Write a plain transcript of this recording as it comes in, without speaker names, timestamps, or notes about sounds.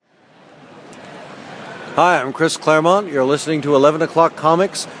Hi, I'm Chris Claremont. You're listening to 11 O'Clock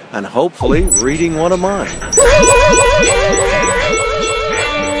Comics and hopefully reading one of mine.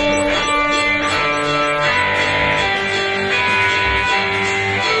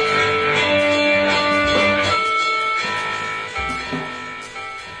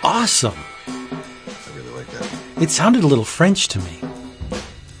 Awesome. I really like that. It sounded a little French to me.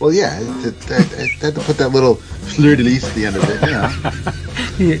 Well, yeah, I had to put that little fleur-de-lis at the end of it,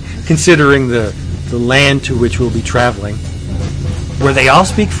 you know. Considering the land to which we'll be traveling, where they all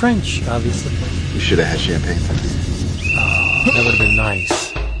speak French, obviously. We should have had champagne. Oh, that would have been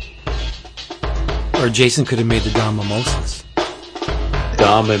nice. Or Jason could have made the Dom Mimosas.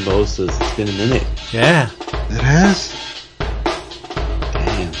 Dom Mimosas. It's been a minute. Yeah. It has?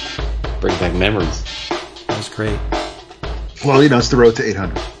 Damn. Bring back memories. That was great. Well, you know, it's the road to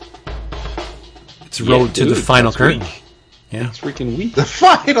 800. It's the road to the final curtain. Yeah. Next freaking week. The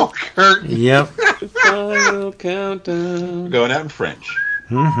final curtain. Yep. The final countdown. Going out in French.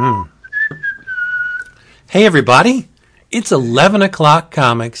 Mm-hmm. Hey, everybody. It's 11 O'Clock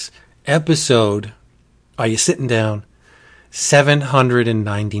Comics, episode, are you sitting down,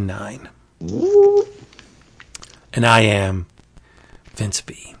 799. Woo. And I am Vince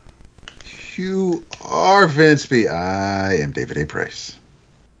B. You are Vince B. I am David A. Price.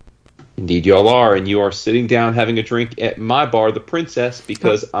 Indeed, y'all are, and you are sitting down having a drink at my bar, The Princess,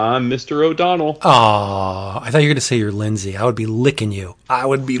 because I'm Mr. O'Donnell. Oh, I thought you were going to say you're Lindsay. I would be licking you. I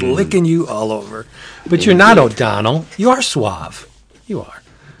would be licking you all over. But you're not O'Donnell. You are suave. You are.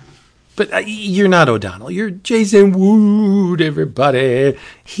 But you're not O'Donnell. You're Jason Wood, everybody.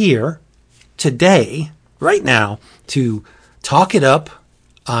 Here, today, right now, to talk it up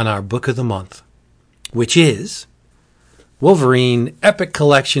on our book of the month, which is Wolverine Epic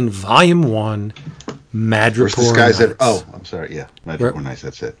Collection Volume 1, Madripoor Worst Disguise Nights. Ever. Oh, I'm sorry. Yeah, Madripoor Nights.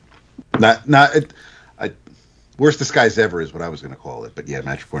 That's it. Worst Disguise Ever is what I was going to call it. But yeah,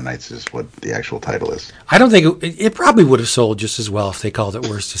 Madripoor Nights is what the actual title is. I don't think it probably would have sold just as well if they called it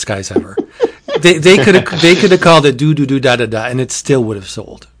Worst Disguise Ever. they could have called it do do do da da da, and it still would have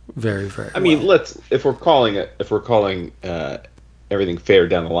sold very very. I mean, well. if we're calling everything fair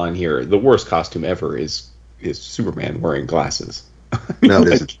down the line here, the worst costume ever is Superman wearing glasses. No, it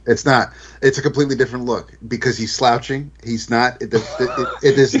isn't. It's not. It's a completely different look because he's slouching. He's not. It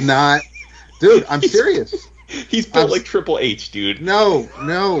is not. Dude, I'm serious. He's built like Triple H, dude. No. I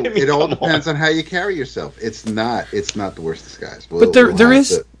mean, It all depends on how you carry yourself. It's not the worst disguise. But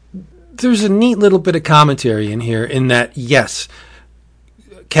there's a neat little bit of commentary in here in that, yes,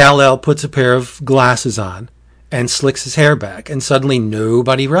 Kal-El puts a pair of glasses on and slicks his hair back, and suddenly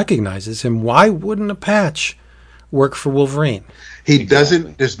nobody recognizes him. Why wouldn't a patch work for Wolverine? He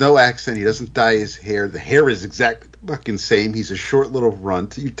doesn't. There's no accent. He doesn't dye his hair. The hair is exactly fucking same. He's a short little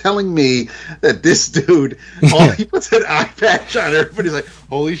runt. You're telling me that this dude, he puts an eye patch on, everybody's like,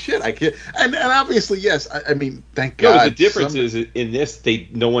 "Holy shit, I can't." And obviously, yes. I mean, thank God. No, the difference is in this,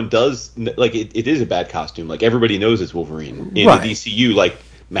 no one does like it. It is a bad costume. Like everybody knows it's Wolverine in Right. the DCU. Like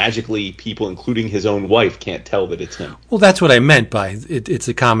magically, people, including his own wife, can't tell that it's him. Well, that's what I meant by it. It's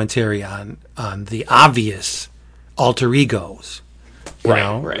a commentary on the obvious alter egos. You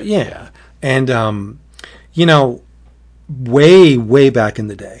know? Right. Yeah. And, way back in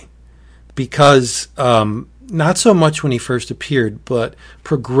the day, because not so much when he first appeared, but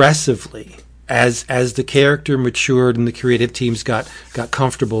progressively, as the character matured and the creative teams got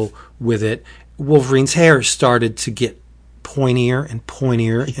comfortable with it, Wolverine's hair started to get pointier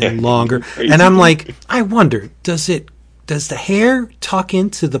and longer. And I'm like, I wonder, does the hair tuck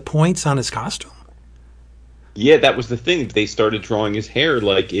into the points on his costume? Yeah, that was the thing. They started drawing his hair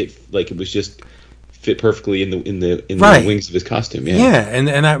like it was just fit perfectly in the Right. wings of his costume. Yeah, and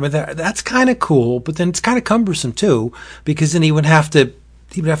that's kind of cool, but then it's kind of cumbersome too, because then he would have to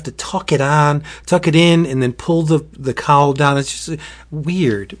tuck it in, and then pull the cowl down. It's just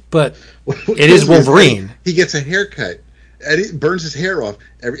weird, but it is Wolverine. He gets a haircut. And he burns his hair off.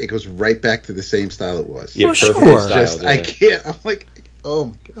 It goes right back to the same style it was. Yeah, Well, perfect sure. style, I can't. I'm like,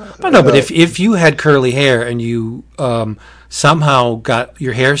 oh my God. But if you had curly hair and you somehow got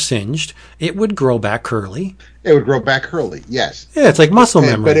your hair singed, it would grow back curly. It would grow back curly. Yes. Yeah, it's like muscle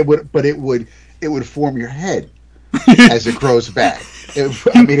memory. But it would form your head as it grows back. It would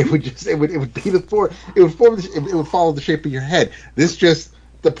follow the shape of your head. This just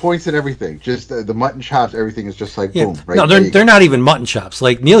the points and everything, just the mutton chops, everything is just like boom. Right. No, they're not even mutton chops.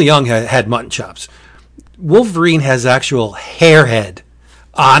 Like Neil Young had mutton chops. Wolverine has actual hair head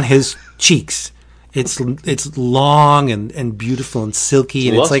on his cheeks. It's long and beautiful and silky,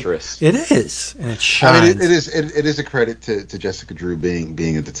 and lustrous. It's like it is, and it shines. I mean, it is a credit to Jessica Drew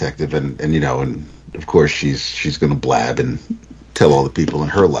being a detective, and of course, she's going to blab and tell all the people in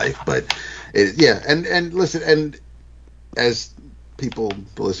her life. But and listen, and as people,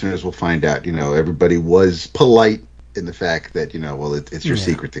 the listeners will find out, everybody was polite in the fact that it's your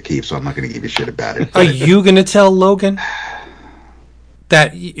secret to keep, so I'm not going to give you shit about it. Are you going to tell Logan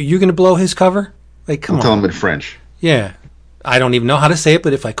that you're going to blow his cover? Like, come on. Tell him in French. Yeah. I don't even know how to say it,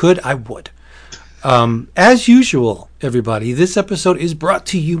 but if I could, I would. As usual, everybody, this episode is brought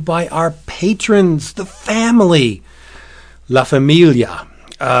to you by our patrons, the family, La Familia,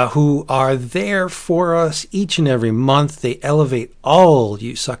 who are there for us each and every month. They elevate all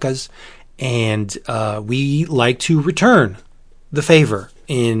you suckers, and we like to return the favor.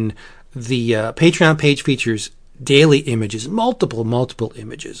 In the Patreon page features daily images, multiple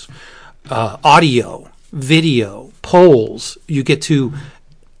images, audio, video, polls. You get to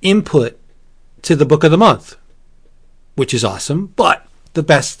input to the book of the month, which is awesome. But the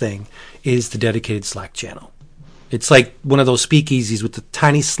best thing is the dedicated Slack channel. It's like one of those speakeasies with the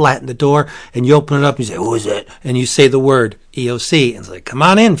tiny slat in the door, and you open it up and you say, "Who is it?" And you say the word EOC, and it's like, "Come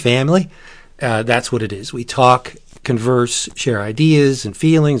on in, family." That's what it is. We talk, converse, share ideas and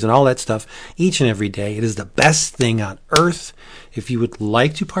feelings and all that stuff each and every day. It is the best thing on earth. If you would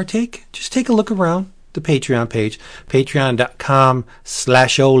like to partake, just take a look around the Patreon page,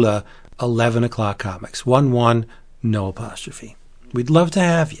 patreon.com/Ola 11 o'clock comics. 11, no apostrophe. We'd love to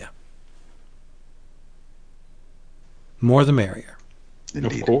have you. More the merrier.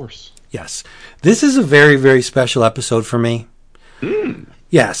 Indeed. Of course. Yes. This is a very, very special episode for me.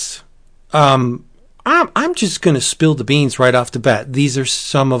 Yes. I'm just going to spill the beans right off the bat. These are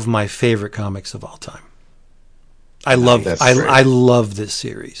some of my favorite comics of all time. I love this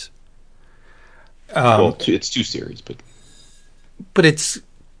series. Well, it's two series, but it's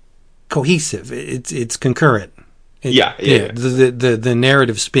cohesive. It's concurrent. Yeah. The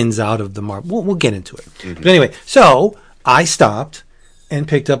narrative spins out of the Marvel. We'll get into it. Mm-hmm. But anyway, so I stopped and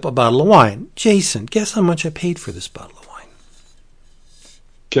picked up a bottle of wine. Jason, guess how much I paid for this bottle of wine?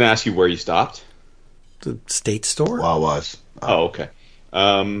 Can I ask you where you stopped? The State store. Wawa's. Oh, okay.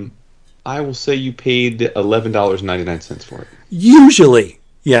 I will say you paid $11.99 for it. Usually,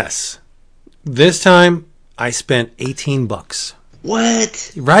 yes. This time, I spent $18.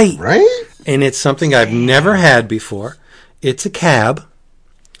 What? Right. Right? And it's something I've never had before. It's a cab,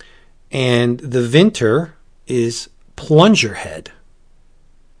 and the Vintner is Plunger Head.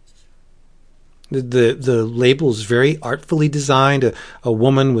 The label is very artfully designed. A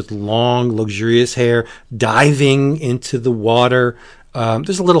woman with long, luxurious hair diving into the water.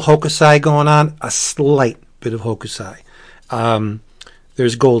 There's a little hokusai going on, a slight bit of hokusai.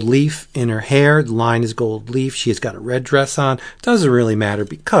 There's gold leaf in her hair. The line is gold leaf. She has got a red dress on. Doesn't really matter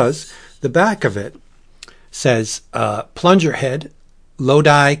because the back of it says Plunger Head,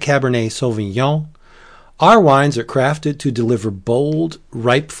 Lodi Cabernet Sauvignon. Our wines are crafted to deliver bold,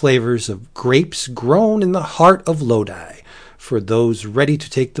 ripe flavors of grapes grown in the heart of Lodi for those ready to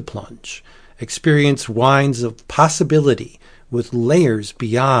take the plunge. Experience wines of possibility with layers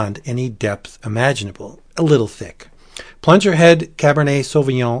beyond any depth imaginable. A little thick. Plunger Head Cabernet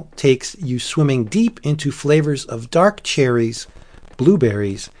Sauvignon takes you swimming deep into flavors of dark cherries,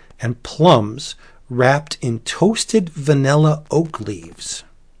 blueberries, and plums wrapped in toasted vanilla oak leaves.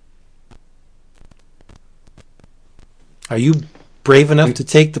 Are you brave enough to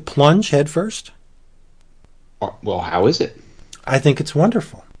take the plunge head first? Well, how is it? I think it's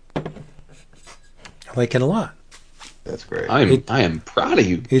wonderful. I like it a lot. That's great. I am proud of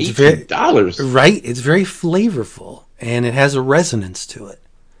you. It's $18. Right? It's very flavorful, and it has a resonance to it,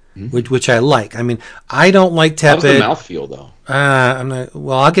 which I like. I mean, I don't like tepid. How's the mouthfeel, though? I'm not.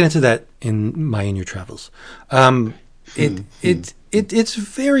 Well, I'll get into that in my In Your Travels. It's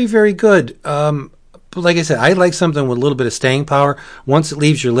very, very good. But like I said, I like something with a little bit of staying power. Once it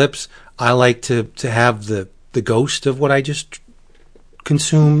leaves your lips, I like to have the ghost of what I just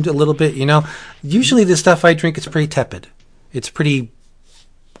consumed a little bit, Usually the stuff I drink is pretty tepid. It's pretty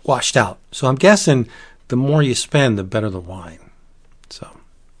washed out. So I'm guessing the more you spend, the better the wine. So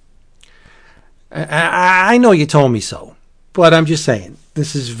I know you told me so, but I'm just saying,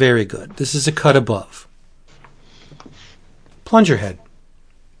 this is very good. This is a cut above. Plunger Head.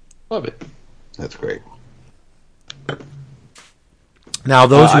 Love it. That's great. Now,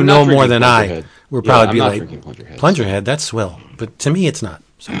 those who know more than I will probably be like, Plunger Head, that's swill. But to me, it's not.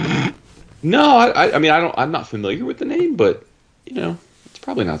 So. No, I mean, I'm not familiar with the name, but, it's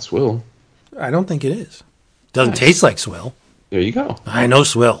probably not swill. I don't think it is. Doesn't taste like swill. There you go. I know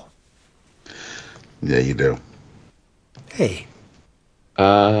swill. Yeah, you do. Hey.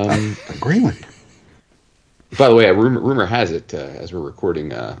 I agree with you. By the way, rumor has it, as we're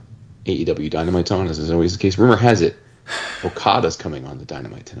recording AEW Dynamite's on, as is always the case. Rumor has it, Okada's coming on the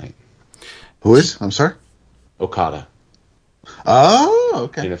Dynamite tonight. Who is? I'm sorry? Okada. Oh,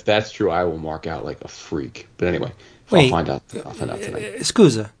 okay. And if that's true, I will mark out like a freak. But anyway, Wait, I'll find out tonight.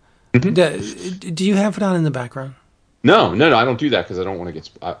 Scusa, do you have it on in the background? No, I don't do that because I don't want to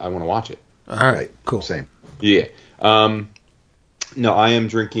I want to watch it. All right, cool. Same. Yeah. No, I am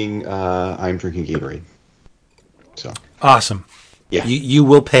drinking Gatorade. So Awesome. yeah, You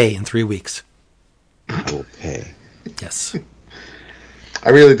will pay in 3 weeks. I will pay. Yes. I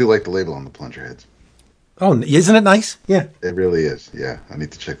really do like the label on the plunger heads. Oh, isn't it nice? Yeah. It really is. Yeah, I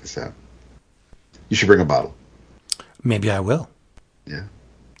need to check this out. You should bring a bottle. Maybe I will. Yeah.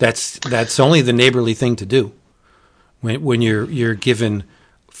 That's only the neighborly thing to do. When you're given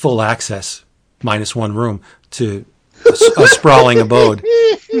full access, minus one room, to a sprawling abode.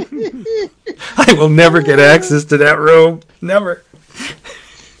 I will never get access to that room. Never.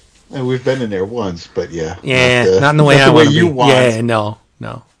 And we've been in there once, but yeah. Yeah, not in the way I want to be. Yeah, no.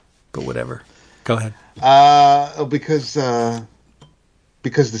 But whatever. Go ahead. Because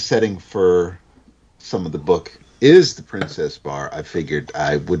the setting for some of the book is the Princess Bar, I figured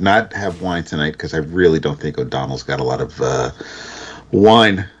I would not have wine tonight because I really don't think O'Donnell's got a lot of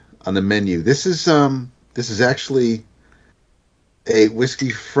wine on the menu. This is actually a whiskey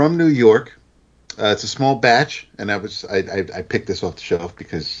from New York. It's a small batch, and I picked this off the shelf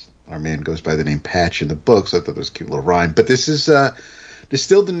because our man goes by the name Patch in the book, so I thought it was a cute little rhyme. But this is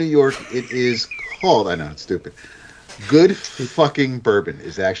distilled in New York. It is called, I know it's stupid, Good Fucking Bourbon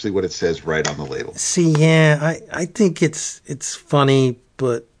is actually what it says right on the label. See, yeah, I think it's funny,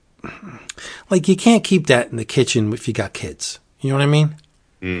 but like you can't keep that in the kitchen if you got kids. You know what I mean?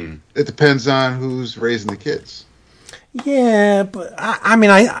 It depends on who's raising the kids. Yeah, but I'm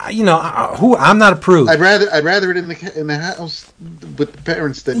not a prude. I'd rather it in the house with the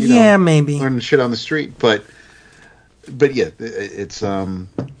parents than maybe learning shit on the street. But yeah, it's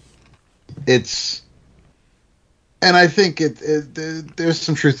and I think there's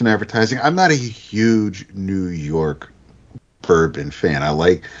some truth in advertising. I'm not a huge New York bourbon fan. I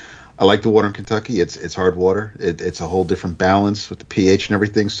like the water in Kentucky. It's hard water. It's a whole different balance with the pH and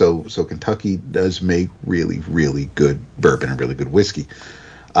everything. So Kentucky does make really, really good bourbon and really good whiskey.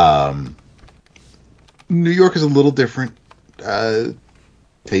 New York is a little different.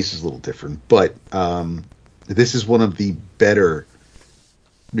 Taste is a little different, but this is one of the better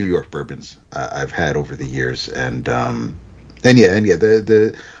New York bourbons I've had over the years, and I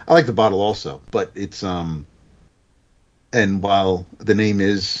like the bottle also, but it's and while the name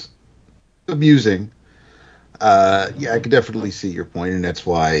is amusing, I could definitely see your point, and that's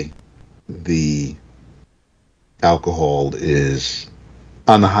why the alcohol is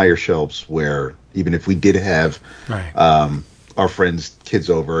on the higher shelves. Where even if we did have our friends' kids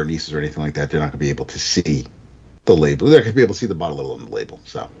over, or nieces, or anything like that, they're not going to be able to see the label. They're going to be able to see the bottle on the label.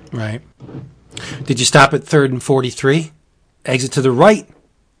 So right. Did you stop at 3rd and 43? Exit to the right.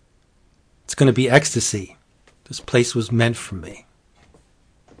 It's going to be ecstasy. This place was meant for me.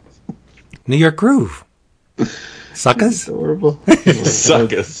 New York Groove. Suckers? Adorable.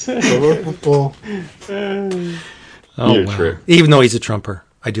 Suckers. Adorable. Oh, You're a wow. trip. Even though he's a trumper,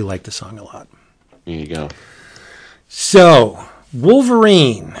 I do like the song a lot. There you go. So,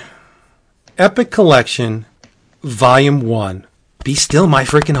 Wolverine, Epic Collection, Volume 1, Be Still My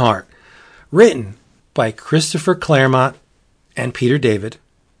Freaking Heart. Written by Christopher Claremont and Peter David.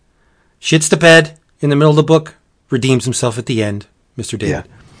 Shits the bed in the middle of the book, redeems himself at the end, Mr. David.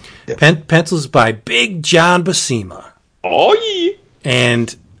 Yeah. Pencils by Big John Buscema. Oh, yeah.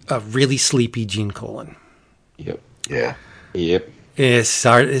 And a really sleepy Gene Colan. Yep. Yeah. Yep. It's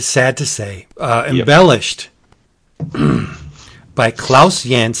sad to say. Embellished by Klaus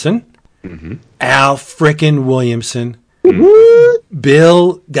Janson, Al frickin' Williamson,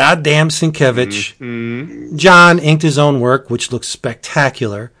 Bill goddamn Sienkiewicz. John inked his own work, which looks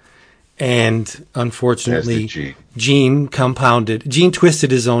spectacular. And unfortunately, Gene twisted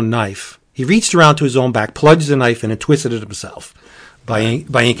his own knife. He reached around to his own back, plunged the knife in, and twisted it himself by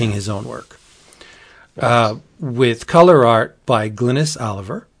inking his own work. With color art by Glynis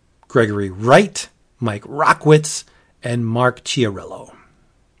Oliver, Gregory Wright, Mike Rockwitz, and Mark Chiarillo.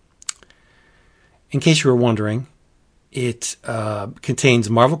 In case you were wondering, it contains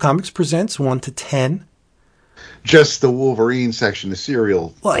Marvel Comics Presents 1 to 10. Just the Wolverine section, the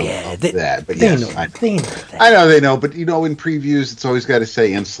serial. Well, yeah, they know that. I know they know, but in previews, it's always got to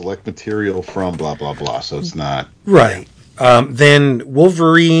say and select material from blah blah blah. So it's not right. Then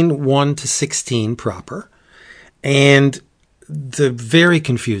Wolverine 1 to 16 proper, and the very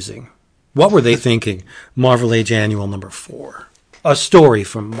confusing. What were they thinking? Marvel Age Annual number 4. a story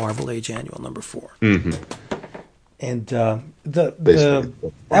from Marvel Age Annual number 4. Mm-hmm. And the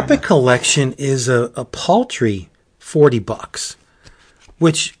Basically. Epic Collection is a paltry $40,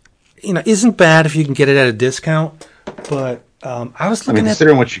 which isn't bad if you can get it at a discount. But I was looking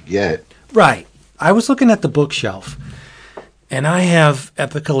considering what you get. Right. I was looking at the bookshelf, and I have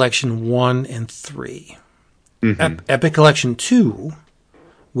Epic Collection 1 and 3. Mm-hmm. Epic Collection 2,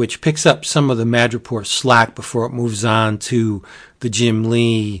 which picks up some of the Madripoor slack before it moves on to the Jim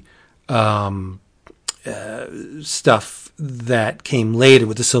Lee stuff that came later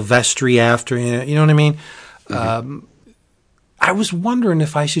with the Silvestri after, you know what I mean? Mm-hmm. I was wondering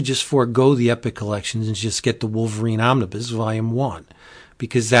if I should just forego the Epic Collections and just get the Wolverine Omnibus Volume 1,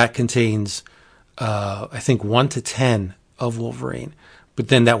 because that contains, I think, 1 to 10 of Wolverine. But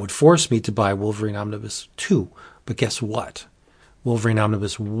then that would force me to buy Wolverine Omnibus 2. But guess what? Wolverine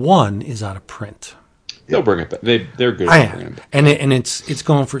Omnibus 1 is out of print. They'll bring it back. They're good at bringing it back. And it's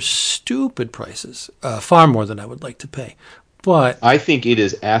going for stupid prices, far more than I would like to pay. But I think it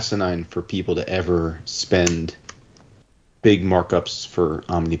is asinine for people to ever spend big markups for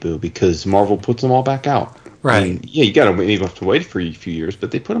Omniboo, because Marvel puts them all back out. Right. I mean, yeah, you gotta maybe have to wait for a few years,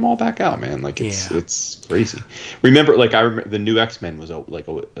 but they put them all back out, man. Like it's crazy. Remember, I remember the new X-Men was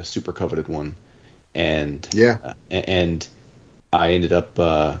a super coveted one, and and I ended up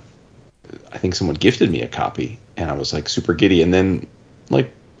I think someone gifted me a copy, and I was super giddy, and then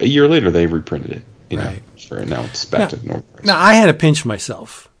a year later they reprinted it. Right. Now it's back to normal price. Now I had to pinch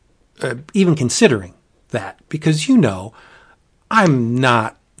myself, even considering that, because I'm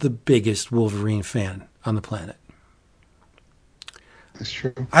not the biggest Wolverine fan on the planet. That's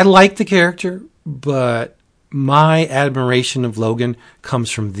true. I like the character, but my admiration of Logan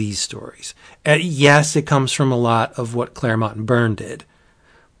comes from these stories. Yes, it comes from a lot of what Claremont and Byrne did,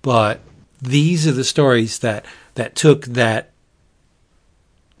 but these are the stories that took that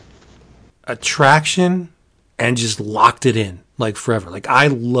attraction and just locked it in forever. I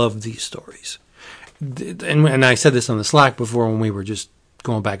love these stories. And I said this on the Slack before when we were just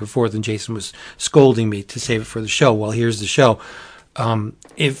going back and forth, and Jason was scolding me to save it for the show. Well, here's the show.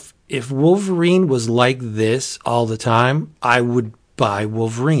 If Wolverine was like this all the time, I would buy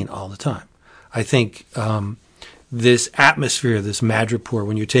Wolverine all the time. I think this atmosphere, this Madripoor,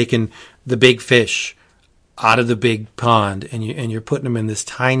 when you're taking the big fish out of the big pond and you're putting them in this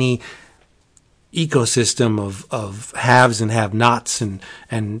tiny ecosystem of haves and have-nots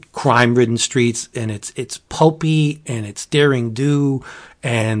and crime-ridden streets, and it's pulpy and it's daring do,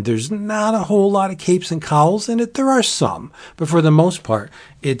 and there's not a whole lot of capes and cowls in it. There are some, but for the most part,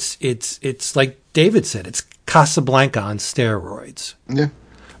 it's like David said, it's Casablanca on steroids. Yeah,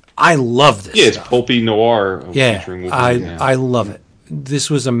 I love this. Yeah, stuff. it's pulpy noir. Yeah, I love it. This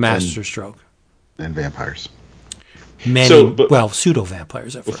was a masterstroke. And vampires. Pseudo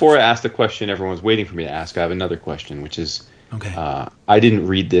vampires. Before I ask the question everyone's waiting for me to ask, I have another question, which is, okay. I didn't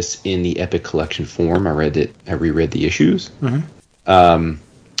read this in the Epic Collection form. I reread the issues. Mm-hmm.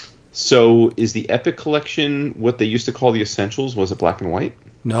 So is the Epic Collection what they used to call the Essentials? Was it black and white?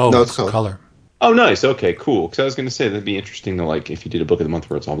 No, it's color. Oh, nice. Okay, cool. Because I was going to say that'd be interesting to if you did a book of the month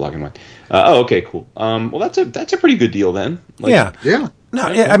where it's all black and white. Okay, cool. Well, that's a pretty good deal then. Yeah. No,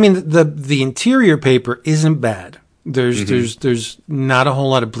 okay. I mean the interior paper isn't bad. There's not a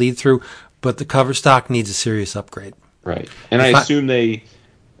whole lot of bleed through, but the cover stock needs a serious upgrade. Right, and I assume the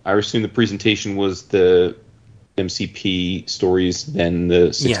presentation was the MCP stories, then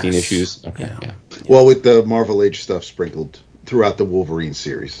the 16 issues. Okay, yeah. Well, with the Marvel Age stuff sprinkled throughout the Wolverine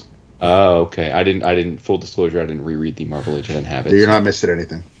series. Oh, okay. I didn't. Full disclosure, I didn't reread the Marvel Age. I didn't have it. You're not missing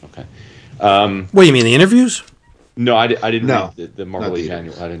anything. Okay. What do you mean, the interviews? No, I didn't read the Marvel Age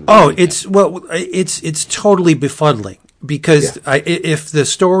Annual. I didn't. It's totally befuddling, because if the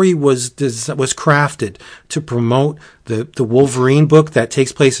story was crafted to promote the Wolverine book that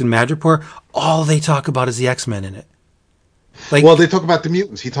takes place in Madripoor, all they talk about is the X-Men in it. They talk about the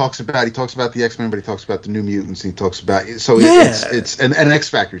mutants. He talks about the X-Men, but he talks about the New Mutants. And he talks about it's an X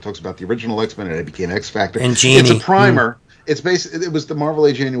Factor. He talks about the original X-Men, and it became X Factor. And Jeannie. It's a primer. It's basically, it was the Marvel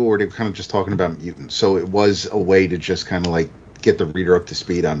Age Annual where they were kind of just talking about mutants. So it was a way to just kind of get the reader up to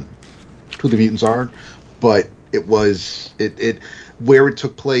speed on who the mutants are. But it was where it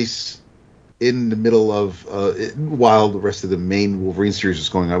took place in the middle of while the rest of the main Wolverine series was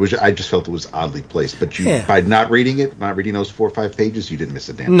going on. I just felt it was oddly placed. But by not reading those 4 or 5 pages, you didn't miss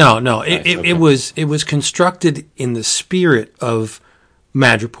a damn. No. It was constructed in the spirit of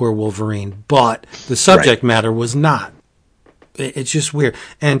Madripoor Wolverine, but the subject matter was not. It's just weird.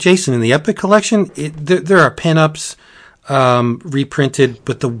 And Jason, in the Epic Collection, there are pinups reprinted,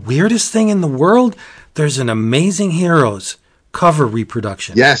 but the weirdest thing in the world, there's an Amazing Heroes cover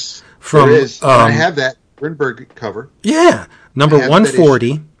reproduction. Yes, from there is. I have that Grindberg cover. Yeah, number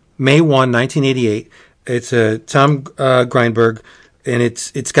 140, May 1, 1988. It's a Tom Grindberg, and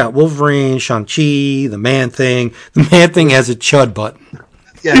it's got Wolverine, Shang-Chi, the Man-Thing. The Man-Thing has a chud button.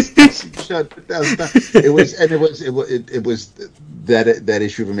 Yes, it was that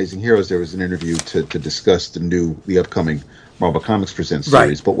issue of Amazing Heroes. There was an interview to discuss the upcoming Marvel Comics Presents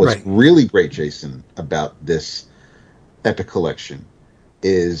series. Right, but what's really great, Jason, about this Epic Collection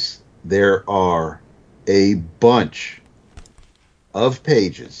is there are a bunch of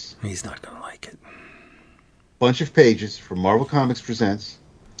pages. He's not going to like it. Bunch of pages from Marvel Comics Presents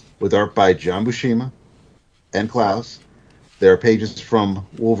with art by John Buscema and Klaus. There are pages from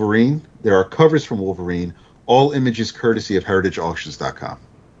Wolverine. There are covers from Wolverine. All images courtesy of heritageauctions.com.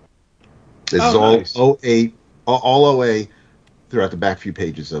 This is all nice. all OA throughout the back few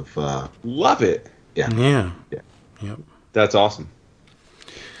pages of... Love it. Yeah. Yep. That's awesome.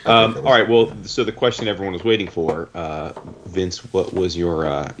 All right, well, so the question everyone was waiting for, Vince, what was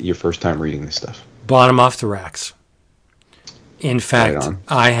your first time reading this stuff? Bought 'em off the racks. In fact,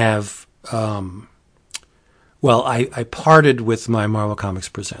 I have... I parted with my Marvel Comics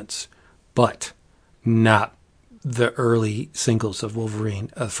Presents, but not the early singles of Wolverine.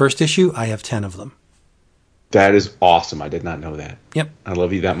 First issue, I have 10 of them. That is awesome. I did not know that. Yep. I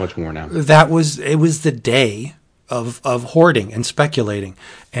love you that much more now. It was the day of hoarding and speculating.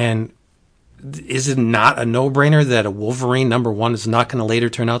 And is it not a no-brainer that a Wolverine number 1 is not going to later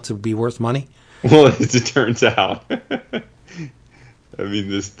turn out to be worth money? Well, as it turns out. I mean,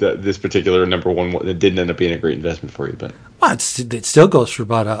 this particular number 1, it didn't end up being a great investment for you, but it still goes for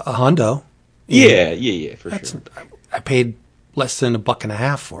about a hundo. Yeah, for sure. I paid less than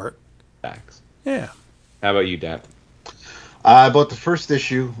 $1.50 for it. Facts. Yeah. How about you, Dap? I bought the first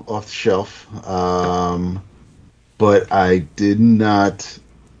issue off the shelf, but I did not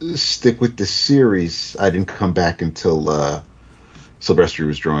stick with the series. I didn't come back until Silvestri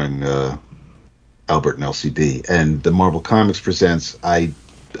was drawing Albert and LCD, and the Marvel Comics Presents. I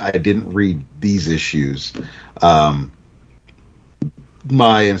didn't read these issues. My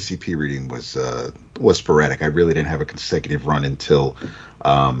MCP reading was sporadic. I really didn't have a consecutive run until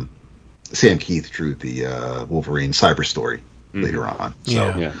Sam Keith drew the Wolverine Cyber story later on.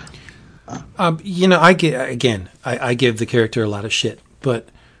 So, I give the character a lot of shit, but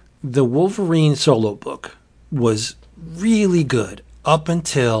the Wolverine solo book was really good up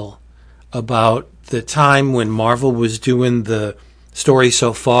until about the time when Marvel was doing the story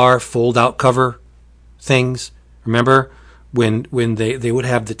so far fold out cover things. Remember when they would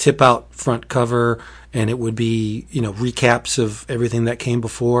have the tip out front cover and it would be, recaps of everything that came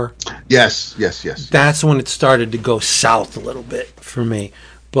before? Yes. That's when it started to go south a little bit for me.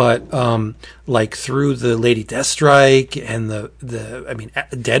 But through the Lady Deathstrike and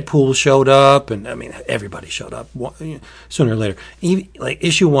Deadpool showed up, and everybody showed up sooner or later.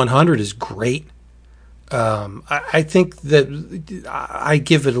 Issue 100 is great. I think that I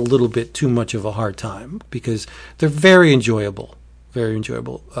give it a little bit too much of a hard time because they're very enjoyable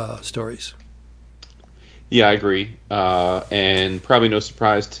stories. Yeah, I agree. And probably no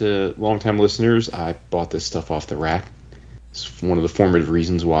surprise to longtime listeners, I bought this stuff off the rack. It's one of the formative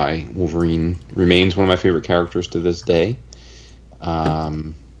reasons why Wolverine remains one of my favorite characters to this day.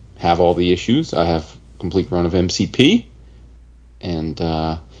 Have all the issues. I have complete run of MCP, and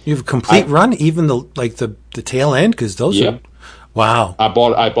you have a complete run, even the tail end, because those are wow. I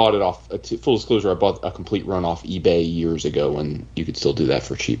bought it off. Full disclosure, I bought a complete run off eBay years ago, and you could still do that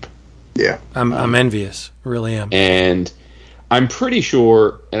for cheap. Yeah, I'm envious, really am. And I'm pretty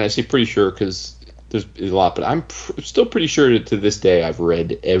sure, and I say pretty sure because there's a lot, but I'm still pretty sure that to this day I've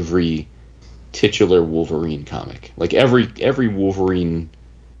read every titular Wolverine comic, like every Wolverine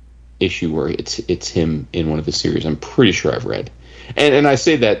issue where it's him in one of the series. I'm pretty sure I've read, and I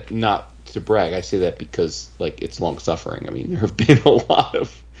say that not to brag. I say that because it's long suffering. I mean, there have been a lot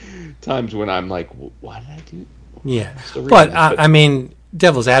of times when I'm like, well, why did I do? Yeah, but I mean,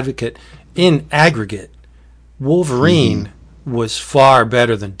 devil's advocate, in aggregate, Wolverine was far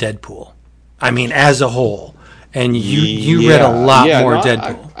better than Deadpool. I mean, as a whole, and you read a lot more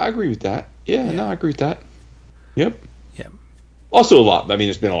Deadpool. I agree with that. Yeah, no, I agree with that. Yep. Yeah. Also a lot. I mean,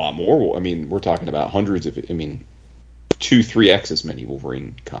 there's been a lot more. I mean, we're talking about hundreds of. 2-3x as many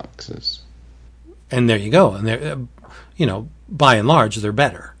Wolverine comics. And there you go. And they're, by and large, they're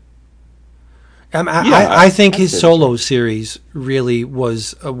better. I think his solo series really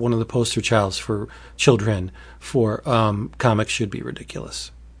was one of the poster childs for children for comics should be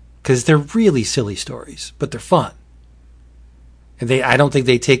ridiculous. Because they're really silly stories, but they're fun. And I don't think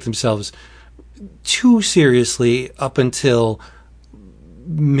they take themselves too seriously up until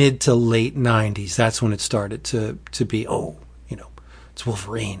mid to late 90s. That's when it started to be, it's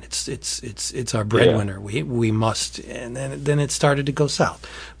Wolverine. It's our breadwinner. We must, and then it started to go south.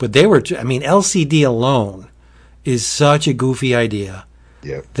 But LCD alone is such a goofy idea.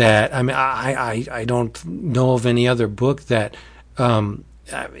 Yeah. That I don't know of any other book that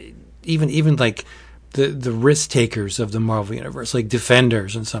even like the risk takers of the Marvel Universe, like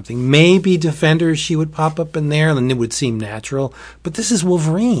Defenders and something. Maybe Defenders she would pop up in there and it would seem natural. But this is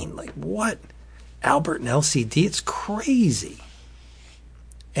Wolverine. Like what? Albert and LCD? It's crazy.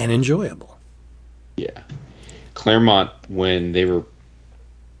 And enjoyable. Yeah. Claremont, when they were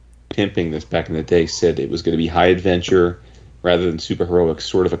pimping this back in the day, said it was going to be high adventure rather than superheroic,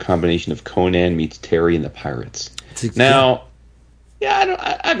 sort of a combination of Conan meets Terry and the Pirates. Now, I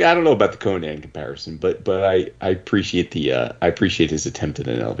don't know about the Conan comparison, but I appreciate I appreciate his attempt at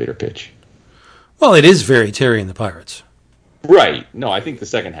an elevator pitch. Well, it is very Terry and the Pirates. Right. No, I think the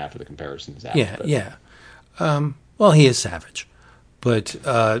second half of the comparison is apt. Yeah. Well, he is savage. But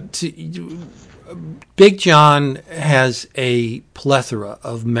Big John has a plethora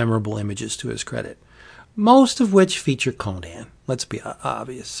of memorable images to his credit, most of which feature Conan. Let's be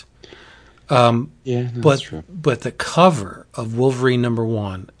obvious. That's true. But the cover of Wolverine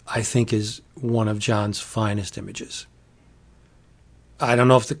 #1, I think, is one of John's finest images. I don't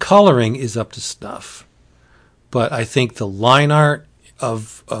know if the coloring is up to snuff, but I think the line art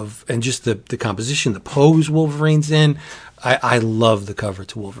of and just the composition, the pose Wolverine's in. I love the cover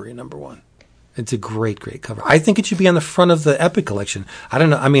to Wolverine #1. It's a great, great cover. I think it should be on the front of the Epic collection. I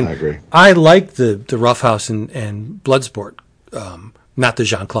don't know. I mean, I agree. I like the Roughhouse and Bloodsport, not the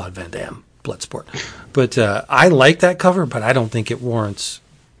Jean-Claude Van Damme Bloodsport, but I like that cover. But I don't think it warrants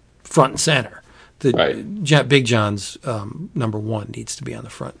front and center. Big John's #1 needs to be on the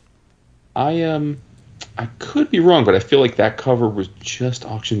front. I could be wrong, but I feel like that cover was just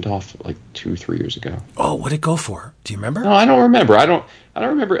auctioned off like 2 or 3 years ago. Oh, what did it go for? Do you remember? No, I don't remember. I don't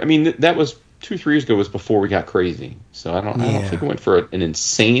remember. I mean, that was 2 or 3 years ago. Was before we got crazy. So I don't think it went for an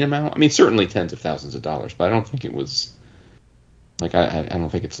insane amount. I mean, certainly tens of thousands of dollars, but I don't think it was like I don't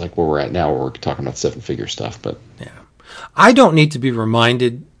think it's like where we're at now, where we're talking about 7-figure stuff. But yeah, I don't need to be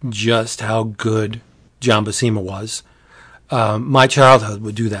reminded just how good John Buscema was. My childhood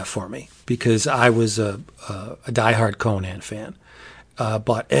would do that for me because I was a diehard Conan fan.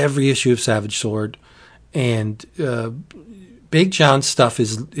 Bought every issue of Savage Sword, and Big John's stuff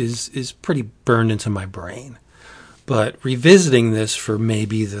is pretty burned into my brain. But revisiting this for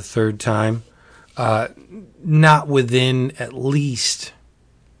maybe the third time, not within at least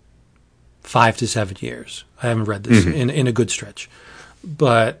 5 to 7 years. I haven't read this in a good stretch,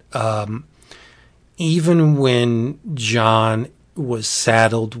 but. Even when John was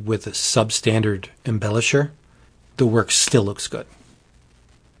saddled with a substandard embellisher, the work still looks good.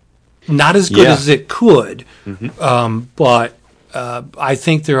 Not as good as it could, but I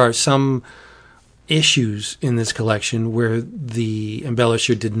think there are some issues in this collection where the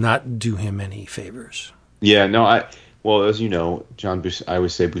embellisher did not do him any favors. Yeah, no, well, as you know, I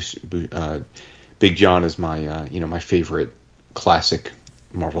always say Big John is my my favorite classic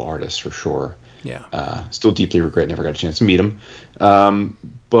Marvel artist for sure. Yeah. Still deeply regret never got a chance to meet him.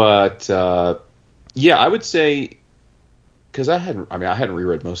 But I would say because I hadn't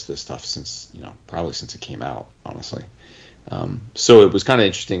reread most of this stuff since probably since it came out, honestly. So it was kind of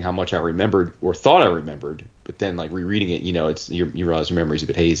interesting how much I remembered or thought I remembered, but then like rereading it, it's you realize your memory's a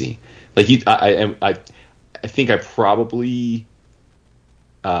bit hazy. Like I think I probably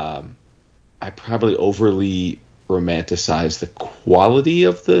overly romanticize the quality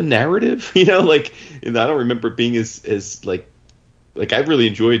of the narrative, and I don't remember it being as like I really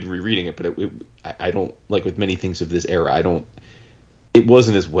enjoyed rereading it, but I don't, like with many things of this era, it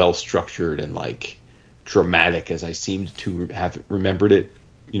wasn't as well structured and like dramatic as I seemed to have remembered it,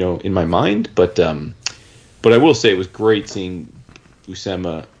 in my mind. But I will say it was great seeing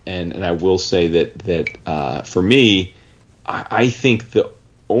Buscema, and I will say that for me, I think the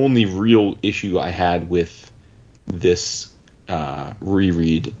only real issue I had with this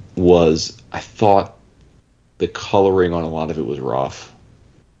reread was I thought the coloring on a lot of it was rough.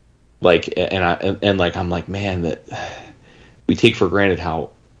 Like, and like I'm like, man, that we take for granted how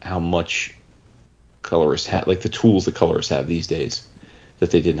much colorists have, like the tools that colorists have these days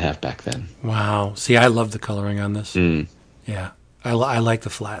that they didn't have back then. Wow. See, I love the coloring on this. Yeah, I like the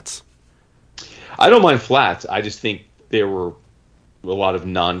flats. I don't mind flats. I just think there were a lot of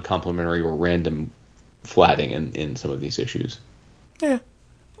non-complimentary or random flatting in some of these issues. Yeah.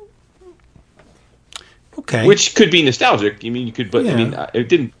 Okay. Which could be nostalgic. I mean, you could, but yeah. I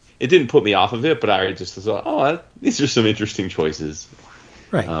mean, it it didn't put me off of it, but I just thought, these are some interesting choices.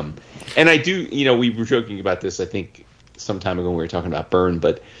 Right. And I do, we were joking about this, I think, some time ago when we were talking about Byrne,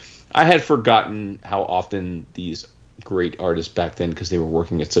 but I had forgotten how often these great artists back then, because they were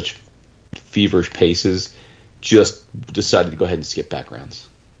working at such feverish paces, just decided to go ahead and skip backgrounds.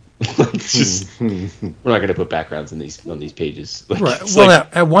 It's just, we're not going to put backgrounds on these pages. Right. Well,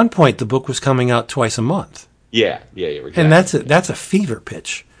 at one point, the book was coming out twice a month. Yeah, exactly. And that's a fever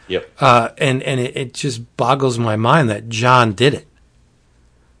pitch. Yep. And it just boggles my mind that John did it.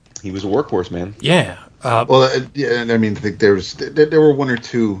 He was a workhorse, man. Yeah. And I mean, I think there were one or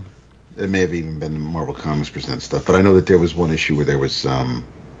two. It may have even been Marvel Comics Presents stuff, but I know that there was one issue where there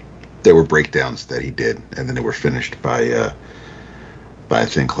were breakdowns that he did, and then they were finished by I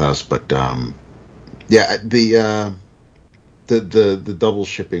think Klaus. But the double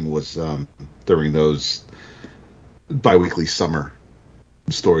shipping was during those bi-weekly summer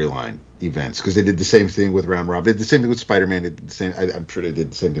storyline events, because they did the same thing with Round Robin. They did the same thing with Spider-Man. They did the same. I'm sure they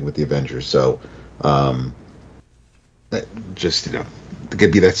did the same thing with the Avengers. So, just to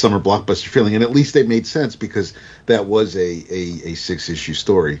give you that summer blockbuster feeling, and at least they made sense, because that was a 6-issue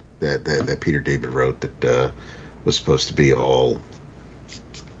story that Peter David wrote that was supposed to be all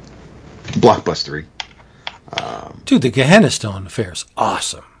blockbustery. Dude, the Gehenna Stone affair is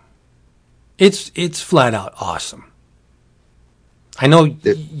awesome. It's flat out awesome. I know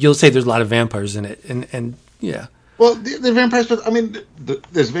you'll say there's a lot of vampires in it, and yeah. Well, the vampires, but I mean,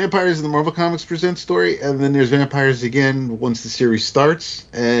 there's vampires in the Marvel Comics Presents story, and then there's vampires again once the series starts,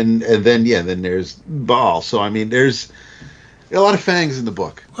 and then there's Baal. So I mean, there's a lot of fangs in the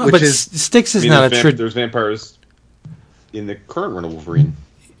book. Well, but Styx is not a there's vampires in the current run of Wolverine,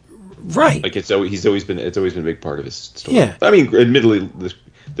 right? Like it's always been a big part of his story. Yeah, I mean, admittedly,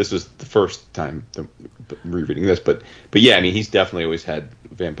 this was the first time rereading this, but yeah, I mean, he's definitely always had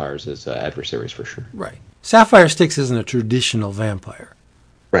vampires as adversaries for sure. Right. Sapphire Styx isn't a traditional vampire.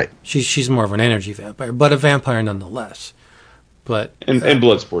 Right. She's more of an energy vampire, but a vampire nonetheless. But and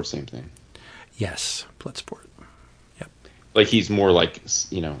Bloodsport, same thing. Yes, Bloodsport. Yep. Like he's more like,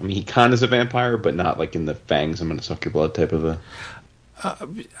 I mean, he kind of is a vampire, but not like in the fangs, I'm going to suck your blood type of a.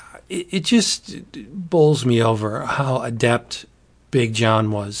 It just bowls me over how adept Big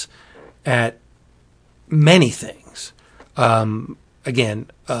John was at many things.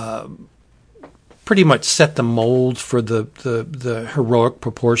 Pretty much set the mold for the heroic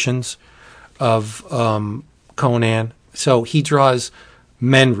proportions of Conan. So he draws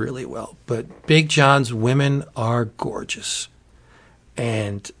men really well, but Big John's women are gorgeous.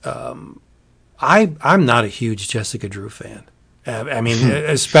 And I'm not a huge Jessica Drew fan. I mean,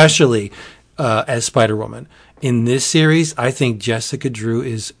 especially as Spider-Woman. In this series, I think Jessica Drew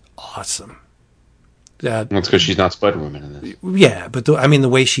is awesome. That's because she's not Spider-Woman in this. Yeah, but the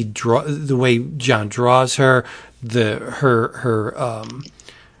way the way John draws her,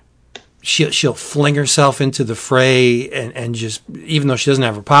 she'll fling herself into the fray and just, even though she doesn't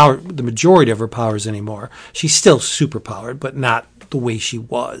have her power, the majority of her powers anymore, she's still super powered, but not the way she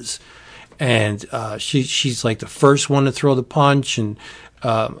was. And she's like the first one to throw the punch, and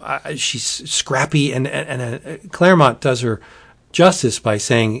she's scrappy, and Claremont does her justice by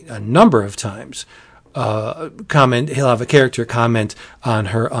saying a number of times. He'll have a character comment on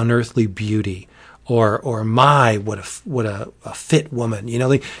her unearthly beauty, or what a fit woman.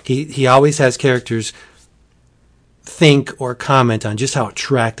 He always has characters think or comment on just how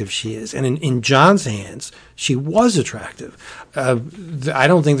attractive she is. And in John's hands, she was attractive. I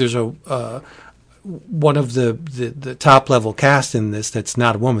don't think there's one of the top level cast in this that's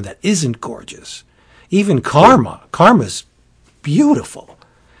not a woman that isn't gorgeous. Even Karma's beautiful.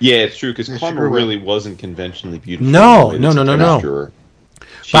 Yeah, it's true, because Karma really wasn't conventionally beautiful. No.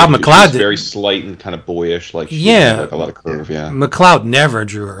 Bob McLeod was very slight and kind of boyish, like she had like a lot of curve. Yeah, McLeod never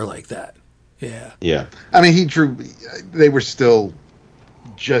drew her like that. Yeah. I mean, they were still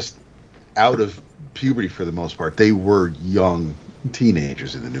just out of puberty for the most part. They were young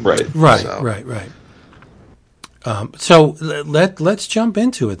teenagers in the new movie. Right. So let's jump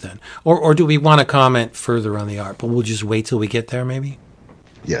into it then, or do we want to comment further on the art? But we'll just wait till we get there, maybe.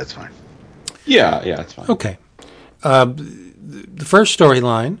 Yeah, it's fine. Yeah, it's fine. Okay. The first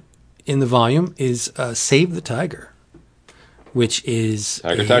storyline in the volume is Save the Tiger, which is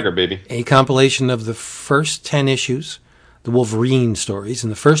Tiger, baby. A compilation of the first 10 issues, the Wolverine stories,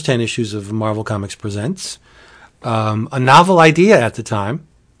 and the first 10 issues of Marvel Comics Presents. A novel idea at the time,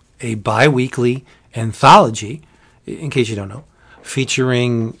 a bi-weekly anthology, in case you don't know,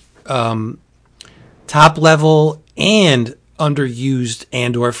 featuring top-level and underused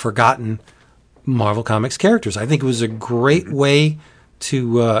and or forgotten Marvel Comics characters. I think it was a great way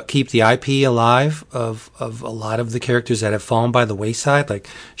to keep the IP alive of a lot of the characters that have fallen by the wayside, like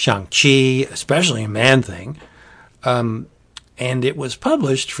Shang-Chi, especially Man-Thing. And it was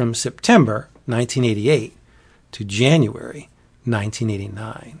published from September 1988 to January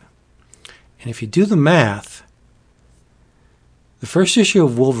 1989. And if you do the math, the first issue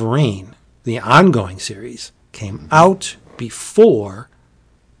of Wolverine, the ongoing series, came out before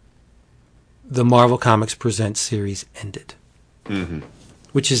the Marvel Comics Presents series ended. Mm-hmm.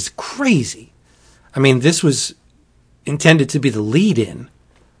 Which is crazy. I mean, this was intended to be the lead-in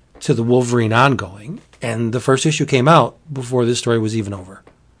to the Wolverine ongoing, and the first issue came out before this story was even over.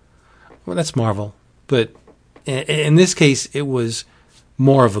 Well, that's Marvel. But in this case, it was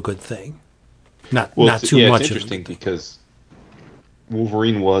more of a good thing. Not too much. It's interesting because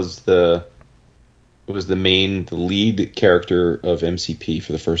Wolverine was the lead character of MCP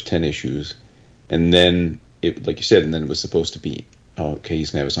for the first 10 issues, and then it, like you said, and then it was supposed to be, oh, okay, he's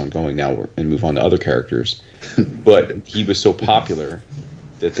gonna have his ongoing now and move on to other characters. But he was so popular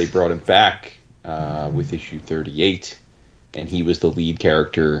that they brought him back with issue 38, and he was the lead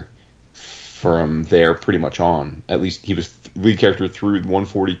character from there pretty much on. At least he was lead character through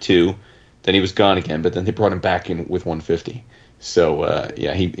 142. Then he was gone again, but then they brought him back in with 150. So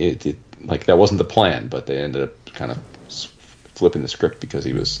it like that wasn't the plan, but they ended up kind of flipping the script because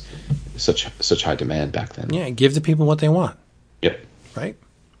he was such high demand back then. Yeah, give the people what they want. Yep. Right.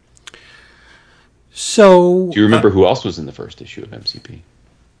 So, do you remember who else was in the first issue of MCP?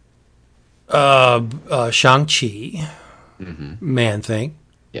 Shang-Chi, Man-Thing.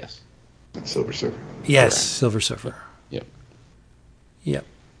 Yes. Silver Surfer. Yes, correct. Silver Surfer. Yep.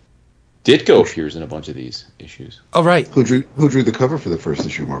 Ditko appears in a bunch of these issues. Oh, right. Who drew the cover for the first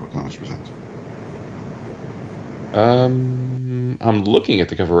issue of Marvel Comics Presents? I'm looking at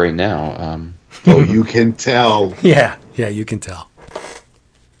the cover right now. Oh, you can tell. Yeah, you can tell.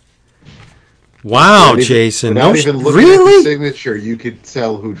 Wow, Jason. Without even looking at the signature, you could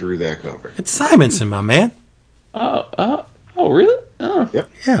tell who drew that cover. It's Simonson, my man. Oh, really? Oh. Yep.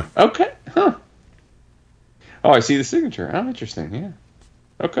 Yeah. Okay. Huh. Oh, I see the signature. Oh, interesting. Yeah.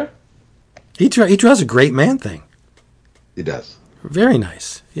 Okay. He draws a great Man-Thing. He does. Very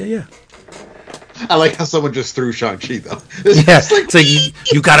nice. Yeah. I like how someone just threw Shang-Chi, though. It's like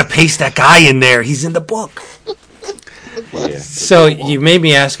you got to paste that guy in there. He's in the book. Yeah. So you may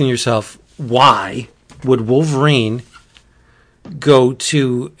be asking yourself, why would Wolverine go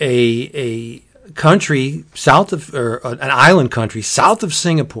to a country south of, or an island country south of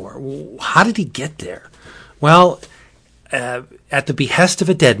Singapore? How did he get there? Well, at the behest of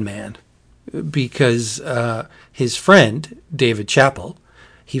a dead man, because his friend, David Chappell,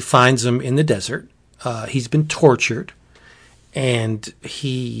 he finds him in the desert. He's been tortured, and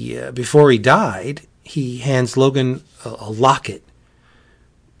he before he died, he hands Logan a locket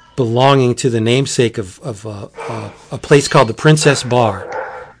belonging to the namesake of a place called the Princess Bar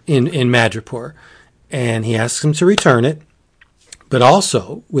in Madripoor, and he asks him to return it, but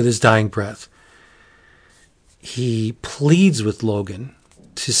also, with his dying breath, he pleads with Logan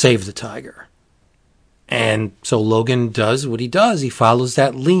to save the tiger. And so Logan does what he does. He follows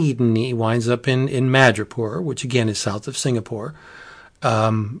that lead, and he winds up in Madripoor, which again is south of Singapore.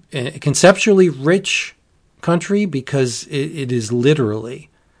 A conceptually rich country because it is literally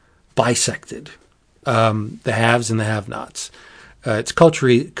bisected, the haves and the have-nots. It's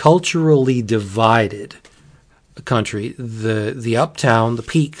culturally divided country. The uptown, the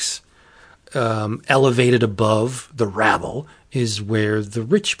peaks, elevated above the rabble, is where the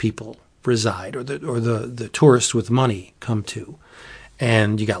rich people reside, or the tourists with money come to.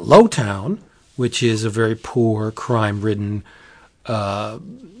 And you got Lowtown, which is a very poor, crime-ridden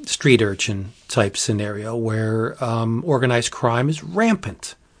street urchin type scenario where organized crime is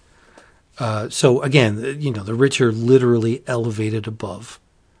rampant. So again, the rich are literally elevated above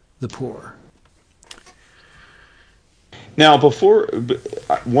the poor. Now,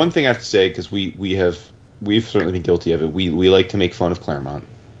 one thing I have to say, because we've certainly been guilty of it. We like to make fun of Claremont,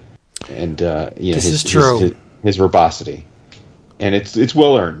 and this is true. His verbosity, and it's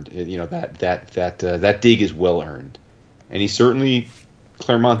well earned. That dig is well earned, and he's certainly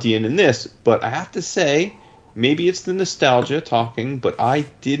Claremontian in this. But I have to say, maybe it's the nostalgia talking, but I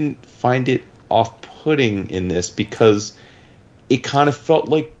didn't find it off-putting in this because it kind of felt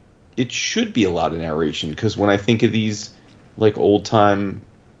like it should be a lot of narration. Because when I think of these like old-timey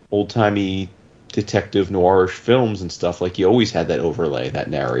detective noirish films and stuff, like you always had that overlay, that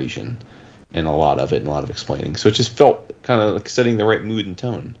narration, and a lot of it, and a lot of explaining. So it just felt kind of like setting the right mood and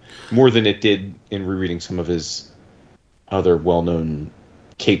tone, more than it did in rereading some of his other well-known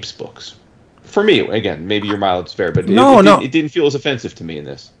Capes books. For me, again, maybe your mileage fair, but it didn't feel as offensive to me in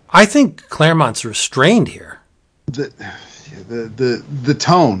this. I think Claremont's restrained here. The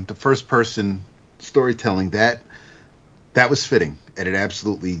tone, the first person storytelling, that was fitting, and it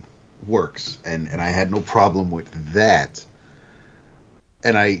absolutely works, and I had no problem with that.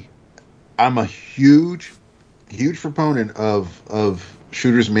 And I'm a huge proponent of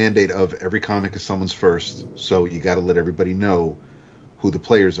Shooter's mandate of every comic is someone's first, so you got to let everybody know who the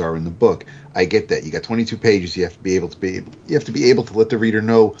players are in the book. I get that. You got 22 pages. You have to be able to let the reader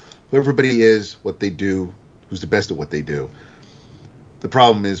know who everybody is, what they do, who's the best at what they do. The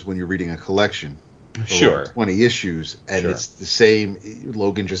problem is when you're reading a collection, sure, 20 issues, and it's the same.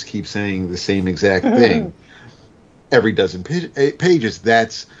 Logan just keeps saying the same exact thing every dozen pages.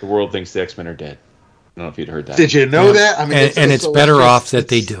 That's the world thinks the X-Men are dead. I don't know if you'd heard that. Did you know that? I mean, it's better off that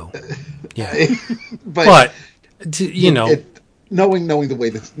they do. Yeah, but knowing the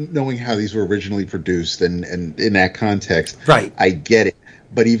way knowing how these were originally produced and in that context, right? I get it.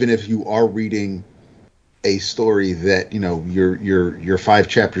 But even if you are reading a story that you're 5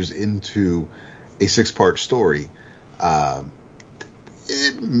 chapters into a 6-part story,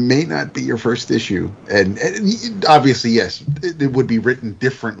 it may not be your first issue, and obviously, yes, it would be written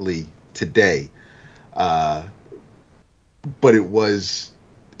differently today. But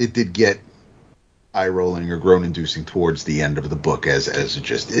it did get eye rolling or groan inducing towards the end of the book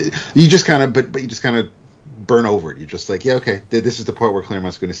you just kind of burn over it. You're just like, yeah, okay, this is the part where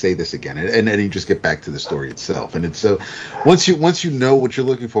Claremont's going to say this again, and then you just get back to the story itself. And it's so once you know what you're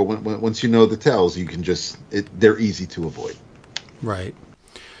looking for, once you know the tells, you can they're easy to avoid. Right.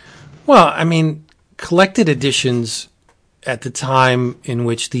 Well, I mean, collected editions at the time in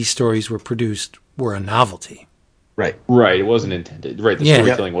which these stories were produced were a novelty. Right. Right. It wasn't intended. Right. The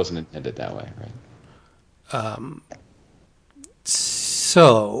storytelling wasn't intended that way. Right.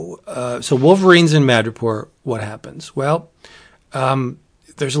 So Wolverine's in Madripoor. What happens? Well,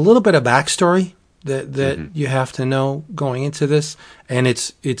 there's a little bit of backstory that you have to know going into this, and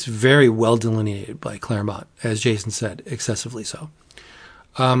it's very well delineated by Claremont, as Jason said, excessively so.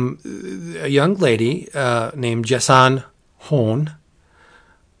 A young lady named Jessan Hone,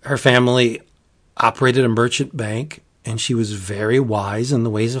 her family operated a merchant bank, and she was very wise in the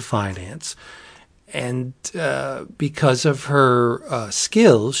ways of finance. And because of her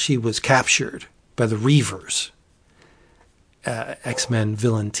skills, she was captured by the Reavers, X-Men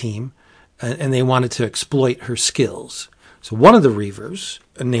villain team, and they wanted to exploit her skills. So one of the Reavers,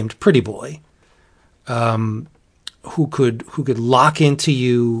 named Pretty Boy, who could lock into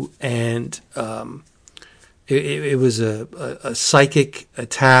you, and it was a psychic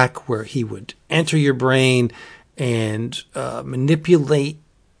attack where he would enter your brain and manipulate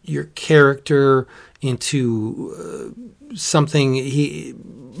your character into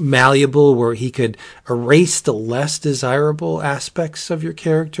something malleable, where he could erase the less desirable aspects of your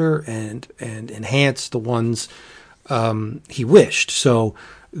character and enhance the ones he wished. So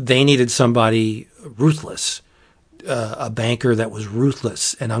they needed somebody ruthless, a banker that was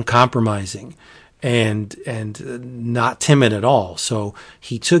ruthless and uncompromising and not timid at all. So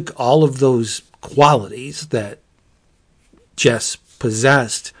he took all of those qualities that Jess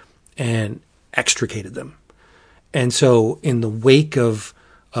possessed and extricated them. And so in the wake of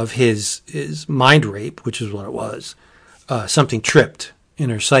his mind rape, which is what it was, something tripped in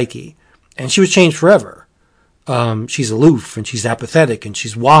her psyche, and she was changed forever. She's aloof, and she's apathetic, and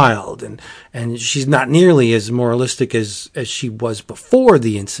she's wild, and she's not nearly as moralistic as she was before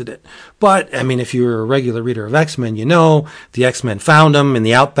the incident. But, I mean, if you're a regular reader of X-Men, you know the X-Men found them in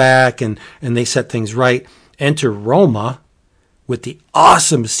the Outback, and they set things right. Enter Roma with the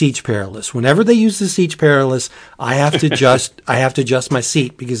awesome Siege Perilous. Whenever they use the Siege Perilous, I have to adjust my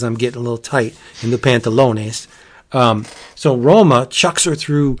seat because I'm getting a little tight in the pantalones. So Roma chucks her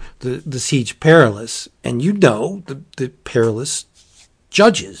through the Siege Perilous, and the Perilous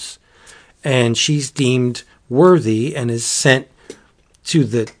judges, and she's deemed worthy and is sent to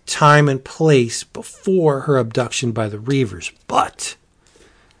the time and place before her abduction by the Reavers. But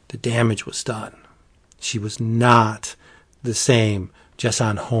the damage was done. She was not the same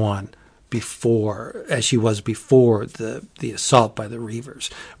Jessan Hone as she was before the assault by the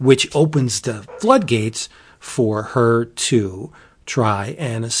Reavers, which opens the floodgates for her to try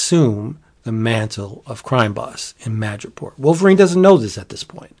and assume the mantle of crime boss in Madripoor. Wolverine doesn't know this at this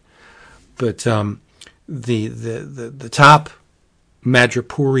point, but the top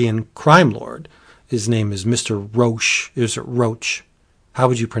Madripoorian crime lord, his name is Mr. Roche. Is it Roche? How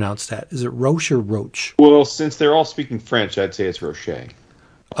would you pronounce that? Is it Roche or Roche? Well, since they're all speaking French, I'd say it's Roche.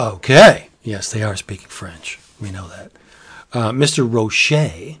 Okay. Yes, they are speaking French. We know that. Mr.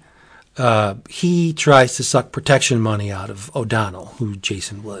 Roche he tries to suck protection money out of O'Donnell, who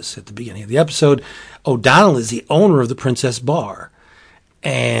Jason was at the beginning of the episode. O'Donnell is the owner of the Princess Bar,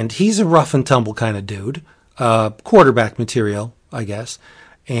 and he's a rough and tumble kind of dude, quarterback material, I guess.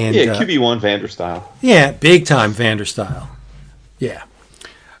 And QB1 Vanderstyle. Yeah, big time Vanderstyle. Yeah.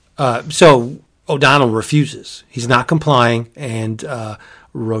 So O'Donnell refuses. He's not complying, and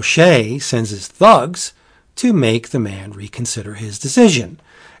Roche sends his thugs to make the man reconsider his decision.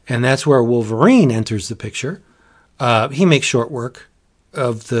 And that's where Wolverine enters the picture. He makes short work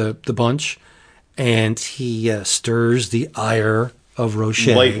of the bunch, and he stirs the ire of Roche.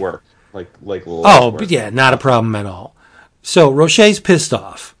 Light work. Like work. But yeah, not a problem at all. So Roche's pissed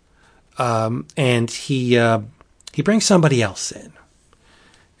off, and he brings somebody else in.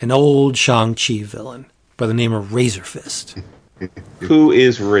 An old Shang-Chi villain by the name of Razor Fist. Who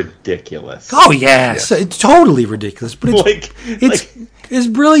is ridiculous. Oh, yes. It's totally ridiculous. But it's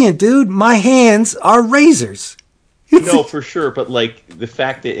brilliant, dude. My hands are razors. No, for sure. But, the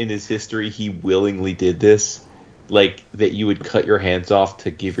fact that in his history he willingly did this, that you would cut your hands off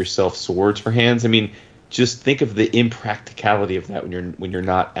to give yourself swords for hands. I mean, just think of the impracticality of that when you're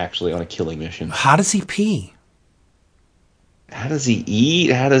not actually on a killing mission. How does he pee? How does he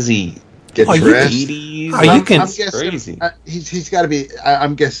eat? How does he... Get dressed. I'm guessing, crazy. He's got to be.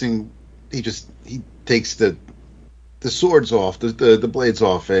 I'm guessing he takes the swords off, the blades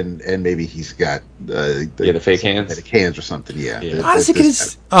off, and maybe he's got the fake hands, or something. Yeah. How does he get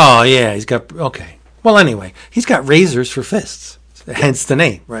his? Oh yeah, he's got. Okay. Well, anyway, he's got razors for fists. Hence the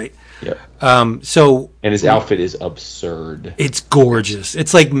name, right? Yeah. And his outfit is absurd. It's gorgeous.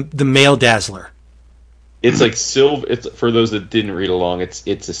 It's like the male Dazzler. It's like silver. It's for those that didn't read along. It's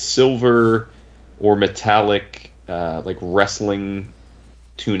a silver or metallic, wrestling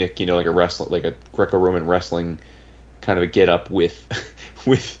tunic. Like a Greco-Roman wrestling kind of a get up with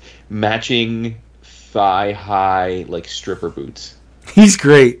matching thigh high stripper boots. He's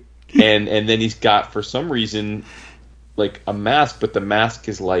great. And then he's got, for some reason, a mask, but the mask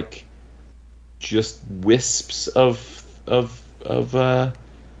is just wisps of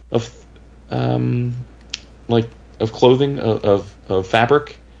clothing, of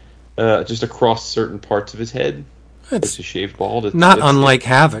fabric, just across certain parts of his head. It's a shaved bald. It's unlike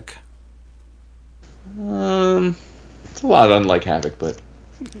Havoc. It's a lot unlike Havoc, but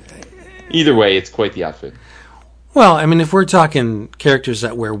either way, it's quite the outfit. Well, I mean, if we're talking characters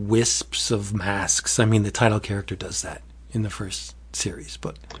that wear wisps of masks, I mean, the title character does that in the first series.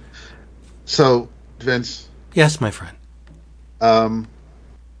 But so, Vince. Yes, my friend.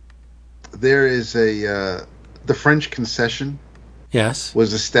 There is the French concession. Yes.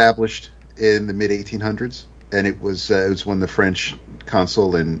 Was established in the mid 1800s, and it was when the French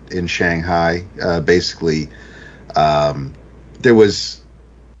consul in Shanghai basically there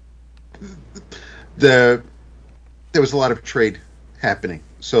was a lot of trade happening,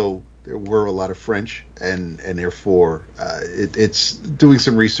 so there were a lot of French, and therefore it's doing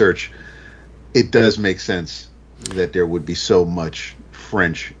some research. It does make sense that there would be so much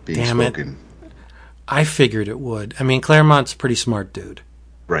French being spoken. I figured it would. I mean, Claremont's a pretty smart dude.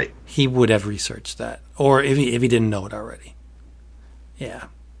 Right. He would have researched that, or if he didn't know it already. Yeah.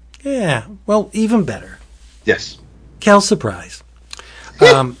 Yeah. Well, even better. Yes. Kel surprise.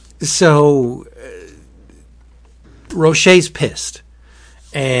 So Roche's pissed,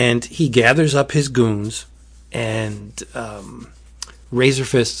 and he gathers up his goons, and Razor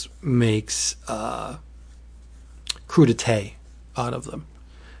Fist makes crudité out of them,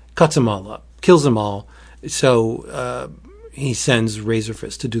 cuts them all up, kills them all. So he sends Razor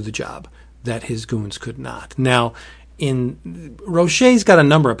Fist to do the job that his goons could not. Now, Roche's got a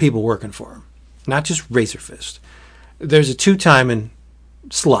number of people working for him, not just Razor Fist. There's a two-timing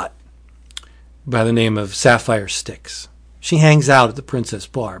slut by the name of Sapphire Styx. She hangs out at the Princess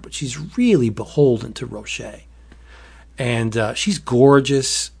Bar, but she's really beholden to Roche. And she's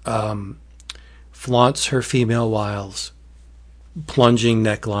gorgeous, flaunts her female wiles, plunging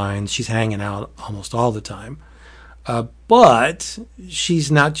necklines. She's hanging out almost all the time. But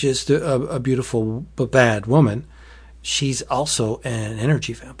she's not just a beautiful but bad woman. She's also an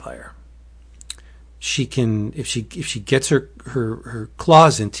energy vampire. She can, if she gets her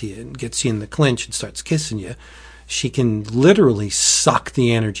claws into you and gets you in the clinch and starts kissing you, she can literally suck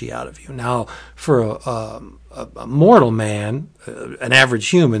the energy out of you. Now, for a mortal man, an average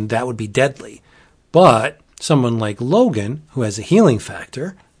human, that would be deadly. But someone like Logan, who has a healing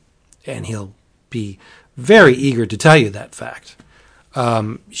factor, and he'll be very eager to tell you that fact,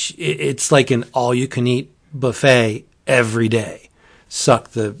 it's like an all-you-can-eat buffet every day. suck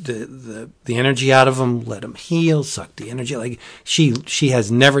the energy out of him, let him heal, suck the energy. Like she has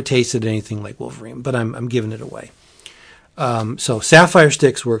never tasted anything like Wolverine, but I'm giving it away. So Sapphire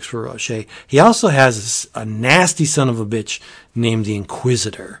Sticks works for Roche. He also has a nasty son of a bitch named the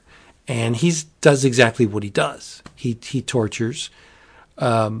Inquisitor, and he does exactly what he does. He tortures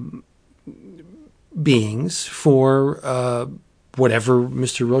beings for whatever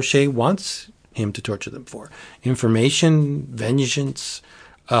Mr. Roche wants him to torture them for. Information, vengeance,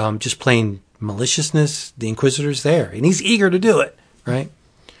 just plain maliciousness. The Inquisitor's there, and he's eager to do it, right?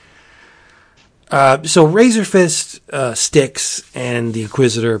 So Razor Fist, Styx, and the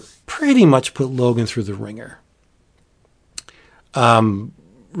Inquisitor pretty much put Logan through the ringer.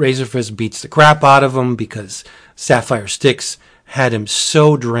 Razor Fist beats the crap out of him because Sapphire Styx had him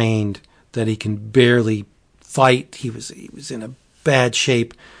so drained that he can barely fight. He was in a bad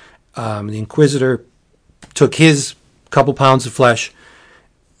shape. The Inquisitor took his couple pounds of flesh.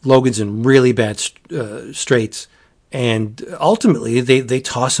 Logan's in really bad straits. And ultimately, they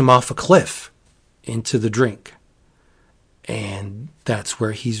toss him off a cliff into the drink. And that's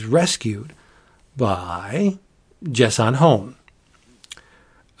where he's rescued by Jessan Hone,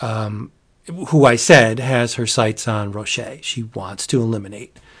 who I said has her sights on Roche. She wants to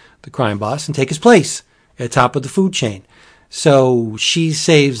eliminate the crime boss and take his place at the top of the food chain. So she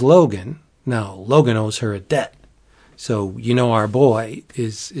saves Logan. Now, Logan owes her a debt. So, our boy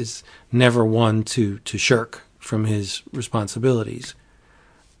is never one to shirk from his responsibilities,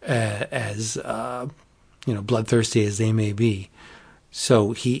 as bloodthirsty as they may be.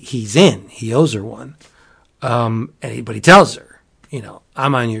 So he's in. He owes her one. But he tells her,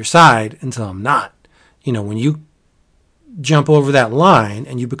 I'm on your side until I'm not. When you jump over that line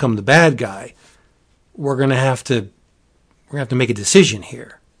and you become the bad guy, we're gonna have to make a decision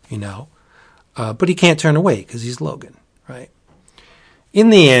here. But he can't turn away because he's Logan, right?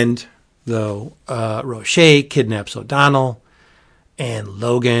 In the end, though, Roche kidnaps O'Donnell, and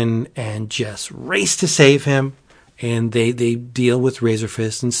Logan and Jess race to save him, and they deal with Razor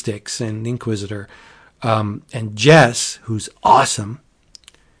Fist and Styx and the Inquisitor. And Jess, who's awesome,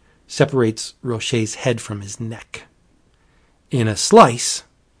 separates Roche's head from his neck in a slice,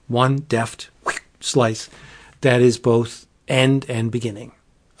 one deft slice that is both end and beginning.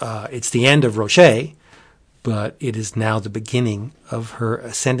 It's the end of Roche, but it is now the beginning of her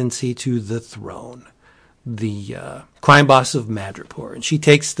ascendancy to the throne, the crime boss of Madripoor. And she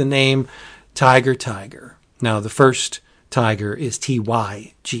takes the name Tiger. Now, the first Tiger is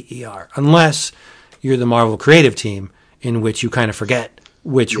Tyger, unless you're the Marvel creative team, in which you kind of forget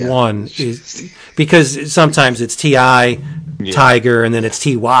which one is, because sometimes it's T.I. Tiger and then it's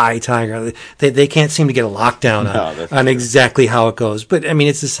T.Y. Tiger. They can't seem to get a lockdown on exactly how it goes. But, I mean,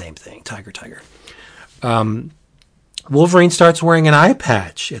 it's the same thing, Tiger. Wolverine starts wearing an eye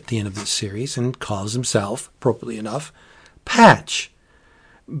patch at the end of this series and calls himself, appropriately enough, Patch.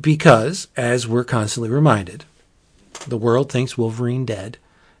 Because, as we're constantly reminded, the world thinks Wolverine dead,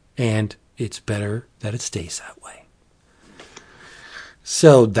 and it's better that it stays that way.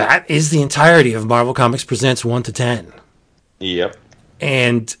 So that is the entirety of Marvel Comics Presents 1 to 10. Yep.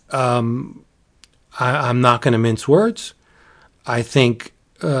 And I'm not going to mince words. I think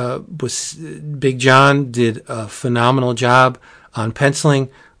Big John did a phenomenal job on penciling,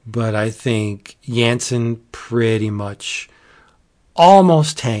 but I think Jansen pretty much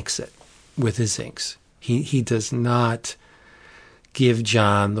almost tanks it with his inks. He does not give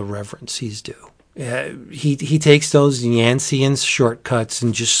John the reverence he's due. He takes those Yanceyans shortcuts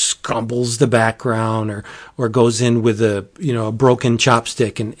and just scumbles the background or goes in with a broken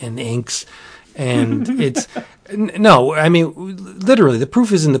chopstick and inks, and it's no. I mean, literally, the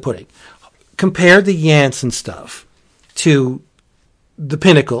proof is in the pudding. Compare the Jansen stuff to the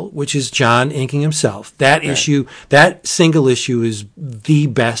Pinnacle, which is John inking himself. That issue, that single issue, is the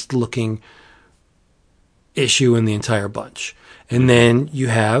best looking issue in the entire bunch. And then you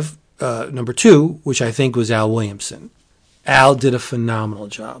have number 2, which I think was Al Williamson. Al did a phenomenal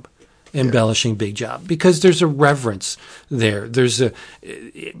job embellishing Big Job because there's a reverence there.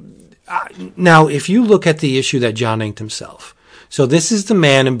 Now, if you look at the issue that John inked himself, so this is the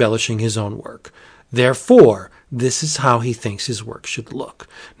man embellishing his own work. Therefore, this is how he thinks his work should look.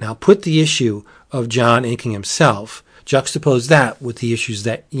 Now, put the issue of John inking himself, juxtapose that with the issues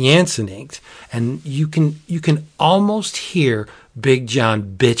that Jansen inked, and you can almost hear Big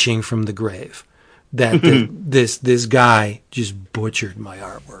John bitching from the grave that this guy just butchered my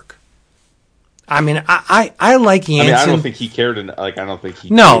artwork. I mean, I like Jansen. I don't think he cared. I don't think he.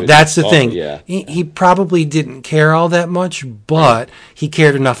 No, that's the thing. Yeah. He probably didn't care all that much, but he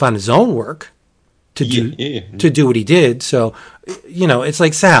cared enough on his own work to do what he did. So, it's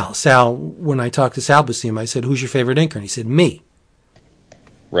like Sal. Sal, when I talked to Sal Buscema, I said, "Who's your favorite inker?" And he said, "Me."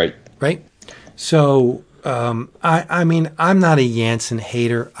 Right. So, I mean, I'm not a Janson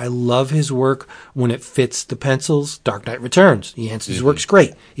hater. I love his work when it fits the pencils. Dark Knight Returns. Janson's work's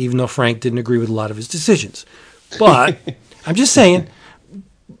great, even though Frank didn't agree with a lot of his decisions. But I'm just saying.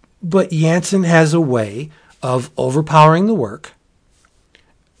 But Janson has a way of overpowering the work,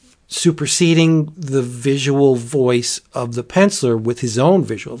 superseding the visual voice of the penciler with his own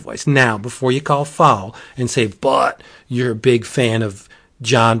visual voice. Now, before you call foul and say, but you're a big fan of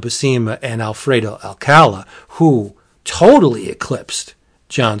John Buscema and Alfredo Alcala, who totally eclipsed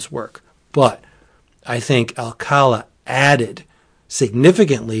John's work. But I think Alcala added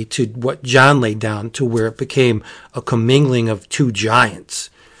significantly to what John laid down, to where it became a commingling of two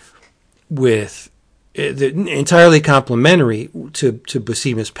giants with entirely complementary to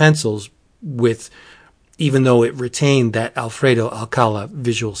Buscema's pencils, with, even though it retained that Alfredo Alcala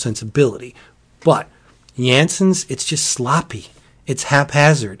visual sensibility. But Janson's, it's just sloppy. It's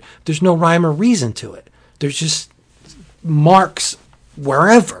haphazard. There's no rhyme or reason to it. There's just marks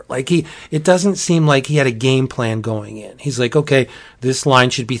wherever. It doesn't seem like he had a game plan going in. He's like, okay, this line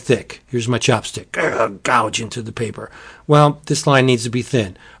should be thick. Here's my chopstick. Gouge into the paper. Well, this line needs to be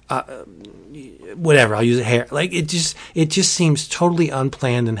thin. Whatever, I'll use a hair. It just seems totally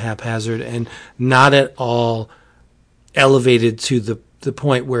unplanned and haphazard, and not at all elevated to the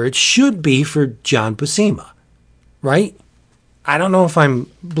point where it should be for John Buscema, right? I don't know if I'm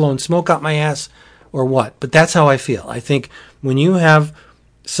blowing smoke out my ass or what, but that's how I feel. I think when you have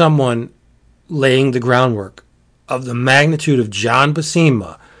someone laying the groundwork of the magnitude of John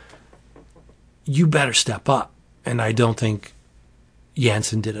Buscema, you better step up, and I don't think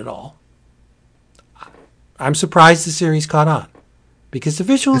Janson did at all. I'm surprised the series caught on, because the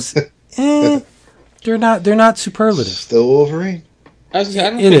visuals, they're not superlative. Still Wolverine. I don't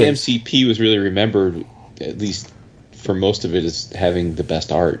think MCP was really remembered, at least for most of it, as having the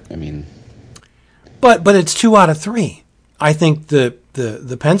best art. I mean, but it's 2 out of 3. I think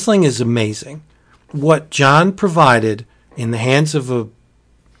the penciling is amazing. What John provided in the hands of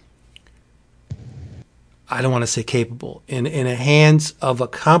I don't want to say capable, in the hands of a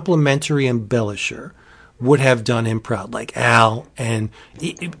complimentary embellisher, would have done him proud, like Al, and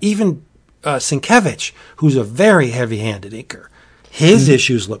even Sienkiewicz, who's a very heavy-handed inker. His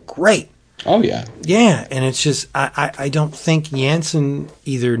issues look great. Oh, yeah. Yeah, and it's just, I don't think Janson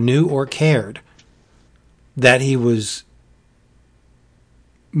either knew or cared that he was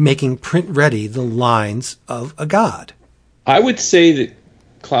making print-ready the lines of a god. I would say that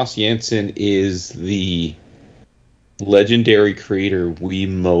Klaus Janson is the legendary creator we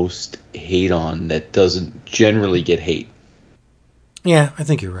most hate on that doesn't generally get hate. Yeah, I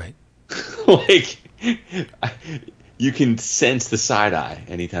think you're right. You can sense the side eye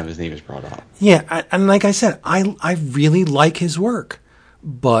anytime his name is brought up. Yeah, and like I said, I really like his work,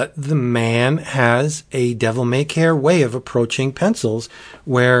 but the man has a devil-may-care way of approaching pencils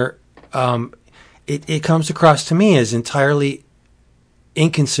where it comes across to me as entirely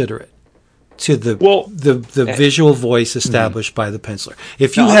inconsiderate to the visual voice established by the penciler.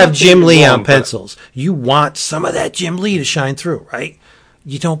 If you have Jim Lee on pencils, you want some of that Jim Lee to shine through, right?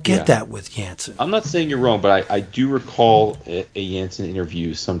 You don't get that with Janson. I'm not saying you're wrong, but I do recall a Janson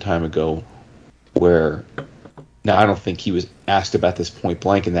interview some time ago where, now I don't think he was asked about this point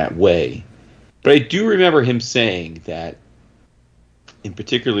blank in that way, but I do remember him saying that, in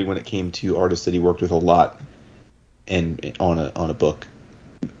particularly when it came to artists that he worked with a lot and on a book,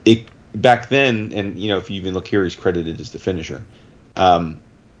 back then, and if you even look here, he's credited as the finisher.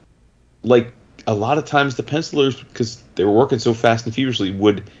 Like a lot of times, the pencilers, because they were working so fast and feverishly,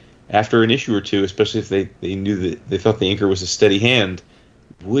 would, after an issue or two, especially if they knew that they thought the inker was a steady hand,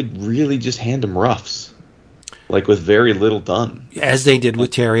 would really just hand him roughs, like with very little done, as they did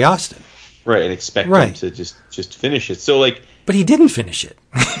with Terry Austin, right? And expect him to just finish it. So but he didn't finish it.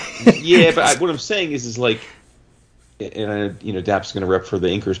 Yeah, but what I'm saying is like, and Dap's going to rep for the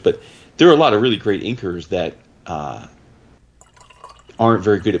inkers, but there are a lot of really great inkers that aren't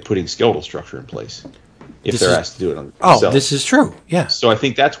very good at putting skeletal structure in place if they're asked to do it on themselves. Oh, this is true. Yeah. So I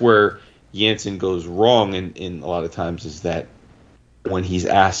think that's where Janson goes wrong in a lot of times, is that when he's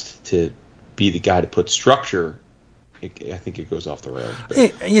asked to be the guy to put structure, I think it goes off the rails.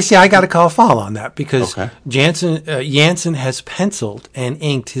 You see, I got to call a foul on that, because Janson has penciled and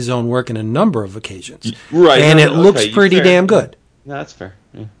inked his own work in a number of occasions. Right. And it looks pretty damn good. No, that's fair.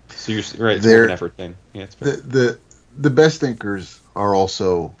 Yeah. So you're right. It's an effort thing. Yeah, it's fair. The best inkers are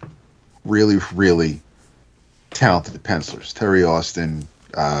also really, really talented pencilers. Terry Austin,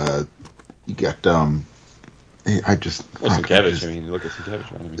 You got I just Sienkiewicz. I mean, look at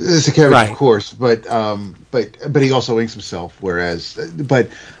Sienkiewicz. Right? I mean, Sienkiewicz, Right. of course, but he also inks himself. Whereas,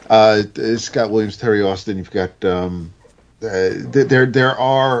 Scott Williams, Terry Austin, you've got there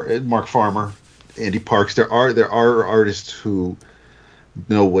are Mark Farmer, Andy Parks. There are artists who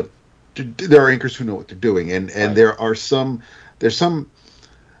know what. There are inkers who know what they're doing, and right. there are penciler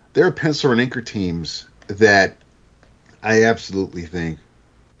and inker teams that I absolutely think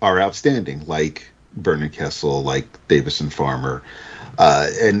are outstanding, like Vernon Kessel, like Davis and Farmer,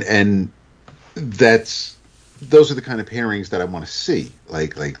 and those are the kind of pairings that I want to see,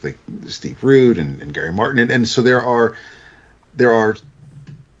 like Steve Rude and Gary Martin, and so there are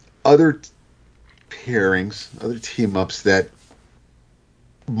other pairings, other team ups that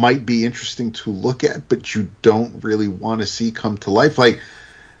might be interesting to look at, but you don't really want to see come to life. Like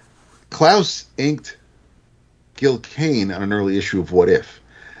Klaus inked Gil Kane on an early issue of What If.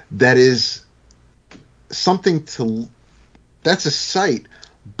 That is something that's a sight,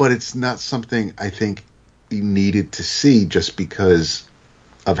 but it's not something I think you needed to see just because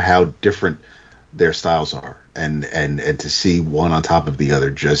of how different their styles are, and to see one on top of the other.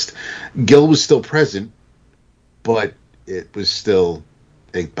 Just Gil was still present, but it was still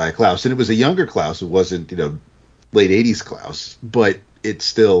inked by Klaus, and it was a younger Klaus. It wasn't late '80s Klaus, but it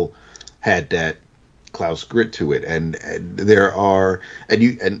still had that Klaus grit to it, and there are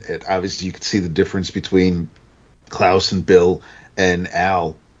and obviously you can see the difference between Klaus and Bill and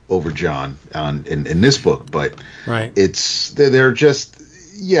Al over John in this book, but right, they're just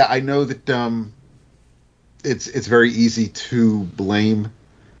I know that it's very easy to blame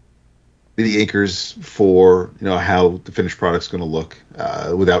the inkers for how the finished product's going to look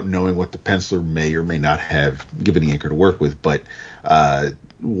without knowing what the penciler may or may not have given the inker to work with, but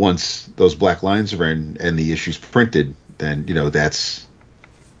once those black lines are in and the issue's printed, then that's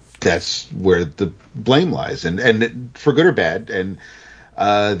where the blame lies, and for good or bad. And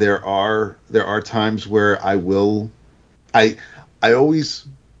there are times where I always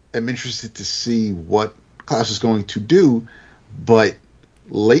am interested to see what Klaus is going to do, but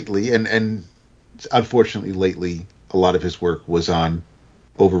lately, and unfortunately lately, a lot of his work was on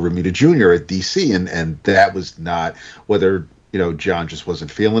over Romita Jr. at DC, and that was not, whether John just wasn't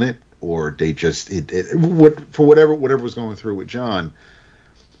feeling it, or they just for whatever was going through with John,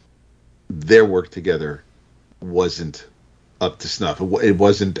 their work together wasn't up to snuff. It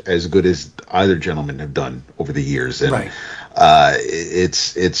wasn't as good as either gentleman have done over the years, and right.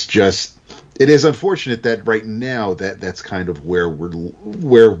 It is unfortunate that right now that's kind of where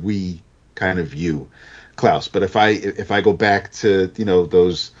we kind of view Klaus. But if I go back to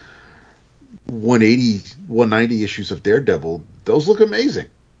those 180, 190 issues of Daredevil, those look amazing.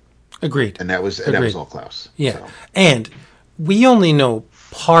 Agreed. And that was all Klaus. Yeah. So. And we only know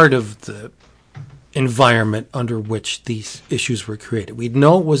part of the environment under which these issues were created. We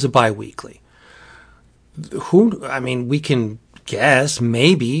know it was a bi-weekly. We can guess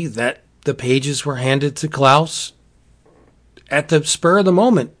maybe that the pages were handed to Klaus at the spur of the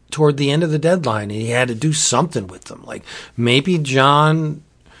moment toward the end of the deadline, and he had to do something with them. Like maybe John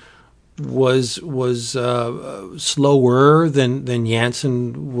was slower than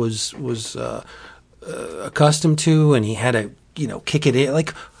Jansen was accustomed to, and he had to kick it in.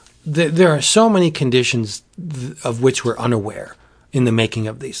 Like there are so many conditions of which we're unaware in the making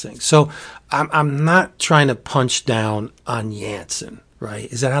of these things. So I'm not trying to punch down on Jansen, right?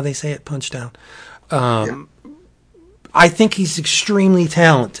 Is that how they say it? Punch down. Yeah. I think he's extremely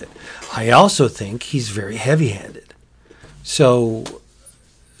talented. I also think he's very heavy-handed. So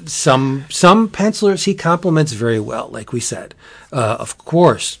some pencilers he complements very well, like we said. Of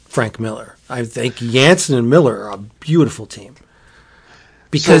course, Frank Miller. I think Jansen and Miller are a beautiful team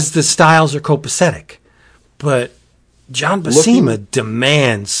because the styles are copacetic. But John Buscema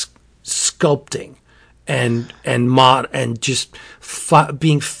demands sculpting and just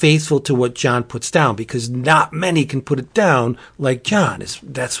being faithful to what John puts down, because not many can put it down like John.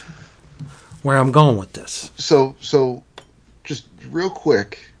 That's where I'm going with this. So just real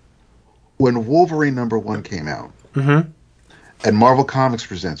quick, when Wolverine #1 came out, mm-hmm. and Marvel Comics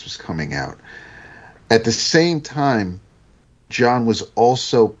Presents was coming out, at the same time, John was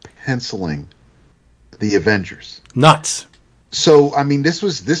also penciling the Avengers. Nuts. So, I mean, this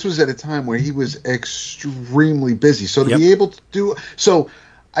was at a time where he was extremely busy. So to be able to do, so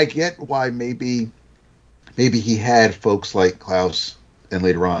I get why maybe he had folks like Klaus and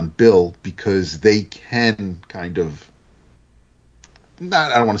later on Bill, because they can kind of, I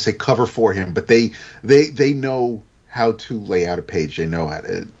don't want to say cover for him, but they know how to lay out a page. They know how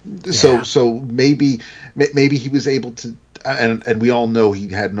to. So maybe he was able to and we all know he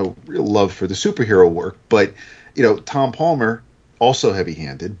had no real love for the superhero work, but Tom Palmer also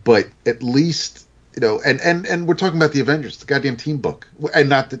heavy-handed, but at least and we're talking about the Avengers, the goddamn team book, and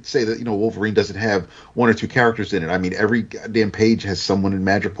not to say that Wolverine doesn't have one or two characters in it. I mean, every goddamn page has someone in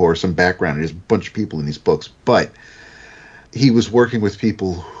Madripoor or some background. There's a bunch of people in these books, but he was working with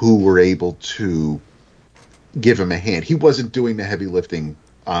people who were able to give him a hand. He wasn't doing the heavy lifting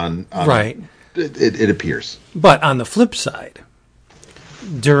on right. It appears. But on the flip side,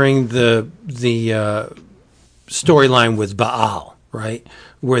 during the storyline with Baal, right,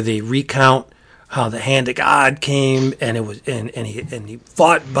 where they recount how the hand of God came and it was and he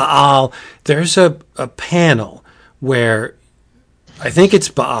fought Baal. There's a panel where I think it's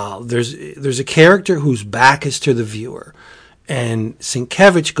Baal. There's a character whose back is to the viewer, and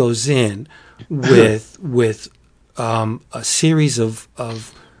Sienkiewicz goes in with a series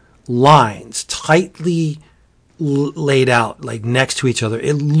of lines tightly laid out, like next to each other.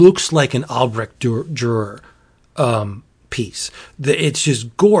 It looks like an Albrecht Dürer piece. It's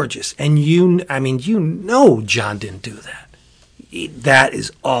just gorgeous, and John didn't do that. That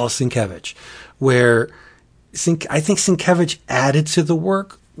is all Sienkiewicz. Where I think Sienkiewicz added to the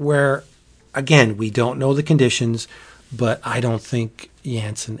work. Where again, we don't know the conditions, but I don't think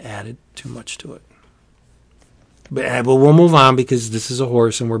Janson added too much to it. But we'll move on because this is a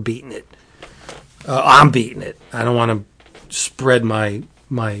horse and we're beating it. I'm beating it. I don't want to spread my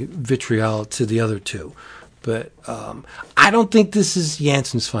vitriol to the other two. But I don't think this is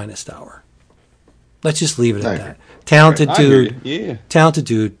Janssen's finest hour. Let's just leave it at that. Talented dude. Yeah. Talented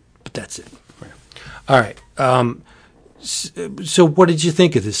dude, but that's it. All right. So what did you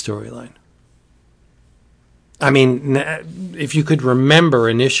think of this storyline? I mean, if you could remember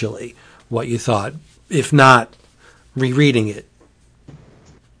initially what you thought, if not rereading it.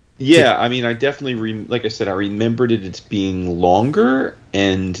 Yeah, I mean, I definitely, like I said, I remembered it as being longer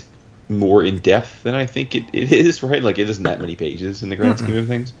and more in depth than I think it is, right? Like, it isn't that many pages in the grand scheme of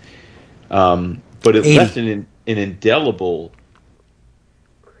things. But it 80. Left an indelible,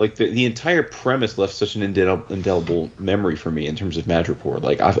 like the entire premise left such an indelible memory for me in terms of Madripoor.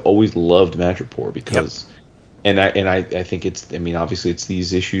 Like, I've always loved Madripoor because, and I think it's, I mean, obviously it's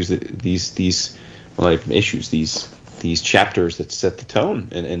these issues that these chapters that set the tone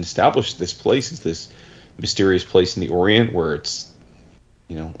and establish this place as this mysterious place in the Orient where it's,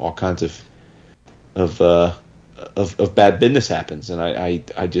 all kinds of bad business happens, and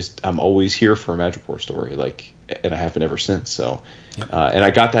I'm always here for a Madripoor story, like, and I have been ever since. So, and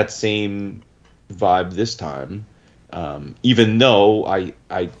I got that same vibe this time, even though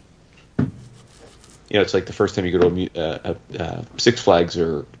it's like the first time you go to a Six Flags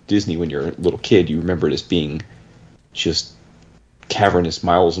or Disney when you're a little kid, you remember it as being just cavernous,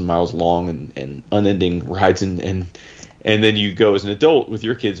 miles and miles long, and unending rides, and then you go as an adult with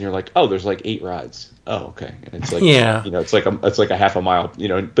your kids, and you're like, oh, there's like 8 rides. Oh, okay. And it's like, it's like a half a mile,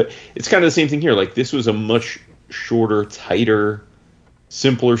 but it's kind of the same thing here. Like, this was a much shorter, tighter,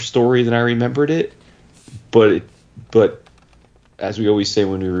 simpler story than I remembered it. But as we always say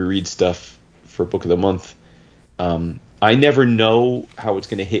when we reread stuff for Book of the Month, I never know how it's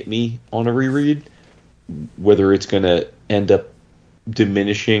going to hit me on a reread, whether it's going to end up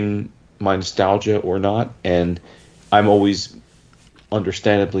diminishing my nostalgia or not. And I'm always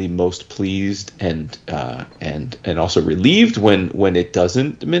understandably most pleased and also relieved when it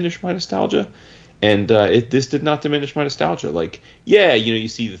doesn't diminish my nostalgia. And this did not diminish my nostalgia. Like, you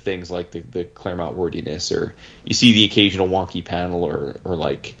see the things like the Claremont wordiness, or you see the occasional wonky panel, or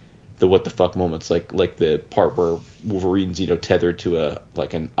like the what the fuck moments, like the part where Wolverine's tethered to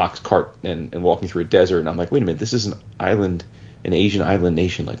an ox cart and walking through a desert, and I'm like, wait a minute, this is an Asian island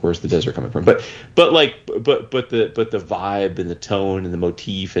nation. Like, where's the desert coming from? But the vibe and the tone and the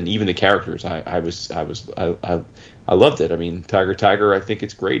motif and even the characters, I loved it. I mean, Tiger, I think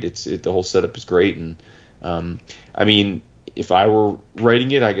it's great. The whole setup is great, and I mean, if I were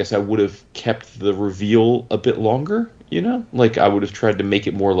writing it, I guess I would have kept the reveal a bit longer. Like, I would have tried to make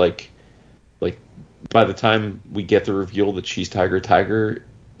it more like by the time we get the reveal that she's Tiger,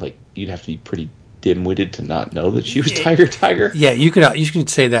 like, you'd have to be pretty dim-witted to not know that she was Tiger. Yeah, you could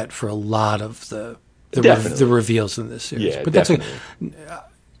say that for a lot of the reveals in this series. Yeah, but definitely.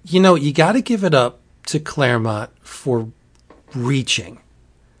 You got to give it up to Claremont for reaching.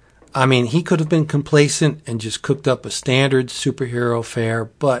 I mean, he could have been complacent and just cooked up a standard superhero fare,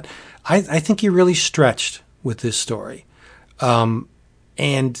 but I think he really stretched with this story. And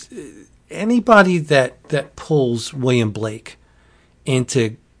anybody that pulls William Blake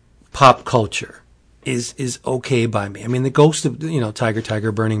into pop culture is okay by me. I mean, the Ghost of Tiger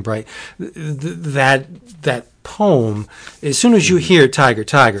Tiger Burning Bright, that poem. As soon as you hear Tiger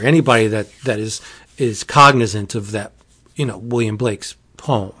Tiger, anybody that is cognizant of that, William Blake's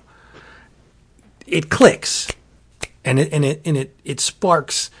poem, it clicks, and it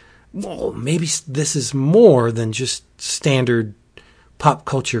sparks. Well, maybe this is more than just standard pop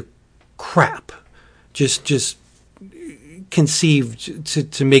culture crap. Just conceived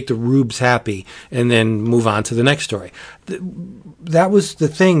to make the rubes happy and then move on to the next story. That was the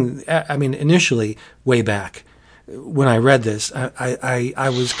thing. I mean, initially, way back when I read this, I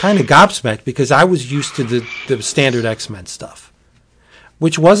was kind of gobsmacked because I was used to the standard X-Men stuff,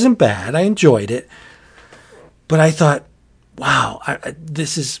 which wasn't bad. I enjoyed it. But I thought, wow,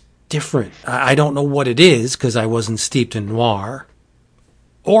 this is different. I don't know what it is because I wasn't steeped in noir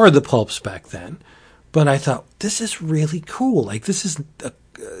or the pulps back then. But I thought, this is really cool. Like, this is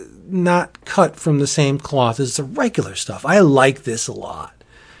not cut from the same cloth as the regular stuff. I like this a lot.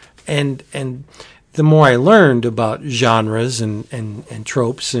 And the more I learned about genres and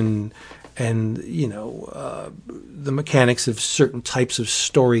tropes and the mechanics of certain types of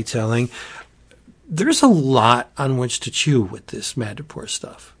storytelling, there's a lot on which to chew with this Madripoor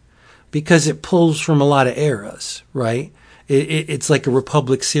stuff. Because it pulls from a lot of eras, right? It's like a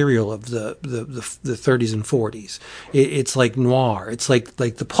Republic serial of the 30s and 40s. It's like noir. It's like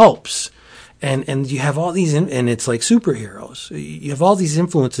the pulps, and you have all these, and it's like superheroes. You have all these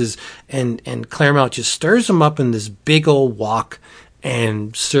influences, and Claremont just stirs them up in this big old wok,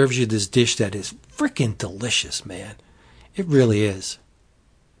 and serves you this dish that is freaking delicious, man. It really is.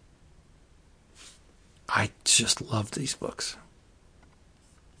 I just love these books.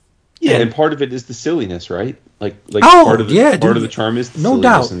 Yeah, and part of it is the silliness, right? Part of the charm is the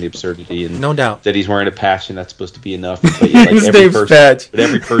silliness and the absurdity, and no doubt that he's wearing a patch and that's supposed to be enough. But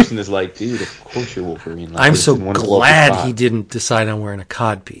every person is like, dude, of course you're Wolverine. I'm so glad he didn't decide on wearing a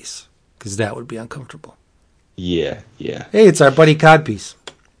codpiece, because that would be uncomfortable. Yeah. Hey, it's our buddy Codpiece.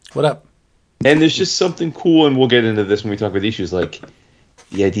 What up? And there's just something cool, and we'll get into this when we talk about issues, like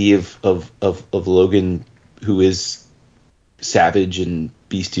the idea of Logan, who is savage and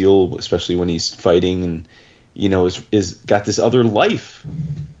bestial, especially when he's fighting, and is got this other life,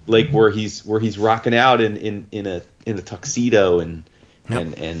 like where he's rocking out in a tuxedo and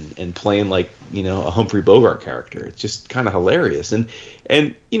playing like a Humphrey Bogart character. It's just kind of hilarious. And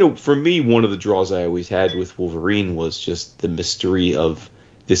for me, one of the draws I always had with Wolverine was just the mystery of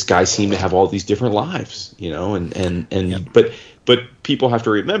this guy seemed to have all these different lives, but people have to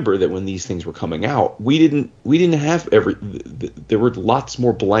remember that when these things were coming out, we didn't have there were lots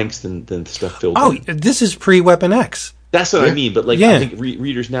more blanks than stuff filled in. This is pre-Weapon X. That's what I mean, but I think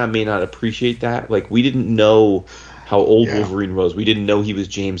readers now may not appreciate that. Like, we didn't know how old Wolverine was. We didn't know he was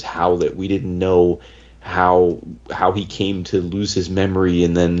James Howlett. We didn't know how he came to lose his memory,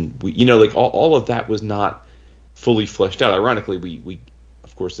 and then all of that was not fully fleshed out. Ironically, we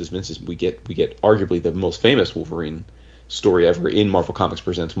of course, as Vince says, we get arguably the most famous Wolverine story ever in Marvel Comics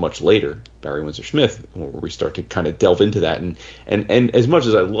Presents much later, Barry Windsor Smith, where we start to kind of delve into that. And as much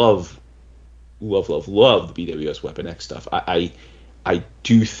as I love the BWS Weapon X stuff, I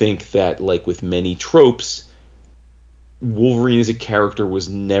do think that, like with many tropes, Wolverine as a character was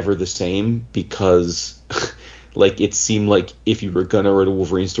never the same, because like it seemed like if you were gonna write a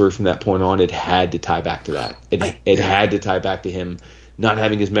Wolverine story from that point on, it had to tie back to that. It had to tie back to him not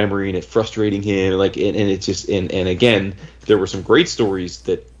having his memory and it frustrating him, and it's just and again, there were some great stories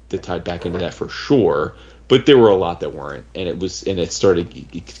that tied back into that for sure, but there were a lot that weren't, and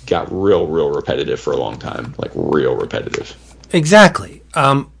it got real repetitive for a long time, like real repetitive. Exactly.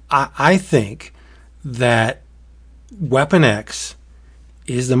 I think that Weapon X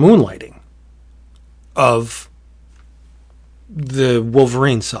is the moonlighting of the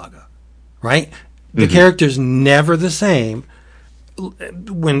Wolverine saga, right? The character's never the same.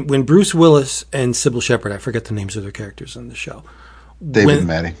 When Bruce Willis and Sybil Shepherd, I forget the names of their characters in the show. David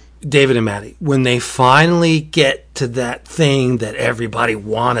and Maddie. When they finally get to that thing that everybody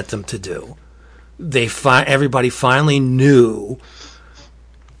wanted them to do, everybody finally knew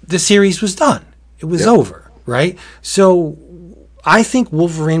the series was done. It was over, right? So I think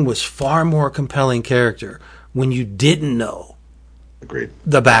Wolverine was far more compelling character when you didn't know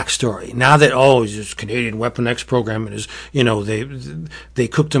the backstory. Now that he's this Canadian Weapon X program, and they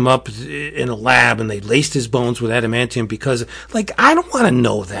cooked him up in a lab and they laced his bones with adamantium because, I don't want to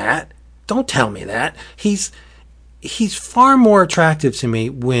know that. Don't tell me that. He's far more attractive to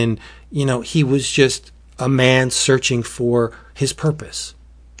me when he was just a man searching for his purpose.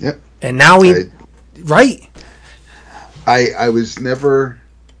 Yep. And now right. I was never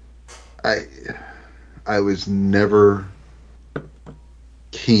never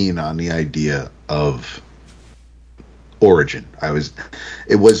keen on the idea of origin.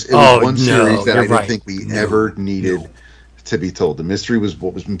 It was one series that I didn't think we ever needed to be told. The mystery was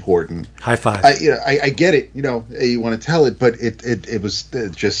what was important. High five. I get it. You want to tell it, but it was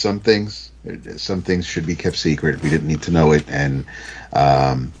just some things. Some things should be kept secret. We didn't need to know it, and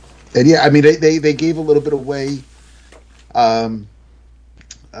yeah, I mean, they gave a little bit away. What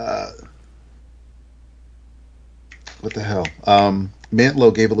the hell?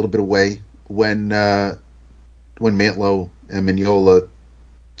 Mantlo gave a little bit away when Mantlo and Mignola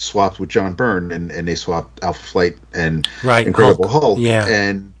swapped with John Byrne, and they swapped Alpha Flight and Incredible Hulk. Yeah.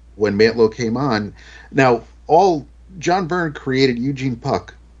 And when Mantlo came on, now all John Byrne created Eugene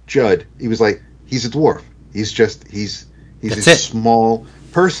Puck, Judd. He was like, he's a dwarf. He's a small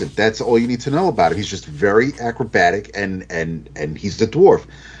person. That's all you need to know about him. He's just very acrobatic, and he's the dwarf.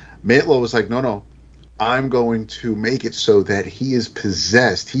 Mantlo was like, no. I'm going to make it so that he is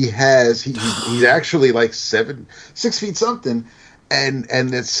possessed. He's actually like 6 feet something, and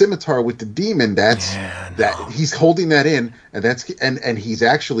that scimitar with the demon. That he's holding that in, and he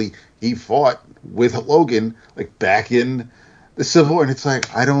fought with Logan like back in the Civil War, and it's like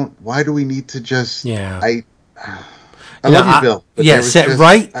why do we need to just I love you, Bill.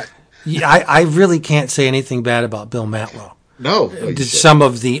 I really can't say anything bad about Bill Mantlo. No, some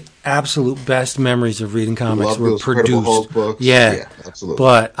of the absolute best memories of reading comics were produced. Hulk books. Yeah, absolutely.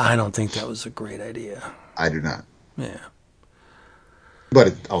 But I don't think that was a great idea. I do not. Yeah, but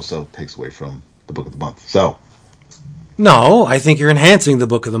it also takes away from the book of the month. So, no, I think you're enhancing the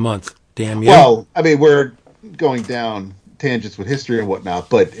book of the month. Damn you. Well, I mean, we're going down tangents with history and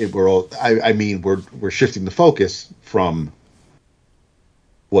whatnot, but we're shifting the focus from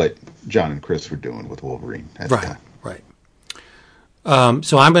what John and Chris were doing with Wolverine at the time. Right.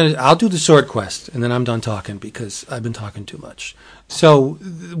 So I'll do the Sword Quest, and then I'm done talking because I've been talking too much. So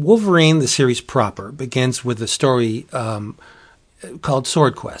Wolverine, the series proper, begins with a story called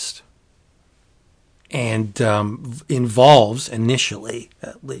Sword Quest, and involves, initially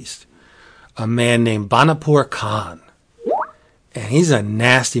at least, a man named Banapur Khan, and he's a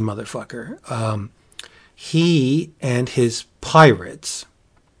nasty motherfucker. He and his pirates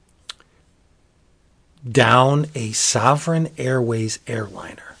down a Sovereign Airways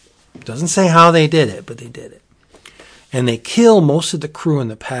airliner. Doesn't say how they did it, but they did it. And they kill most of the crew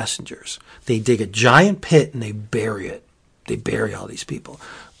and the passengers. They dig a giant pit and they bury it. They bury all these people.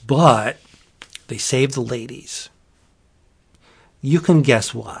 But they save the ladies. You can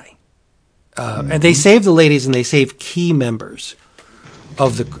guess why. And they save the ladies, and they save key members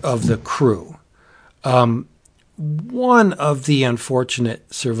of the crew. One of the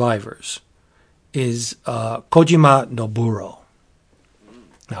unfortunate survivors is Kojima Noburo.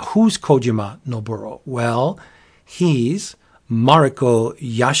 Now, who's Kojima Noburo? Well, he's Mariko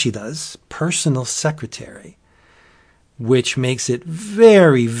Yashida's personal secretary, which makes it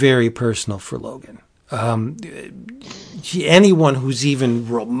very, very personal for Logan. Anyone who's even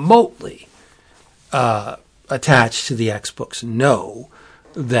remotely attached to the X-Books know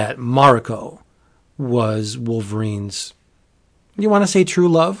that Mariko was Wolverine's, you want to say true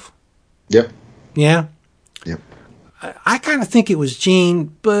love? Yep. Yeah? Yep. I kind of think it was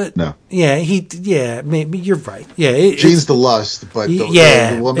Jean, but no. Yeah, maybe you're right. Yeah, Jean's the lust, but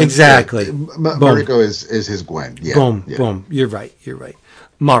the woman, exactly. Mariko is his Gwen. Yeah. Boom. You're right.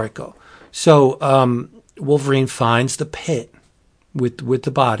 Mariko. So Wolverine finds the pit with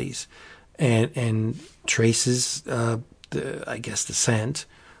the bodies, and traces the scent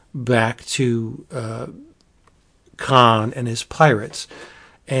back to Khan and his pirates.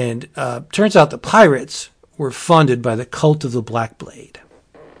 And turns out the pirates were funded by the Cult of the Black Blade.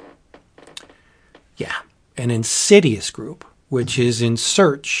 Yeah, an insidious group, which is in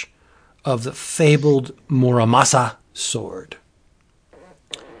search of the fabled Muramasa sword.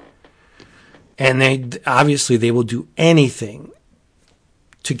 And they will do anything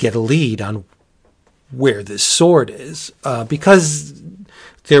to get a lead on where this sword is, because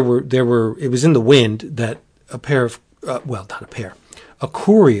it was in the wind that a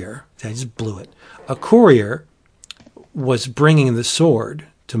courier, I just blew it. A courier was bringing the sword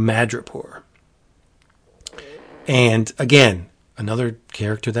to Madripoor. And again, another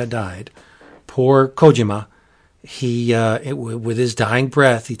character that died. Poor Kojima, with his dying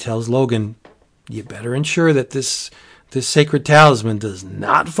breath, he tells Logan, you better ensure that this sacred talisman does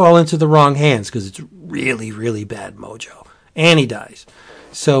not fall into the wrong hands, because it's really, really bad mojo. And he dies.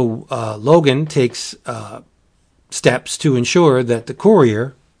 So Logan takes steps to ensure that the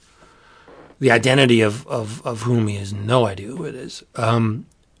courier, the identity of whom he has no idea who it is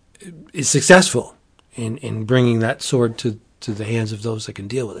successful in bringing that sword to the hands of those that can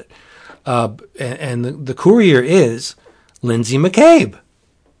deal with it. And the courier is Lindsay McCabe.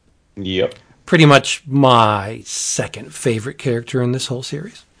 Yep. Pretty much my second favorite character in this whole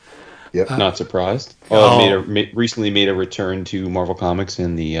series. Yep. Not surprised. Recently made a return to Marvel Comics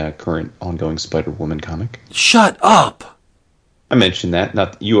in the current ongoing Spider-Woman comic. Shut up! I mentioned that.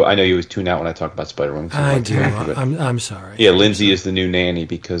 Not you. I know you always tune out when I talk about Spider-Woman. So I do. I'm sorry. Yeah, Lindsay is the new nanny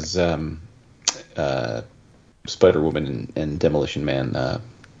because Spider-Woman and Demolition Man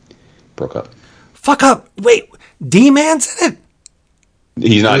broke up. Fuck up! Wait, D-Man's in it.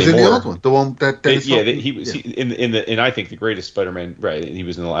 He's not anymore. In the old one, the one that he was in I think the greatest Spider-Man. Right, he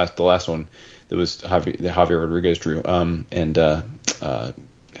was in the last one that was Javier Rodriguez drew, and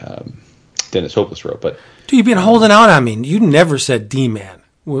Dennis Hopeless wrote. But dude, you've been holding out on me. You never said D-Man.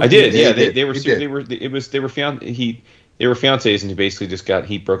 I did. Yeah, they were fiancés, and he basically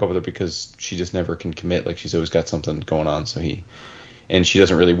he broke up with her because she just never can commit. Like she's always got something going on, so she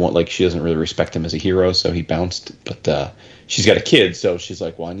doesn't really respect him as a hero, so he bounced. But she's got a kid, so she's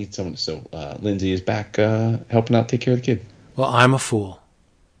like, well, I need someone. So Lindsay is back helping out take care of the kid. Well, I'm a fool.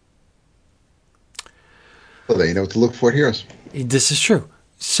 Well, then you know what to look for at Heroes. This is true.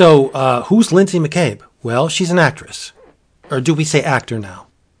 So who's Lindsay McCabe? Well, she's an actress. Or do we say actor now?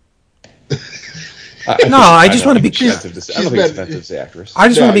 I just want to be clear. I don't think it's offensive to say actress. I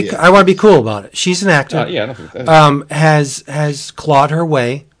just want to be. I want to be cool about it. She's an actor. I don't think that. Has clawed her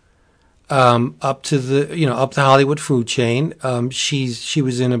way up to up the Hollywood food chain. She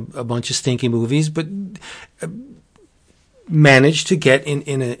was in a bunch of stinky movies, but managed to get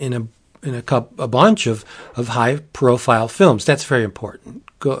in a bunch of high profile films. That's very important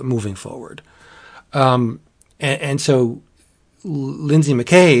moving forward. And so Lindsay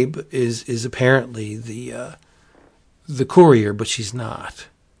McCabe is apparently the courier, but she's not.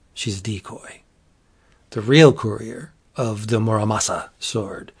 She's a decoy. The real courier of the Muramasa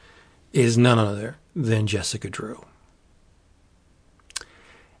sword is none other than Jessica Drew.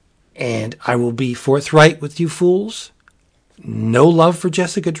 And I will be forthright with you fools. No love for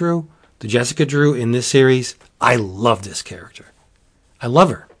Jessica Drew. The Jessica Drew in this series, I love this character. I love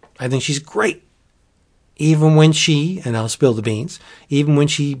her. I think she's great. Even when and I'll spill the beans, even when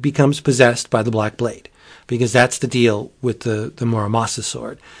she becomes possessed by the Black Blade. Because that's the deal with the Muramasa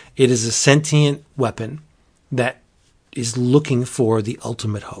sword. It is a sentient weapon that is looking for the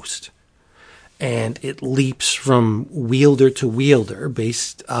ultimate host. And it leaps from wielder to wielder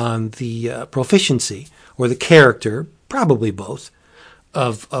based on the proficiency or the character, probably both,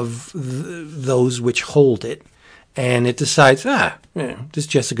 of those which hold it. And it decides, this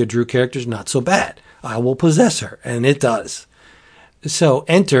Jessica Drew character is not so bad. I will possess her. And it does. So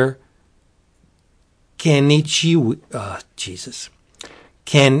enter Kenichio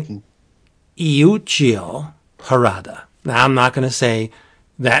Harada. Now, I'm not going to say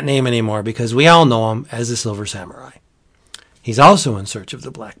that name anymore because we all know him as the Silver Samurai. He's also in search of the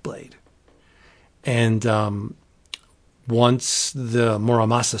Black Blade. And once the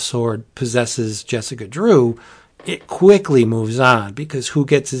Muramasa sword possesses Jessica Drew, it quickly moves on because who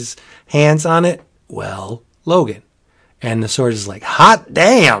gets his hands on it? Well, Logan. And the sword is like, hot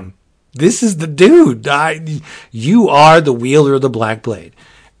damn, this is the dude. You are the wielder of the Black Blade.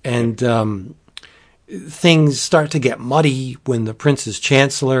 And things start to get muddy when the Prince's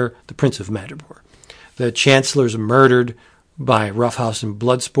Chancellor, the Prince of Madripoor, the Chancellor's murdered by Roughhouse and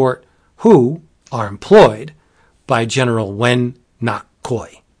Bloodsport, who are employed by General Wen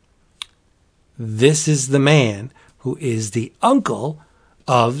Nak-koi. This is the man who is the uncle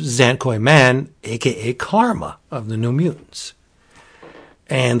of Zankoi Man, a.k.a. Karma of the New Mutants.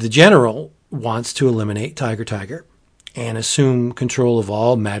 And the general wants to eliminate Tiger and assume control of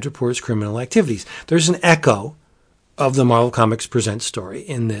all Madripoor's criminal activities. There's an echo of the Marvel Comics Presents story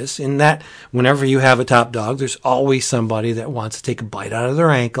in that whenever you have a top dog, there's always somebody that wants to take a bite out of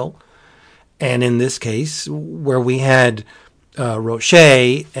their ankle. And in this case, where we had Roche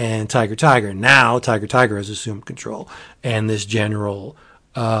and Tiger, now Tiger has assumed control. And this General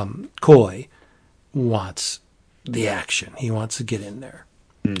Koi wants the action. He wants to get in there.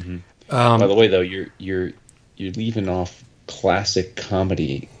 Mm-hmm. By the way, though, you're leaving off classic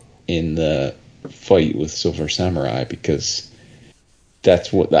comedy in the fight with Silver Samurai because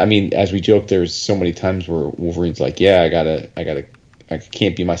that's what I mean. As we joke, there's so many times where Wolverine's like, "Yeah, I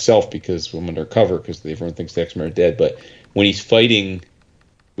can't be myself because I'm undercover because everyone thinks the X-Men are dead." But when he's fighting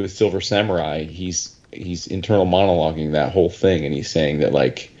with Silver Samurai, he's internal monologuing that whole thing, and he's saying that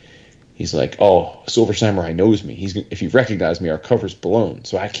like he's like, "Oh, Silver Samurai knows me. If he recognizes me, our cover's blown,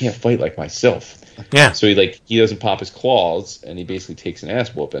 so I can't fight like myself." Yeah. So he doesn't pop his claws, and he basically takes an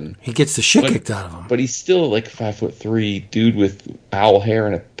ass whooping. He gets the shit kicked out of him. But he's still like 5'3" dude with owl hair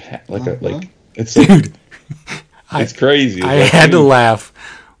and it's dude. It's crazy. I had to laugh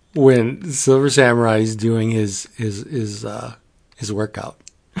when Silver Samurai is doing his workout,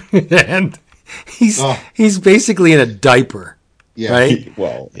 and he's basically in a diaper. Yeah. Right.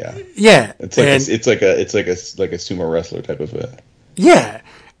 Yeah. It's like a sumo wrestler type of a. Yeah.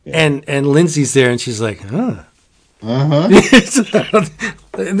 And Lindsay's there, and she's like, huh. And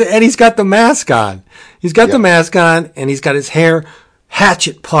he's got the mask on. He's got the mask on, and he's got his hair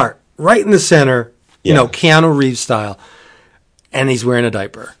hatchet part right in the center, Keanu Reeves style, and he's wearing a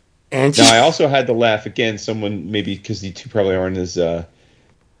diaper. And now I also had to laugh again. Someone maybe because you two probably aren't as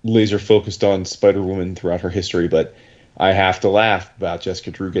laser focused on Spider-Woman throughout her history, but I have to laugh about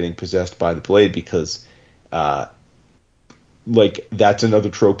Jessica Drew getting possessed by the Blade because. That's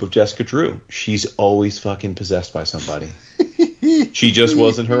another trope of Jessica Drew. She's always fucking possessed by somebody. She just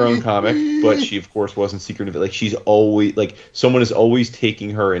wasn't her own comic, but she of course wasn't Secret of it. She's always someone is always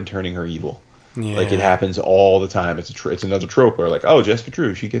taking her and turning her evil. Yeah. It happens all the time. It's another trope where Jessica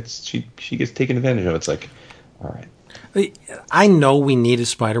Drew, she gets taken advantage of. It's like, all right. I know we need a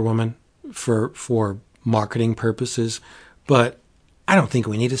Spider-Woman for marketing purposes, but I don't think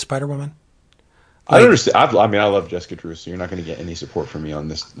we need a Spider-Woman. I don't understand. I love Jessica Drew, so you're not going to get any support from me on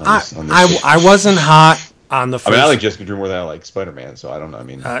this. I wasn't hot on the first. I like Jessica Drew more than I like Spider-Man, so I don't know.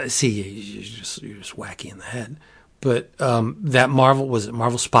 You're just wacky in the head. But that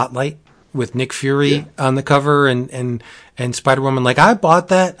Marvel Spotlight with Nick Fury on the cover and Spider-Woman. I bought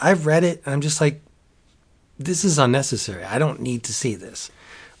that. I've read it. I'm just like, this is unnecessary. I don't need to see this.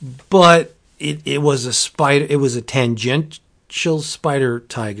 But it was a tangential Spider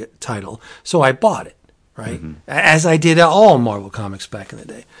title, so I bought it, right? Mm-hmm. As I did all Marvel comics back in the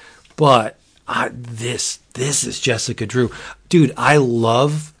day. But this is Jessica Drew. Dude, I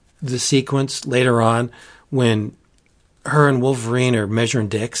love the sequence later on when her and Wolverine are measuring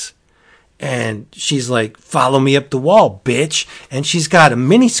dicks, and she's like, "Follow me up the wall, bitch." And she's got a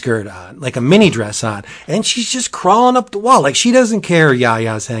mini skirt on, like a mini dress on, and she's just crawling up the wall. Like she doesn't care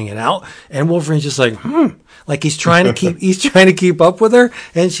Yaya's hanging out. And Wolverine's just like, Like he's trying to keep up with her,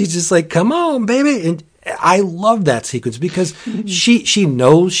 and she's just like, "Come on, baby." And I love that sequence because she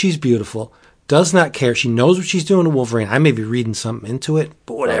knows she's beautiful, does not care. She knows what she's doing to Wolverine. I may be reading something into it,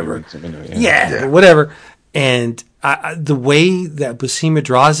 but whatever. Yeah, whatever. And the way that Buscema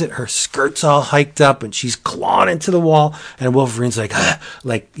draws it, her skirt's all hiked up, and she's clawing into the wall, and Wolverine's like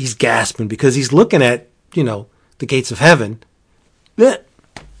he's gasping because he's looking at the gates of heaven.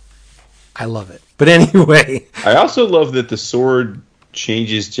 I love it. But anyway, I also love that the sword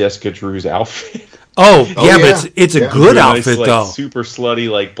changes Jessica Drew's outfit. But it's a good outfit though. Super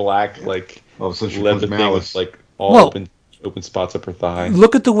slutty, black, so she leather thing with open spots up her thigh.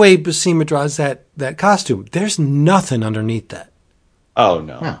 Look at the way Buscema draws that costume. There's nothing underneath that. Oh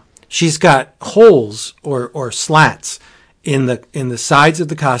no. She's got holes or slats in the sides of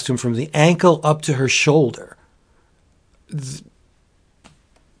the costume from the ankle up to her shoulder.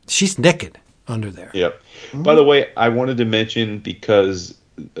 She's naked under there. Yep. By the way, I wanted to mention, because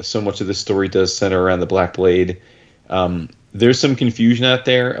so much of this story does center around the Black Blade, there's some confusion out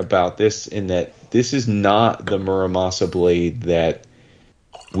there about this, in that this is not the Muramasa blade that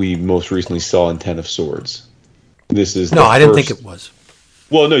we most recently saw in Ten of Swords. This is I didn't think it was.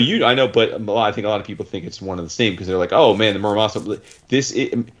 Well, no, I know, but I think a lot of people think it's one and the same because they're like, "Oh man, the Muramasa blade."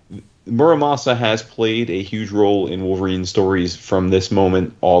 Muramasa has played a huge role in Wolverine stories from this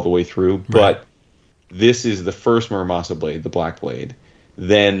moment all the way through, right. But this is the first Muramasa blade, the Black Blade.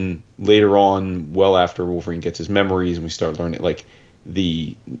 Then later on, well after Wolverine gets his memories and we start learning,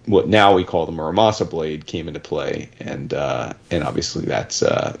 what now we call the Muramasa blade came into play, and obviously that's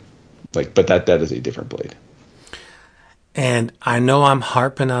but that is a different blade. And I know I'm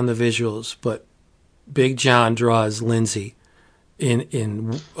harping on the visuals, but Big John draws Lindsay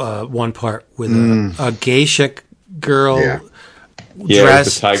in one part with a geisha girl dress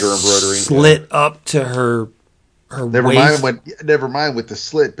with the tiger embroidery slit up to her waist. Never mind with the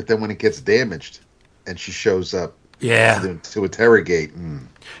slit, but then when it gets damaged and she shows up to interrogate.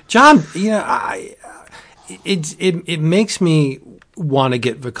 John, it makes me want to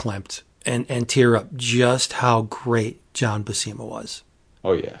get verklempt and tear up just how great John Buscema was.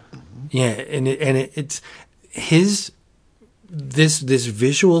 Oh yeah. Yeah, and it's his this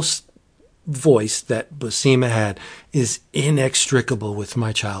visual voice that Buscema had is inextricable with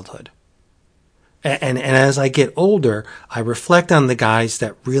my childhood. And as I get older, I reflect on the guys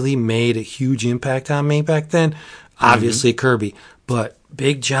that really made a huge impact on me back then. Obviously Kirby, but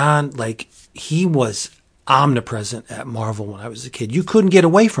Big John, like, he was omnipresent at Marvel when I was a kid. You couldn't get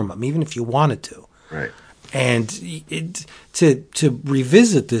away from him, even if you wanted to. Right. And to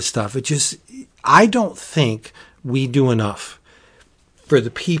revisit this stuff, I don't think we do enough for the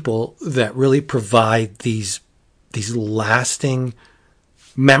people that really provide these lasting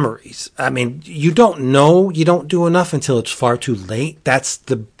memories. I mean, you don't do enough until it's far too late. That's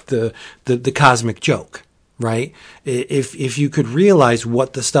the cosmic joke, right? If you could realize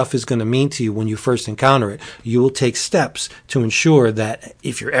what the stuff is going to mean to you when you first encounter it, you will take steps to ensure that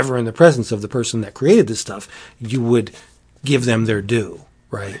if you're ever in the presence of the person that created this stuff, you would give them their due,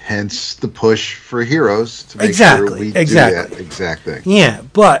 right? Hence the push for heroes to make sure we do that exact thing. Yeah,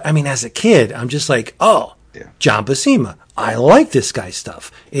 but I mean, as a kid, I'm just like, John Buscema. I like this guy's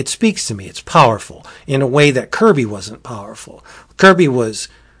stuff. It speaks to me. It's powerful in a way that Kirby wasn't powerful. Kirby was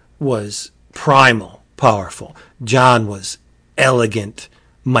primal powerful. John was elegant,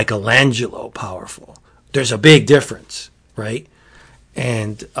 Michelangelo powerful. There's a big difference, right?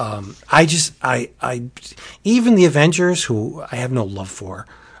 And I even the Avengers, who I have no love for,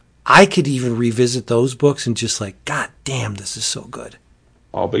 I could even revisit those books and just like, God damn, this is so good.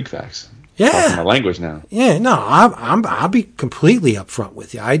 All big facts. Yeah, talking my language now. Yeah, no, I'll be completely upfront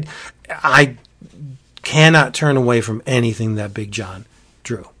with you. I cannot turn away from anything that Big John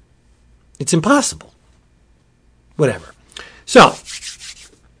drew. It's impossible. Whatever. So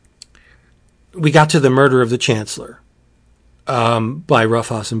we got to the Murder of the Chancellor by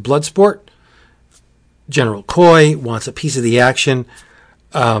Roughhouse and Bloodsport. General Coy wants a piece of the action.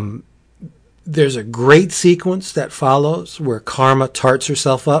 There's a great sequence that follows where Karma tarts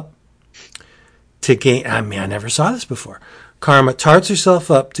herself up to gain. I mean, I never saw this before. Karma tarts herself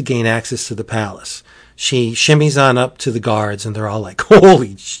up to gain access to the palace. She shimmies on up to the guards, and they're all like,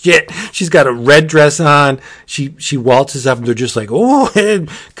 "Holy shit!" She's got a red dress on. She waltzes up, and they're just like, "Oh,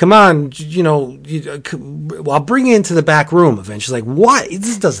 come on, I'll bring you into the back room." Eventually, she's like, "What?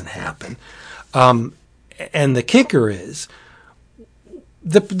 This doesn't happen." And the kicker is,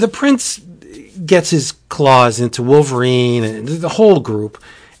 the prince gets his claws into Wolverine and the whole group,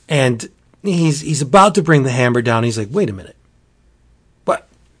 and he's about to bring the hammer down. He's like, "Wait a minute. What?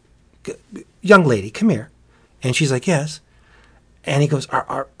 Young lady, come here." And she's like, "Yes." And he goes,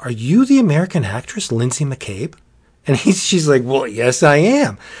 Are you the American actress Lindsay McCabe? And she's like, "Well, yes, I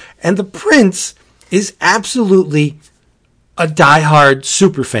am." And the prince is absolutely a diehard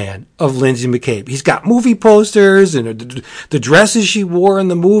super fan of Lindsay McCabe. He's got movie posters and the dresses she wore in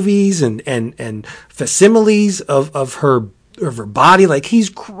the movies and facsimiles of her body. Like, he's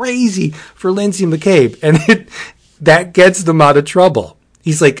crazy for Lindsay McCabe. And that gets them out of trouble.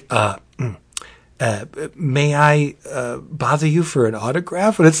 He's like, "May I bother you for an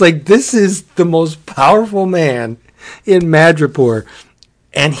autograph?" And it's like, this is the most powerful man in Madripoor,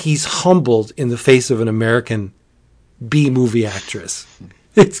 and he's humbled in the face of an American B-movie actress.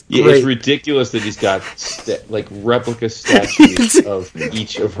 It's great. It's ridiculous that he's got replica statues of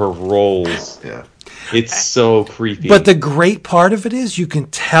each of her roles. Yeah, it's so creepy. But the great part of it is, you can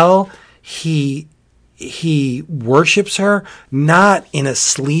tell he worships her, not in a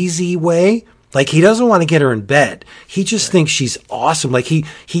sleazy way. Like, he doesn't want to get her in bed. He just thinks she's awesome. Like, he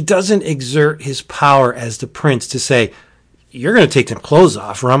doesn't exert his power as the prince to say, "You're going to take them clothes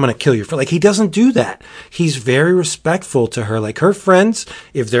off or I'm going to kill you." Like, he doesn't do that. He's very respectful to her. Like, her friends,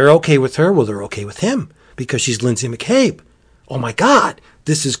 if they're okay with her, well, they're okay with him because she's Lindsay McCabe. Oh my God,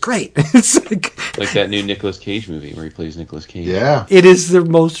 this is great. It's like that new Nicolas Cage movie where he plays Nicolas Cage. Yeah. It is the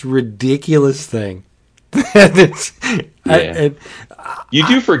most ridiculous thing. You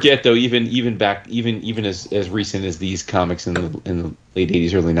do forget, though, even back, even as recent as these comics in the late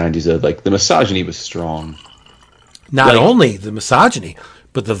 80s, early 90s, the misogyny was strong. Not only the misogyny,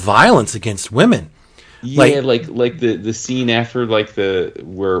 but the violence against women. Yeah, like the scene after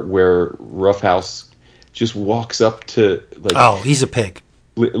where Roughhouse just walks up to he's a pig.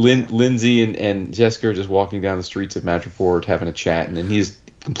 Lindsay and Jessica are just walking down the streets of Madripoor having a chat, and then he's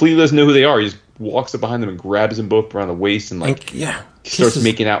completely doesn't know who they are. He just walks up behind them and grabs them both around the waist and starts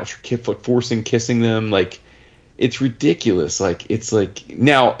making out, forcing kissing them. Like, it's ridiculous. Like, it's like,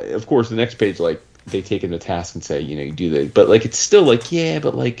 now of course the next page, like, they take him to task and say, you do that, but like, it's still like, yeah,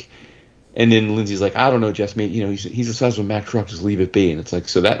 but like, and then Lindsay's like, "I don't know, Jess, mate, he's the size of a Mack truck, just leave it be." And it's like,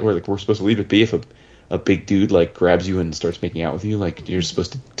 so that we're supposed to leave it be if a big dude like grabs you and starts making out with you, like, you're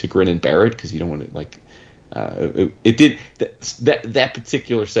supposed to grin and bear it because you don't want to, like, it did that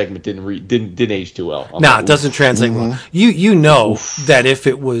particular segment didn't age too well. No, it doesn't translate well. You know that if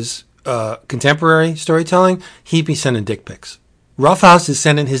it was contemporary storytelling, he'd be sending dick pics. Roughhouse is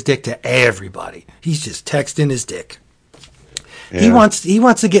sending his dick to everybody. He's just texting his dick. Yeah. He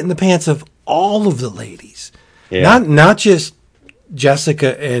wants to get in the pants of all of the ladies, not just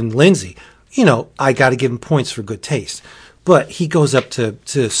Jessica and Lindsay. You know, I got to give him points for good taste, but he goes up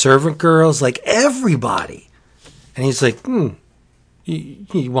to servant girls, like everybody, and he's like,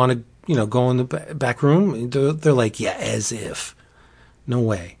 you want to go in the back room? They're like, yeah, as if, no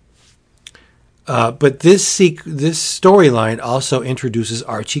way. But this storyline also introduces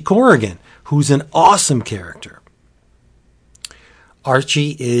Archie Corrigan, who's an awesome character.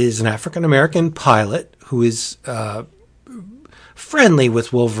 Archie is an African-American pilot who is friendly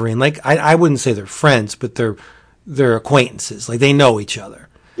with Wolverine. Like, I wouldn't say they're friends, but they're acquaintances. Like, they know each other.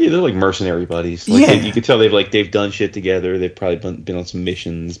 Yeah, they're like mercenary buddies. Like, yeah. You could tell they've done shit together. They've probably been on some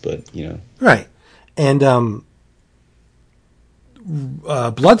missions, but, Right. And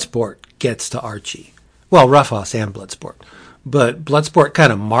Bloodsport gets to Archie. Well, Roughhouse and Bloodsport. But Bloodsport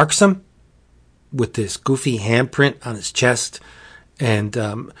kind of marks him with this goofy handprint on his chest. And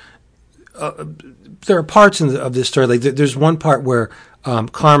there are parts of this story. Like, there's one part where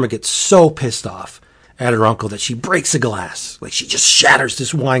Karma gets so pissed off at her uncle that she breaks a glass. Like, she just shatters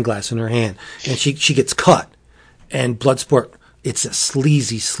this wine glass in her hand. And she gets cut. And Bloodsport, it's a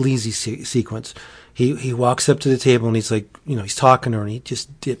sleazy sequence. He walks up to the table and he's like, he's talking to her and he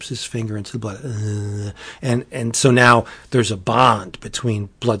just dips his finger into the blood. And so now there's a bond between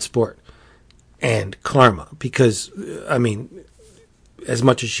Bloodsport and Karma because, as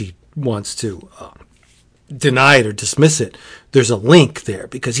much as she wants to deny it or dismiss it, there's a link there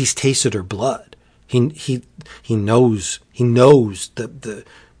because he's tasted her blood. He knows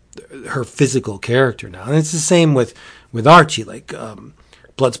her physical character now, and it's the same with Archie. Like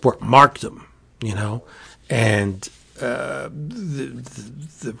Bloodsport marked him, and the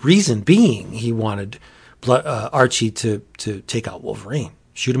reason being he wanted Archie to take out Wolverine,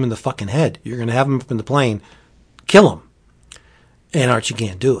 shoot him in the fucking head. You're gonna have him up in the plane, kill him. And Archie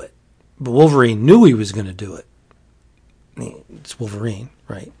can't do it. But Wolverine knew he was going to do it. It's Wolverine,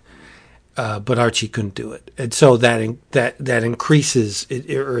 right? But Archie couldn't do it. And so that increases,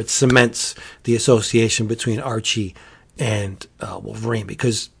 it cements the association between Archie and Wolverine.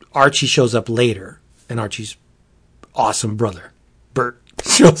 Because Archie shows up later, and Archie's awesome brother, Bert,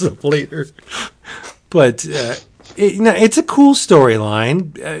 shows up later. But it's a cool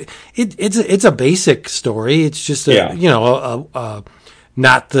storyline. It's a basic story. It's just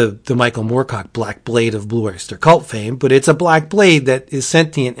not the Michael Moorcock Black Blade of Blue Oyster Cult fame, but it's a Black Blade that is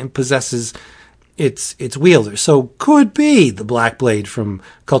sentient and possesses its wielder. So could be the Black Blade from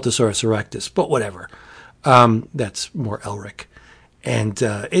Cultosaurus Erectus, but whatever. That's more Elric, and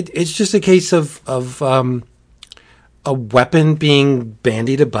it's just a case of a weapon being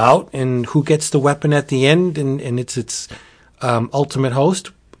bandied about, and who gets the weapon at the end, and its ultimate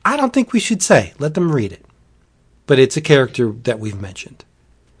host. I don't think we should say. Let them read it. But it's a character that we've mentioned.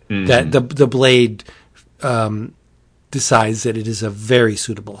 Mm-hmm. That the Blade decides that it is a very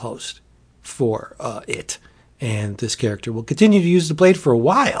suitable host for it, and this character will continue to use the Blade for a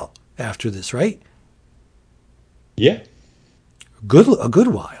while after this, right? Yeah, a good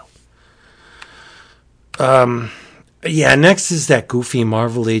while. Yeah, next is that goofy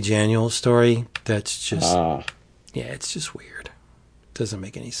Marvel Age Annual story. That's just, it's just weird. Doesn't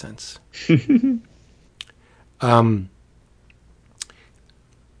make any sense.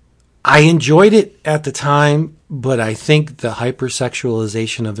 I enjoyed it at the time, but I think the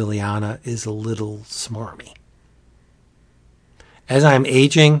hypersexualization of Illyana is a little smarmy. As I'm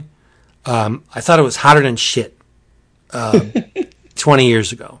aging, I thought it was hotter than shit 20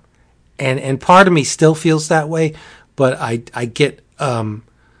 years ago. And part of me still feels that way, but I get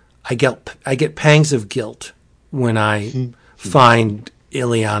pangs of guilt when I find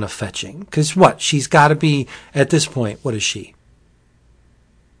Illyana fetching. Because she's got to be, at this point, what is she?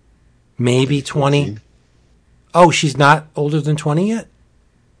 Maybe 20? Oh, she's not older than 20 yet?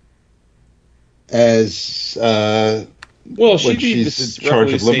 She's roughly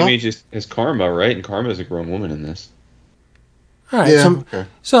the same age as Karma, right? And Karma is a grown woman in this. All right, yeah,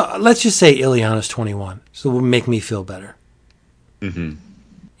 so let's just say Illyana's 21. So it will make me feel better. Mm-hmm.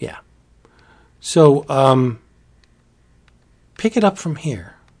 Yeah. So, pick it up from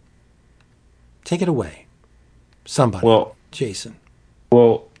here. Take it away. Somebody. Well, Jason.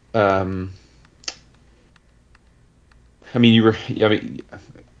 Well, I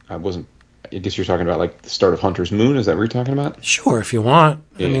guess you're talking about like the start of Hunter's Moon. Is that what you're talking about? Sure, if you want.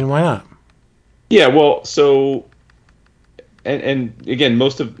 Yeah. I mean, why not? Yeah. Well, so, and again,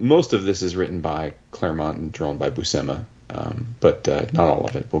 most of this is written by Claremont and drawn by Buscema. but not all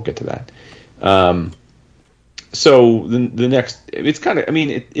of it. We'll get to that. So the next, it's kind of, I mean,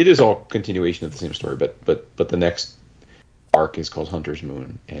 it is all continuation of the same story, but the next arc is called Hunter's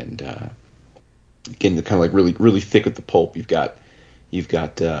Moon, and again, the kind of like really really thick with the pulp. You've got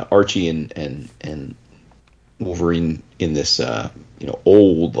Archie and Wolverine in this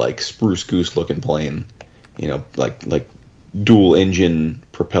old like spruce goose looking plane, like dual engine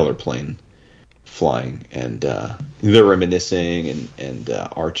propeller plane flying, and they're reminiscing, and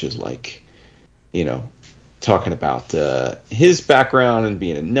Arch is like, talking about his background and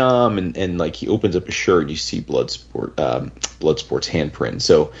being a numb, and like he opens up his shirt and you see Bloodsport's handprint.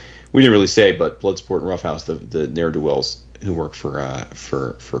 So we didn't really say, but Bloodsport and Roughhouse, the ne'er-do-wells who work for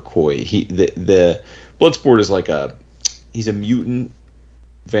Coy, the Bloodsport is he's a mutant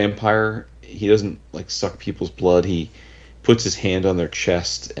vampire. He doesn't like suck people's blood. He puts his hand on their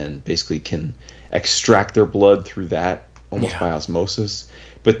chest and basically can extract their blood through that almost by osmosis.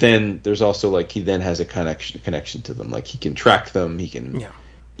 But then there's also like he then has a connection to them. Like he can track them. He can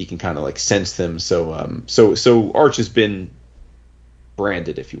kind of like sense them. So Arch has been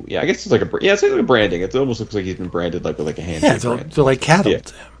branded, if you I guess it's like it's like a branding. It almost looks like he's been branded like with like a hand. Yeah, they're like cattle.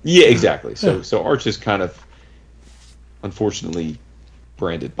 Yeah, exactly. So Arch is kind of unfortunately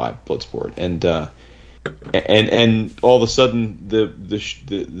branded by Bloodsport, and all of a sudden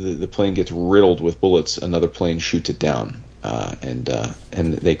the plane gets riddled with bullets. Another plane shoots it down. And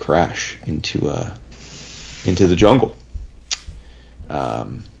they crash into the jungle,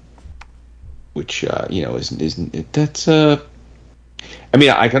 which that's. I mean,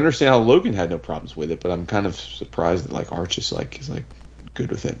 I can understand how Logan had no problems with it, but I'm kind of surprised that like Arch is like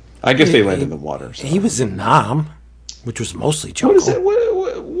good with it. I guess they land in the water. So. He was in Nam, which was mostly jungle.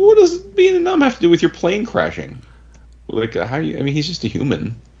 What does being in Nam have to do with your plane crashing? Like how do you? I mean, he's just a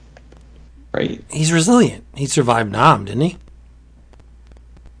human. Right. He's resilient. He survived Nam, didn't he?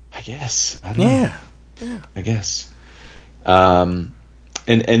 I guess. I don't know. Yeah. I guess. And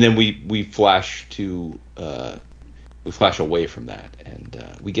then we flash to away from that, and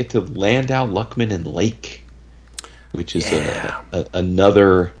we get to Landau, Luckman, and Lake, which is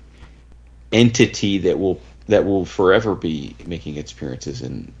another entity that will forever be making its appearances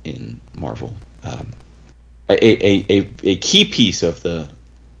in Marvel. A key piece of the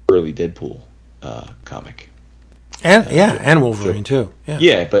early Deadpool comic, and Wolverine too.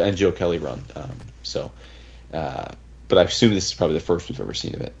 And Joe Kelly run. But I assume this is probably the first we've ever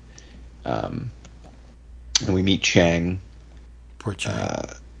seen of it. And we meet Chang, poor Chang,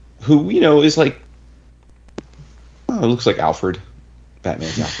 who is like, it looks like Alfred,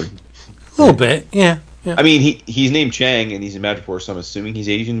 Batman's Alfred, a little bit, yeah. I mean, he's named Chang and he's in Madripoor, so I'm assuming he's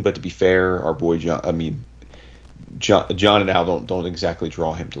Asian. But to be fair, our boy John and Al don't exactly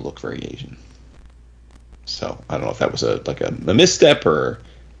draw him to look very Asian. So I don't know if that was a misstep, or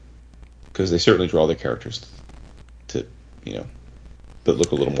because they certainly draw their characters to that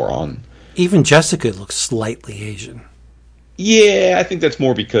look a little more on. Even Jessica looks slightly Asian. Yeah, I think that's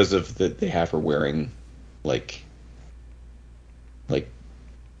more because of they have her wearing like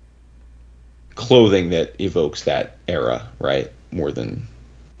clothing that evokes that era, right? More than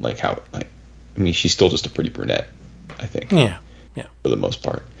like how she's still just a pretty brunette, I think. Yeah. For the most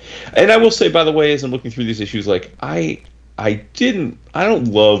part. And I will say, by the way, as I'm looking through these issues, like I don't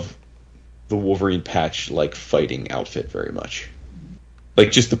love the Wolverine patch like fighting outfit very much.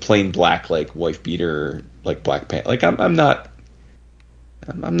 Like just the plain black like wife beater like black pants. Like I'm not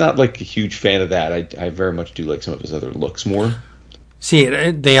like a huge fan of that. I very much do like some of his other looks more. See,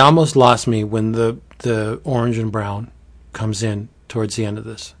 they almost lost me when the orange and brown comes in towards the end of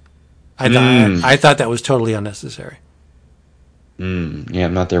this. I thought that was totally unnecessary. Yeah,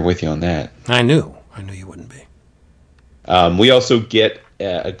 I'm not there with you on that. I knew you wouldn't be. We also get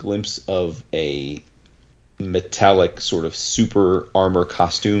a glimpse of a metallic sort of super armor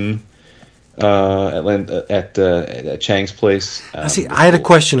costume at Chang's place. See, I had a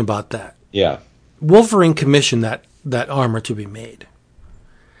question about that. Yeah, Wolverine commissioned that armor to be made,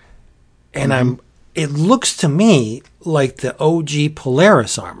 and it looks to me like the OG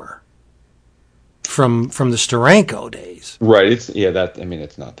Polaris armor from the Steranko days. Right.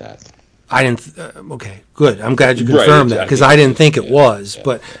 It's not that. I didn't. Okay, good. I'm glad you confirmed that, because I didn't think it was,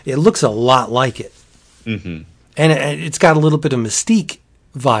 but it looks a lot like it. Mm-hmm. And it's got a little bit of Mystique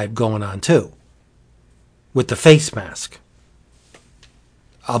vibe going on too, with the face mask,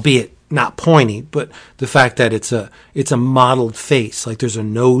 albeit not pointy, but the fact that it's a modeled face, like there's a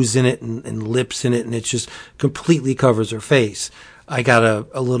nose in it and lips in it, and it just completely covers her face. I got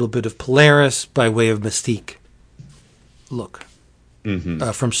a little bit of Polaris by way of Mystique look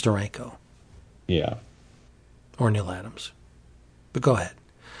from Steranko. Yeah. or Neil Adams. But go ahead.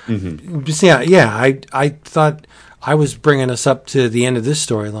 Mm-hmm. I thought I was bringing us up to the end of this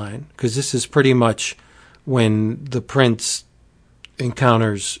storyline because this is pretty much when the prince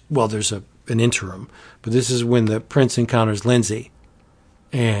encounters. Well, there's an interim, but this is when the prince encounters Lindsay,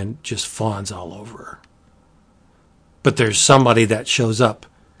 and just fawns all over her. But there's somebody that shows up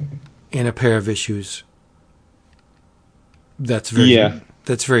in a pair of issues that's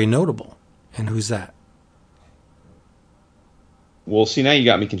very notable. And who's that? Well, see, now you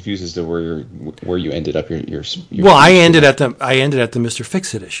got me confused as to where you ended up your well, I ended at the Mr.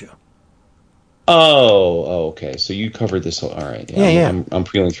 Fix-It issue. Oh, okay. So you covered this whole. All right. Yeah. I'm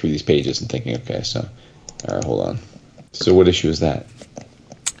feeling through these pages and thinking, okay, so all right, hold on. So what issue is that?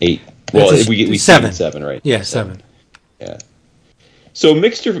 8. Well, we 7. 7, right? Yeah, 7. Yeah. So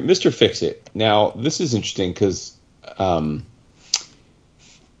Mr. Fix-It. Now this is interesting because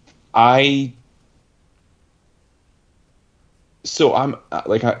I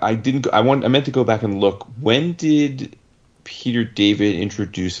meant to go back and look. When did Peter David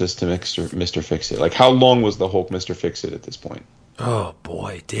introduce us to Mr. Fix-It? Like, how long was the Hulk Mr. Fix-It at this point? Oh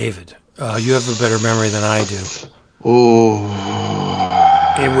boy, David, you have a better memory than I do. Oh,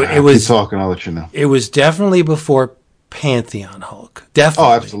 it was. Keep talking. I'll let you know. It was definitely before Pantheon Hulk.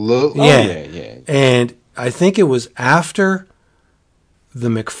 Definitely. Oh, absolutely. Yeah. And I think it was after the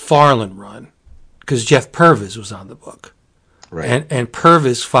McFarlane run because Jeff Purvis was on the book. Right. And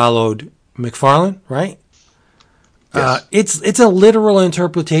Purvis followed McFarlane, right? Yes. It's a literal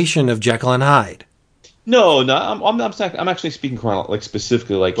interpretation of Jekyll and Hyde. No, I'm actually speaking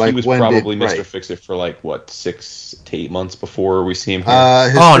specifically. Like he was probably Mr. Fix-It for 6 to 8 months before we see him here.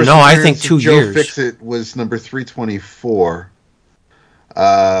 I think 2 years. Joe Fix-It was number 324.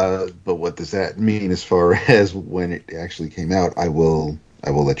 But what does that mean as far as when it actually came out? I will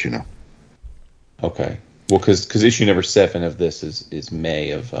let you know. Okay. Well, because issue number 7 of this is May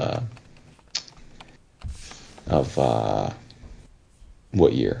of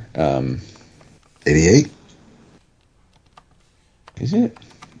what year? 88? Is it?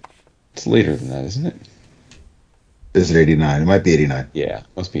 It's later than that, isn't it? Is it 89? It might be 89. Yeah,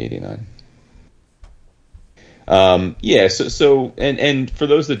 must be 89. So and for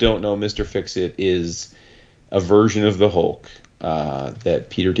those that don't know, Mr. Fix-It is a version of the Hulk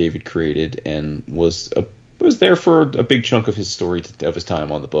that Peter David created and was there for a big chunk of his story of his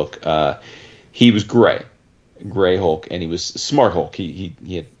time on the book. He was Gray Hulk, and he was Smart Hulk. He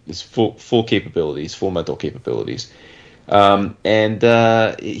had his full capabilities, full mental capabilities, and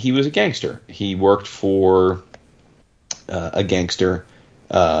he was a gangster. He worked for a gangster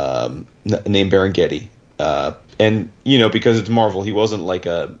named Baron Getty, and because it's Marvel, he wasn't like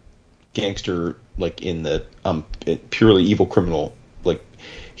a gangster like in the purely evil criminal. Like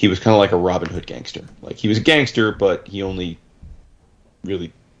he was kind of like a Robin Hood gangster. Like he was a gangster, but he only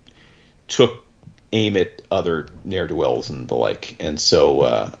really took aim at other ne'er-do-wells and the like, and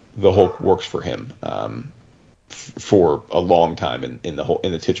so the Hulk works for him for a long time in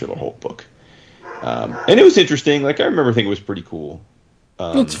the titular Hulk book, and it was interesting. Like I remember thinking it was pretty cool.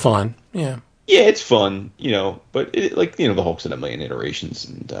 It's fun, yeah, it's fun, but the Hulk's in a million iterations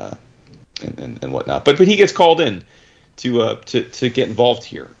and whatnot. But he gets called in to get involved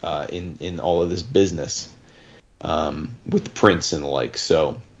here in all of this business with the Prince and the like.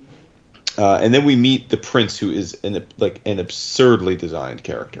 So. And then we meet the Prince, who is an absurdly designed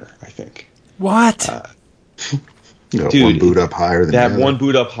character, I think. What? Dude, one boot up higher than that. One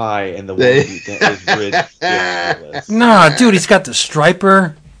boot up high, and the one boot that is ridiculous. Nah, dude, he's got the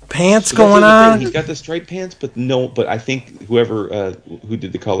striper pants going on. He's got the striped pants, but I think whoever who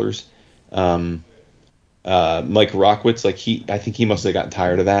did the colors, Mike Rockwitz, I think he must have gotten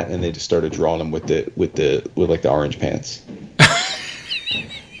tired of that, and they just started drawing him with the orange pants.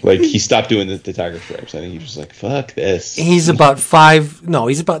 He stopped doing the tiger stripes. I think he was just like, fuck this. He's about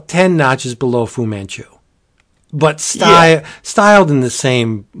 10 notches below Fu Manchu. But styled in the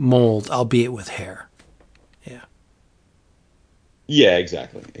same mold, albeit with hair. Yeah. Yeah,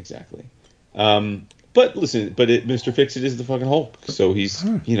 exactly. But listen, Mr. Fix-It is the fucking Hulk. So he's,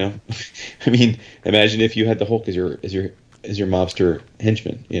 I mean, imagine if you had the Hulk as your mobster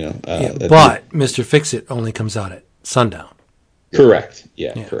henchman, but Mr. Fix-It only comes out at sundown. Correct.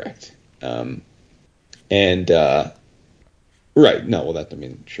 Yeah, correct. Right. No, well, that, I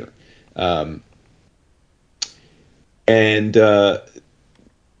mean, sure. And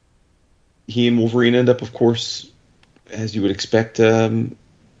he and Wolverine end up, of course, as you would expect, having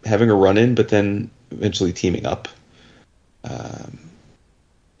a run-in, but then eventually teaming up.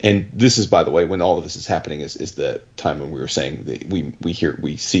 And this is, by the way, when all of this is happening, is the time when we were saying that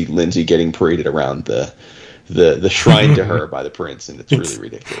we see Lindsay getting paraded around the the shrine to her by the prince, and it's really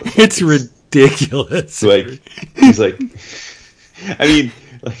ridiculous. It's ridiculous. Like he's like, I mean,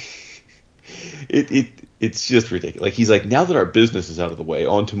 like, it's just ridiculous. Like he's like, now that our business is out of the way,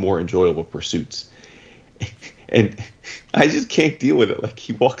 on to more enjoyable pursuits. And I just can't deal with it. Like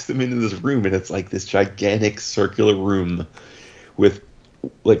he walks them into this room, and it's like this gigantic circular room with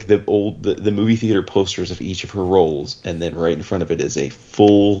like the movie theater posters of each of her roles, and then right in front of it is a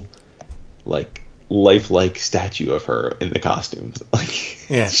full, like, lifelike statue of her in the costumes. Like,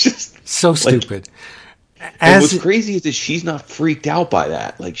 yeah, it's just so stupid. And what's crazy is that she's not freaked out by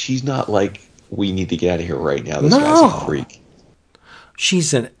that. Like, she's not like, we need to get out of here right now. This guy's a freak.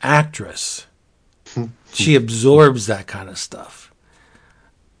 She's an actress. She absorbs that kind of stuff.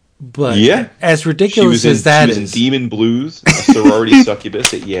 But as ridiculous as that is, she was in Demon Blues, a sorority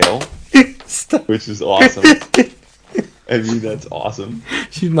succubus at Yale, which is awesome. I mean, that's awesome.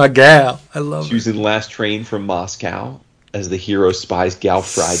 She's my gal. I love her. She was in Last Train from Moscow as the hero spies Gal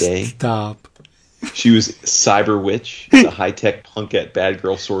Friday. Stop. She was Cyber Witch, the high-tech punkette bad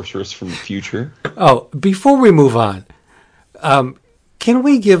girl sorceress from the future. Oh, before we move on, can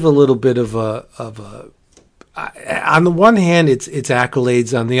we give a little bit of a on the one hand, it's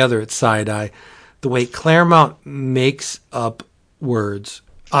accolades. On the other, it's side eye. The way Claremont makes up words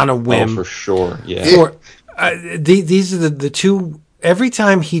on a whim. Oh, for sure. Yeah. These are the two. Every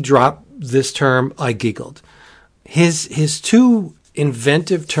time he dropped this term, I giggled. His two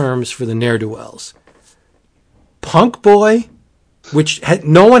inventive terms for the ne'er-do-wells: punk boy, which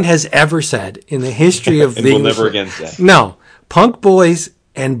no one has ever said in the history of and the we'll never again say. No, punk boys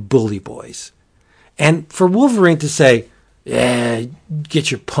and bully boys. And for Wolverine to say, yeah,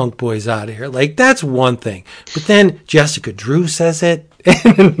 get your punk boys out of here, like, that's one thing. But then Jessica Drew says it,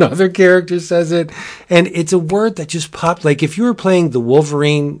 and another character says it, and it's a word that just popped. Like, if you were playing the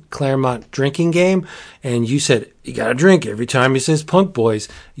Wolverine Claremont drinking game, and you said, you gotta drink every time he says punk boys,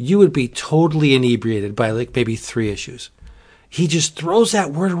 you would be totally inebriated by, like, maybe 3 issues. He just throws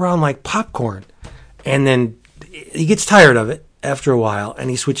that word around like popcorn, and then he gets tired of it after a while, and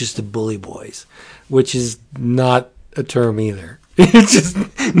he switches to bully boys, which is not a term either. It's just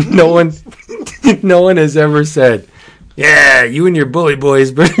no one has ever said, yeah, you and your bully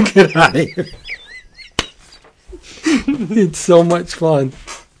boys better get out of here. It's so much fun.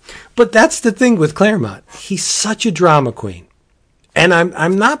 But that's the thing with Claremont. He's such a drama queen. And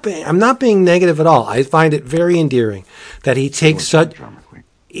I'm not being negative at all. I find it very endearing that he takes such drama queen.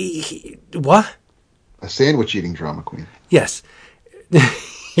 What? A sandwich eating drama queen. Yes.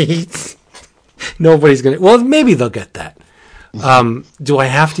 Nobody's gonna. Well, maybe they'll get that. Do I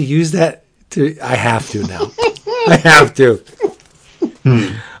have to use that? I have to now. I have to.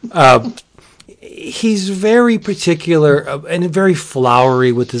 He's very particular and very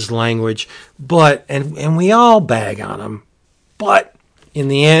flowery with his language, but and we all bag on him. But in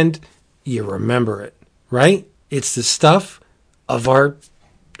the end, you remember it, right? It's the stuff of our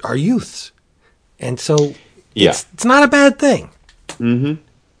youths, and so it's not a bad thing. Mm-hmm.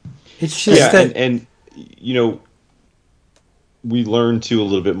 It's just that, and you know, we learned too a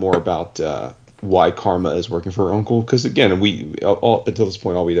little bit more about why Karma is working for her uncle. Because again, we all, until this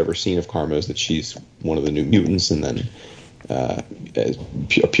point, all we'd ever seen of Karma is that she's one of the New Mutants, and then a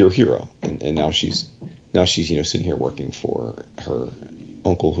pure hero, and now she's sitting here working for her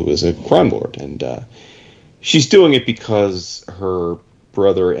uncle, who is a crime lord, and she's doing it because her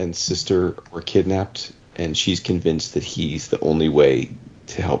brother and sister were kidnapped, and she's convinced that he's the only way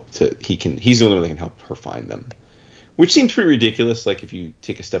to help. He's the only one that can help her find them, which seems pretty ridiculous. Like, if you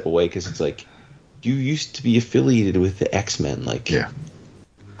take a step away, because it's like, you used to be affiliated with the X-Men. Like, yeah.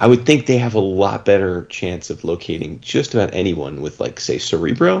 I would think they have a lot better chance of locating just about anyone with, like, say,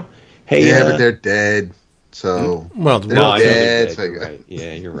 Cerebro. Hey, but they're dead. So well, they're dead. So right.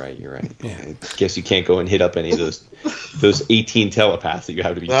 Yeah, you're right. Yeah. I guess you can't go and hit up any of those 18 telepaths that you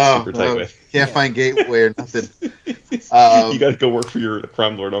have to be super tight with. Can't find Gateway or nothing. You got to go work for your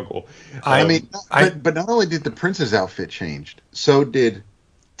crime lord uncle. But not only did the prince's outfit change, so did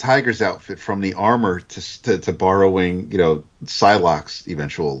Tiger's outfit, from the armor to borrowing, Psylocke's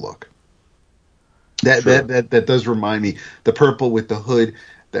eventual look. That does remind me, the purple with the hood.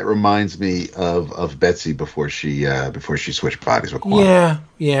 That reminds me of Betsy before she switched bodies with Quantum.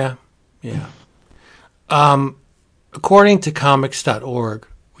 Yeah. According to comics.org,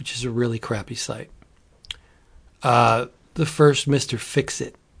 which is a really crappy site, the first Mr.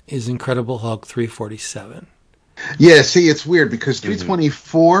 Fix-It is Incredible Hulk 347. Yeah, see, it's weird because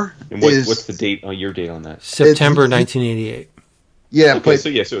 324 and what's the date? Your date on that? September 1988. Yeah, okay, so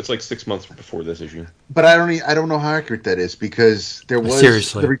it's like 6 months before this issue. But I don't know how accurate that is, because there was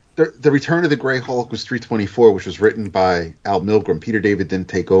seriously the Return of the Grey Hulk was 324, which was written by Al Milgrom. Peter David didn't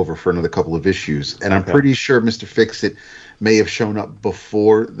take over for another couple of issues, and I'm pretty sure Mr. Fix-It may have shown up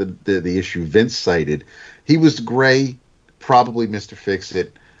before the issue Vince cited. He was Gray, probably Mr.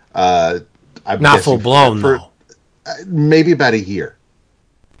 Fix-It. Not full blown though. Maybe about a year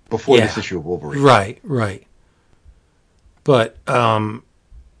before this issue of Wolverine. Right. But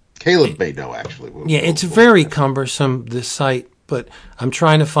Caleb may know, actually. It's very cumbersome, this site, but I'm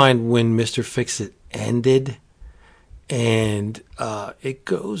trying to find when Mr. Fix-It ended, and it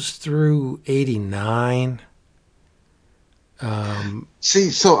goes through 89.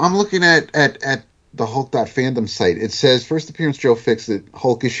 See, so I'm looking at the Hulk.fandom site. It says, first appearance Joe Fix-It,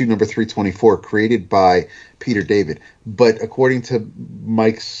 Hulk issue number 324, created by Peter David. But according to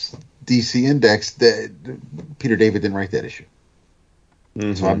Mike's DC Index, Peter David didn't write that issue.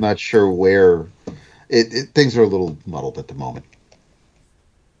 Mm-hmm. So I'm not sure where things are a little muddled at the moment.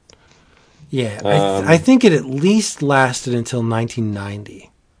 Yeah, I think it at least lasted until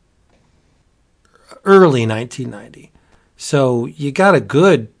 1990, early 1990. So you got a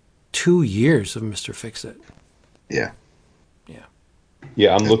good 2 years of Mr. Fix-It. Yeah.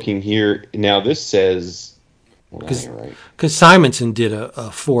 I'm looking here now. This says. Because Simonson did a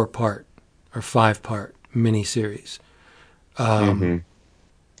 4-part or 5-part miniseries,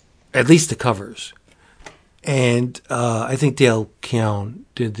 at least the covers, and I think Dale Keown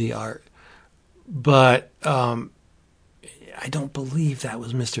did the art, but I don't believe that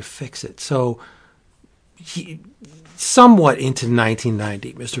was Mr. Fix-It. So somewhat into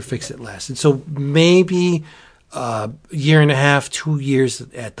 1990, Mr. Fix-It lasted. So maybe a year and a half, 2 years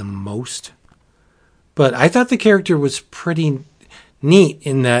at the most. But I thought the character was pretty neat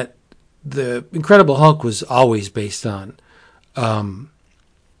in that the Incredible Hulk was always based on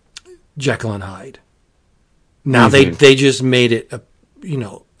Jekyll and Hyde. Now they just made it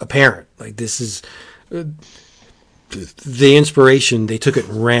apparent, like this is the inspiration. They took it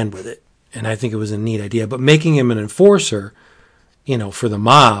and ran with it, and I think it was a neat idea. But making him an enforcer, for the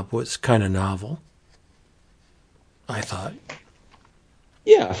mob was kind of novel, I thought.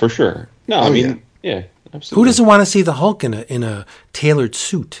 Yeah, for sure. No, I mean. Yeah, absolutely. Who doesn't want to see the Hulk in a tailored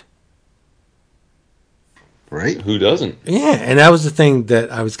suit? Right? Who doesn't? Yeah, and that was the thing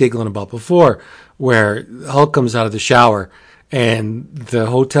that I was giggling about before, where Hulk comes out of the shower and the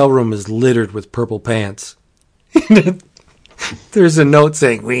hotel room is littered with purple pants. There's a note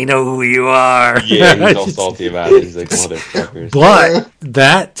saying, "We know who you are." Yeah, he's all salty about it. He's like, motherfuckers. But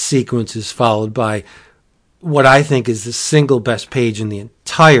that sequence is followed by what I think is the single best page in the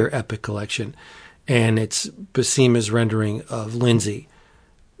entire Epic collection. And it's Buscema's rendering of Lindsay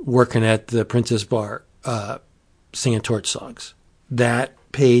working at the Princess Bar, singing torch songs. That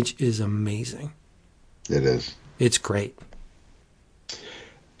page is amazing. It is. It's great.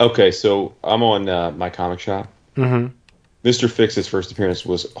 Okay, so I'm on My Comic Shop. Mm-hmm. Mr. Fix's first appearance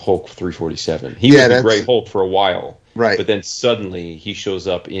was Hulk 347. He was the Great Hulk for a while. Right. But then suddenly he shows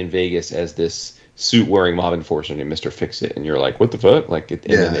up in Vegas as this suit-wearing mob enforcer named Mr. Fix-It, and you're like, what the fuck?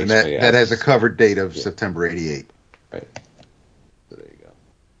 That has a covered date of September 88. Right. So there you go.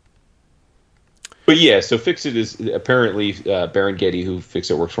 But yeah, so Fix-It is apparently Baron Getty, who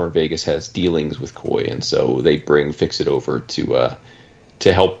Fix-It works for in Vegas, has dealings with Coy, and so they bring Fix-It over to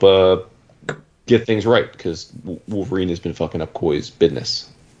help get things right, because Wolverine has been fucking up Coy's business,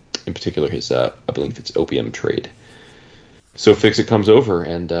 in particular his I believe it's opium trade. So Fix-It comes over,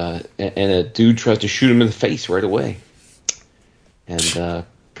 and a dude tries to shoot him in the face right away, and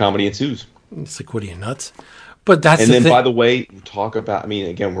comedy ensues. It's like, what are you, nuts? But that's and then, by the way, talk about. I mean,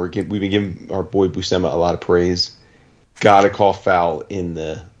 again, we've been giving our boy Buscema a lot of praise. Gotta call foul in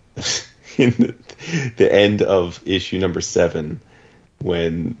the end of issue number 7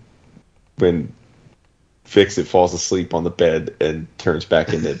 when Fix-It falls asleep on the bed and turns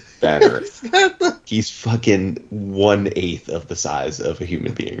back into Banner. He's fucking 1/8 of the size of a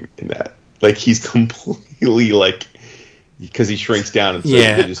human being in that. Like, he's completely like, because he shrinks down and so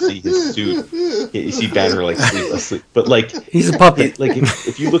you just see his suit. You see Banner like asleep, but like he's a puppet. Like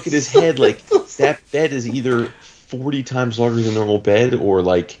if you look at his head, like that bed is either 40 times larger than a normal bed, or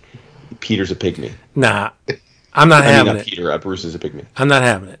like Peter's a pygmy. Nah, I'm not having it. Peter, Bruce is a pygmy. I'm not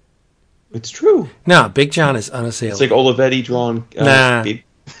having it. It's true. No, Big John is unassailable. It's like Olivetti drawn. The baby.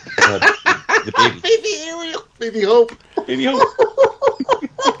 Baby Hope. Baby Hope.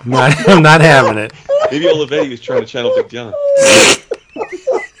 I'm not having it. Maybe Olivetti was trying to channel Big John.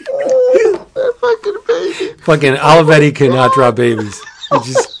 That fucking baby. Fucking Olivetti cannot draw babies.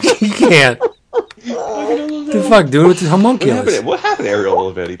 He can't. Fucking The fuck, dude, with the homunculus? What happened to Ariel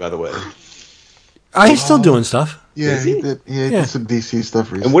Olivetti, by the way? He's still doing stuff. Yeah, he did some DC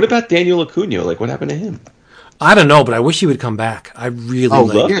stuff recently. And what about Daniel Acuna? Like, what happened to him? I don't know, but I wish he would come back. I really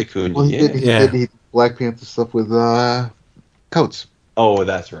love Acuna. Well, he did Black Panther stuff with Coates. Oh,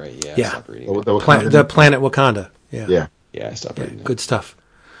 that's right. Yeah. Yeah. The Planet Wakanda. Yeah. Yeah, I stopped reading that. Good stuff.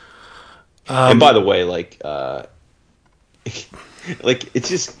 And by the way, like it's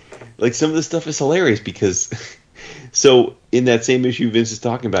just like some of this stuff is hilarious because so in that same issue Vince is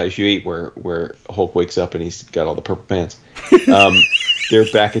talking about, issue 8, where Hulk wakes up and he's got all the purple pants.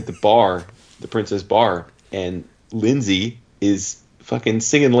 They're back at the bar, the Princess Bar, and Lindsay is fucking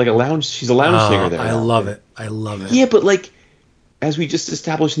singing like a lounge. She's a lounge singer there. I love it. Yeah, but like, as we just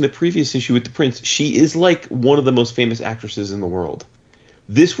established in the previous issue with the Prince, she is like one of the most famous actresses in the world.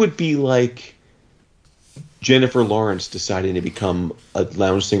 This would be like Jennifer Lawrence deciding to become a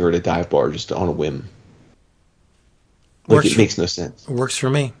lounge singer at a dive bar just on a whim. Like, it makes no sense. It works for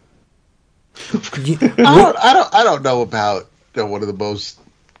me. I don't know about one of the most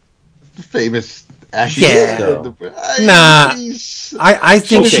famous actors. Yeah. I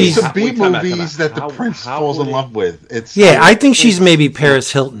think she's some B movies that the Prince falls in love with. I think she's maybe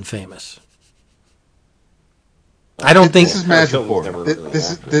Paris Hilton famous. I don't think this is Madripoor.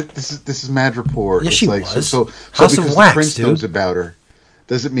 This is Madripoor. Yeah, she was. So House because of Wax, the Prince dude. knows about her,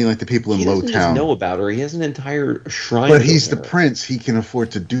 doesn't mean like the people in Lowtown. He doesn't know about her. He has an entire shrine. But he's the Prince. He can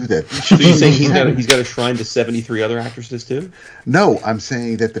afford to do that. So you're saying he's got a shrine to 73 other actresses too? No, I'm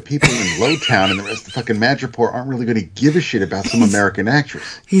saying that the people in Lowtown and the rest of fucking Madripoor aren't really going to give a shit about some American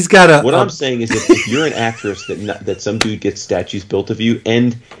actress. He's got What I'm saying is, if you're an actress that some dude gets statues built of you,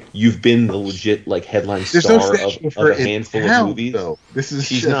 and you've been the legit like headline star of a handful of movies,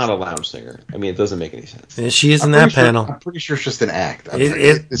 she's not a lounge singer. I mean, it doesn't make any sense. Yeah, she is in that panel. I'm pretty sure it's just an act.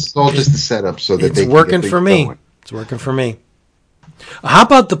 It's all just a setup so that it's working for me. It's working for me. How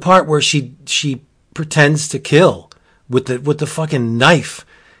about the part where she pretends to kill with the fucking knife,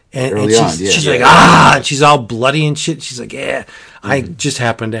 and she's like and she's all bloody and shit. She's like, yeah, I just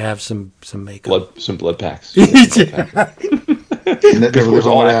happen to have some makeup, some blood packs. Because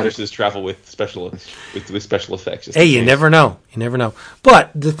all actresses travel with special effects. Hey, you never know. You never know.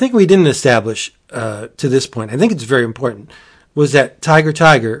 But the thing we didn't establish to this point, I think it's very important, was that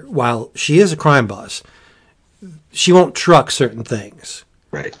Tiger, while she is a crime boss, she won't truck certain things.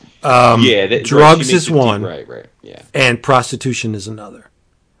 Right. Drugs is one. Right. Yeah. And prostitution is another.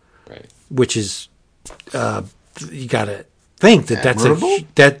 Right. Which is, you got to think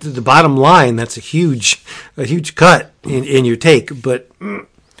that the bottom line, that's a huge cut in your take, but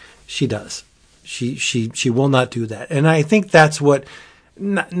she does. She will not do that. And I think that's what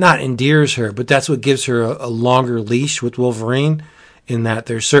not endears her, but that's what gives her a longer leash with Wolverine, in that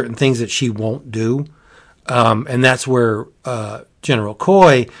there's certain things that she won't do. And that's where General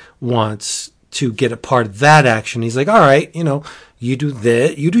Coy wants to get a part of that action. He's like, all right, you do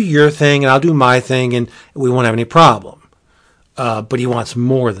that, you do your thing, and I'll do my thing, and we won't have any problem. But he wants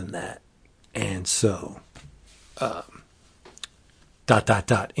more than that. And so, ...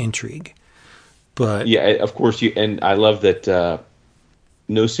 intrigue. But yeah, of course, and I love that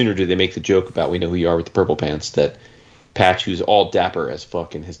no sooner do they make the joke about we know who you are with the purple pants, that Patch, who's all dapper as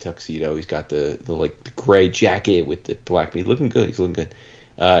fuck in his tuxedo, he's got the gray jacket with the black meat, looking good. He's looking good.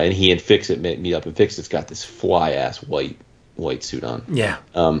 And he and Fix-It meet up, and Fix-It's got this fly ass white suit on. Yeah.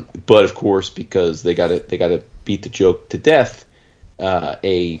 But of course, because they gotta beat the joke to death,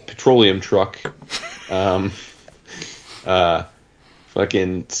 a petroleum truck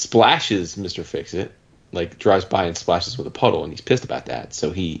fucking splashes Mr. Fix-It, like drives by and splashes with a puddle, and he's pissed about that.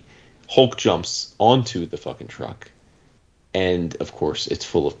 So Hulk jumps onto the fucking truck, and of course it's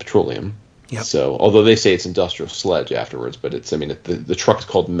full of petroleum. Yep. So, although they say it's industrial sludge afterwards, but the truck is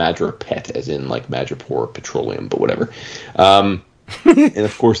called Madripet, as in like Madripoor Petroleum, but whatever. And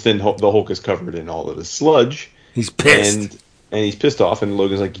of course, then the Hulk is covered in all of the sludge. He's pissed. And he's pissed off, and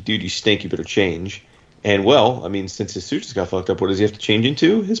Logan's like, dude, you stink, you better change. And well, I mean, since his suit just got fucked up, what does he have to change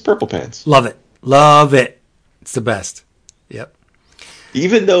into? His purple pants. Love it. It's the best. Yep.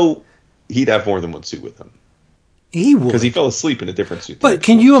 Even though he'd have more than one suit with him. He would. Because he fell asleep in a different suit. But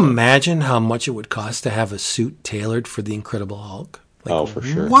can you imagine how much it would cost to have a suit tailored for the Incredible Hulk? For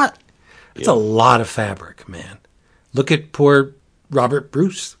sure. What? It's a lot of fabric, man. Look at poor Robert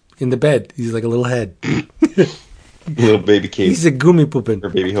Bruce in the bed. He's like a little head. Little baby Kate. He's a gummy poopin'. Or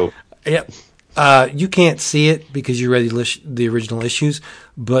baby Hope. Yep. You can't see it because you read the original issues,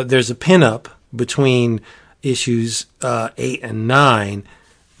 but there's a pinup between issues 8 and 9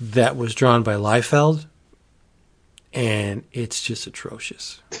 that was drawn by Liefeld, and it's just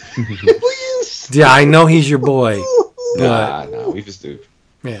atrocious. Yeah, I know he's your boy. No, we just do.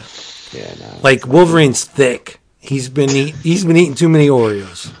 Yeah. Yeah, no. Like Wolverine's thick. He's been eating too many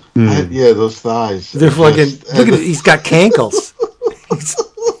Oreos. Yeah, those thighs. They're fucking. Look at it. He's got cankles.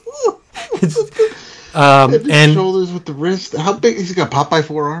 and shoulders with the wrist. How big? He's got Popeye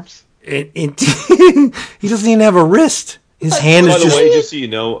forearms. He doesn't even have a wrist. His hand is By the just. way, just so you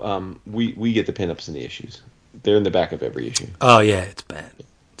know, we get the pinups in the issues. They're in the back of every issue. Oh yeah, it's bad.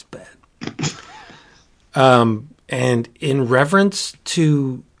 It's bad. And in reference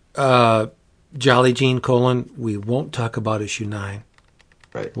to Jolly Gene Colan, we won't talk about issue 9.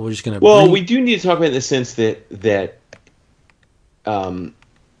 Right. We're just gonna. We do need to talk about it in the sense that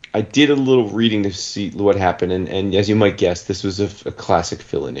I did a little reading to see what happened, and as you might guess, this was a classic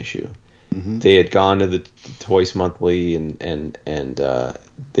fill-in issue. Mm-hmm. They had gone to the Toys Monthly, and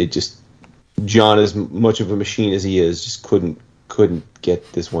they just, John, as much of a machine as he is, just couldn't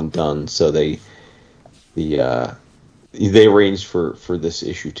get this one done. So they arranged for this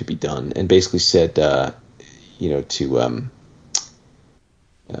issue to be done, and basically said, to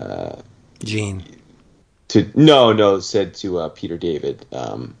Gene. Said to Peter David,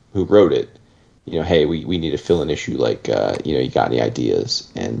 who wrote it, hey, we need a fill-in issue, like, you got any ideas?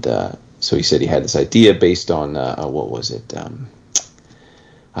 And so he said he had this idea based on, what was it?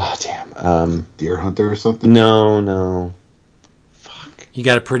 Deer Hunter or something? No. Fuck. You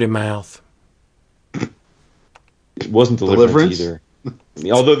got a pretty mouth. It wasn't Deliverance either.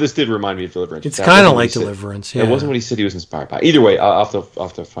 Although this did remind me of Deliverance. It's kind of like Deliverance. Yeah, it wasn't what he said he was inspired by. Either way, I'll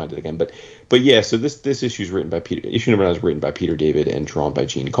have to find it again. But yeah, so this issue is written by Peter. Issue number 9 is written by Peter David and drawn by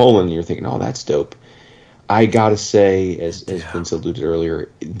Gene Colan. And you're thinking, oh, that's dope. I gotta say, as Vince alluded earlier,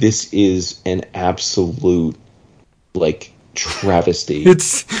 this is an absolute travesty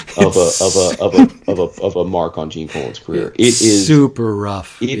of a mark on Gene Colan's career. It is super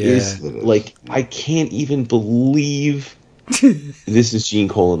rough. It is I can't even believe this is Gene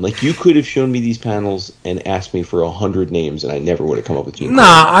Colan. You could have shown me these panels and asked me for 100 names, and I never would have come up with Gene Colan.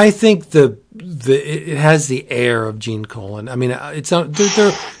 Nah, I think it has the air of Gene Colan. I mean,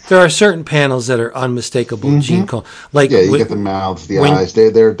 there are certain panels that are unmistakable Gene Colan. You get the mouths, the eyes.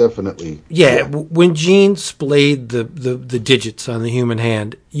 They're definitely When Gene splayed the digits on the human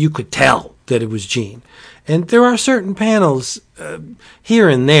hand, you could tell that it was Gene. And there are certain panels here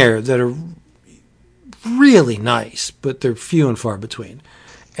and there that are really nice, but they're few and far between.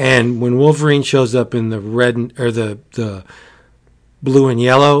 And when Wolverine shows up in the red or the blue and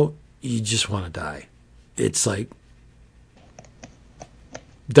yellow, you just want to die. It's like,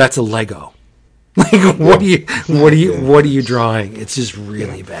 that's a Lego. What are you drawing? It's just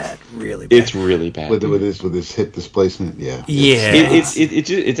really bad, really bad. It's really bad with his hip displacement. Yeah.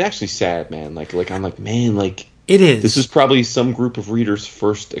 It's actually sad, man. I'm like, man, it is. This is probably some group of readers'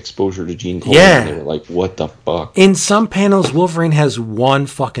 first exposure to Gene Colan. Yeah. And they were like, what the fuck? In some panels, Wolverine has one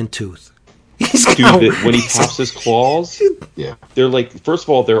fucking tooth. When he pops his claws, they're first of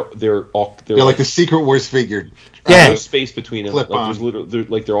all, they're like the Secret Wars figure. There's space between them. There's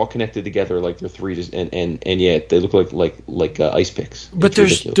literally, they're all connected together. They're three, and yet they look like ice picks. But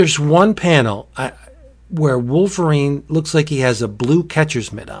there's one panel where Wolverine looks like he has a blue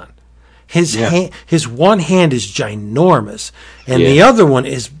catcher's mitt on. His one hand is ginormous, and the other one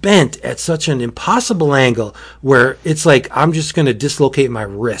is bent at such an impossible angle where it's like, I'm just going to dislocate my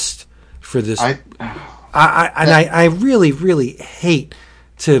wrist for this. I really, really hate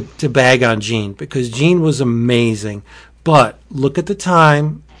to bag on Gene, because Gene was amazing. But look at the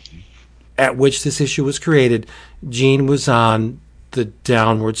time at which this issue was created. Gene was on the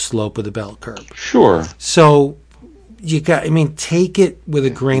downward slope of the bell curve. Sure. So take it with a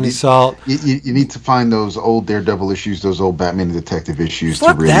grain of salt. You need to find those old Daredevil issues, those old Batman and Detective issues.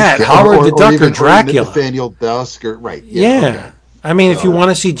 Fuck to really that. Howard the Duck or Dracula. Nathaniel Dusk right. Yeah. Okay. I mean, if you want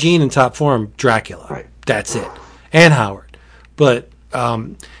to see Gene in top form, Dracula. Right. That's it. And Howard. But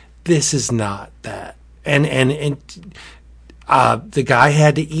this is not that. And the guy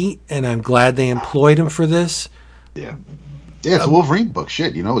had to eat, and I'm glad they employed him for this. Yeah. Yeah, it's a Wolverine book.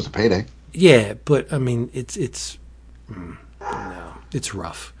 Shit, it was a payday. Yeah, but I mean, it's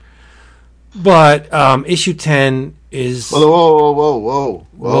rough. But issue 10 is whoa.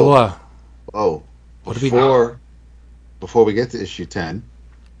 What before we get to issue 10,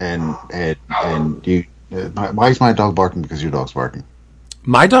 and you, why is my dog barking? Because your dog's barking.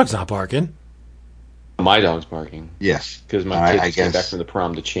 My dog's not barking. My dog's barking. Yes, because my kids came back from the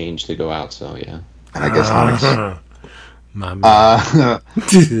prom to change to go out. So yeah, and I guess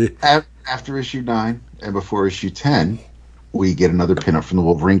after issue 9 and before issue 10, we get another pinup from the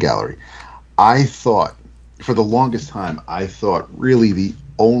Wolverine Gallery. I thought, for the longest time, really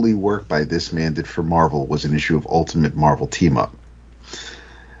only work by this man did for Marvel was an issue of Ultimate Marvel Team Up.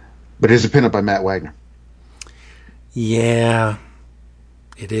 But here's a pinup by Matt Wagner. Yeah,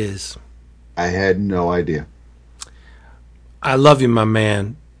 it is. I had no idea. I love you, my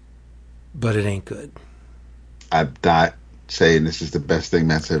man, but it ain't good. I'm not saying this is the best thing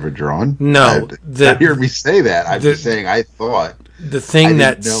Matt's ever drawn. No. Not hear me say that. I'm just saying I thought. The thing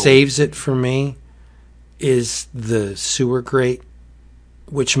that saves it for me is the sewer grate,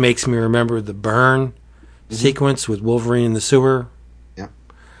 which makes me remember the burn sequence with Wolverine in the sewer.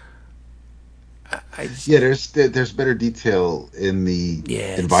 There's better detail in the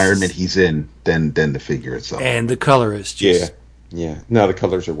environment he's in than the figure itself. And the color is just... Yeah. No, the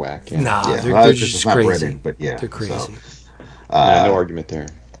colors are whack. Yeah. Nah, they're just crazy. Reading, but yeah, they're crazy. So, no argument there.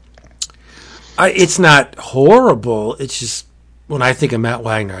 It's not horrible. It's just, when I think of Matt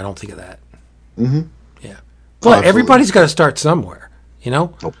Wagner, I don't think of that. Mm-hmm. Yeah. But everybody's got to start somewhere, you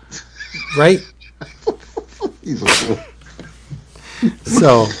know? Nope. Right? He's a fool.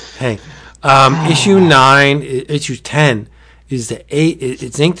 So, hey. Issue 10 is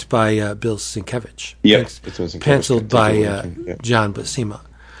it's inked by Bill Sienkiewicz. Yep. Penciled by John Buscema.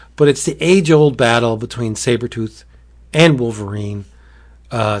 But it's the age-old battle between Sabretooth and Wolverine.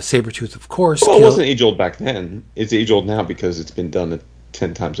 Sabretooth, of course. Well, it wasn't age-old back then. It's age-old now because it's been done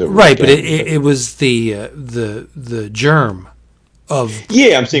 10 times over. Right, again. But it was the germ of.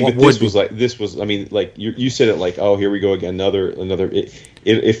 Yeah, I'm saying, but this was. I mean, like you said it like, oh, here we go again, another.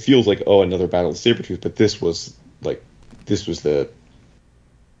 It feels like, oh, another battle of Sabretooth, but this was the, this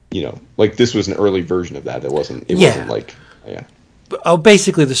was an early version of that. It wasn't like, yeah.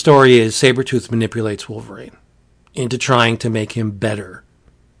 Basically, the story is Sabretooth manipulates Wolverine into trying to make him better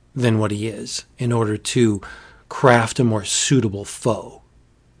than what he is in order to craft a more suitable foe.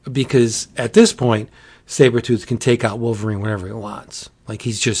 Because at this point, Sabretooth can take out Wolverine whenever he wants. Like,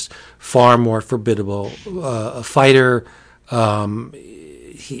 he's just far more formidable a fighter.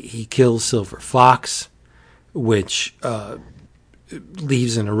 He kills Silver Fox, which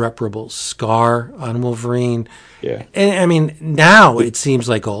leaves an irreparable scar on Wolverine. Yeah. And I mean, now it seems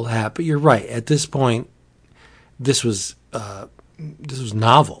like old hat, but you're right. At this point, this was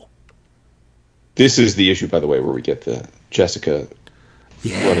novel. This is the issue, by the way, where we get the Jessica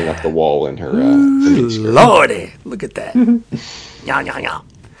running up the wall in her. Lordy, look at that!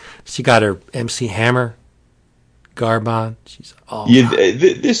 She got her MC Hammer garb on. She's all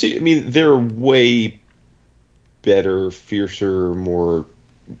this. I mean, they're way better, fiercer, more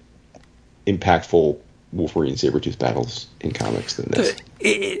impactful Wolverine Sabretooth battles in comics than this.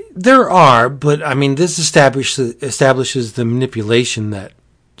 There are, but I mean, this establishes the manipulation that.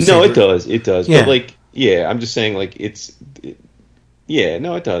 No, it does. Yeah. But I'm just saying, it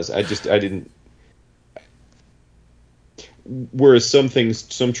does. I didn't. Whereas some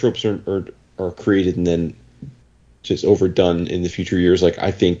tropes are created and then just overdone in the future years. Like,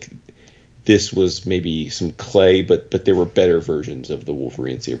 I think this was maybe some clay, but there were better versions of the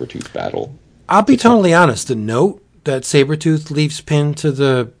Wolverine Sabretooth battle. I'll be totally honest. The note that Sabretooth leaves pinned to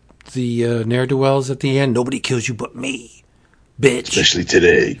the ne'er-do-wells at the end, nobody kills you but me, bitch. Especially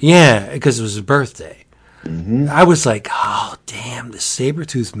today. Yeah, because it was his birthday. Mm-hmm. I was like, oh, damn, the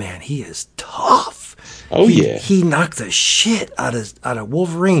Sabretooth man, he is tough. Oh, yeah. He knocked the shit out of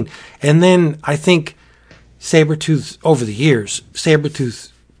Wolverine. And then I think Sabretooth, over the years,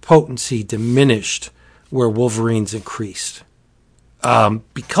 Sabretooth's potency diminished where Wolverine's increased.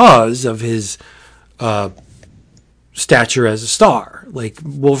 Because of his stature as a star. Like,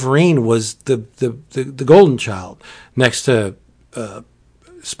 Wolverine was the golden child next to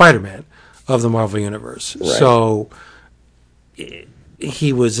Spider-Man of the Marvel Universe. Right. So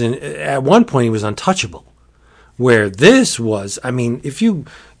he was at one point he was untouchable. Where this was, I mean, if you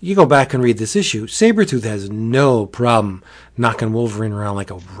go back and read this issue, Sabretooth has no problem knocking Wolverine around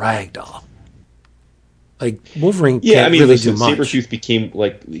like a rag doll. Like, Wolverine can't really do much. Sabretooth became,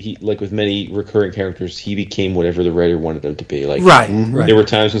 like with many recurring characters, he became whatever the writer wanted him to be. Like, right. There were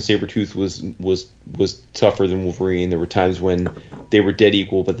times when Sabretooth was tougher than Wolverine. There were times when they were dead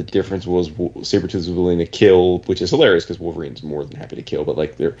equal, but the difference was Sabretooth was willing to kill, which is hilarious because Wolverine's more than happy to kill. But,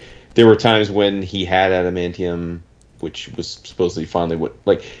 like, there were times when he had adamantium, which was supposedly finally where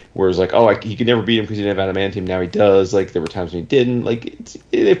it was like, oh, he could never beat him because he didn't have adamantium. Now he does. Like, there were times when he didn't. Like,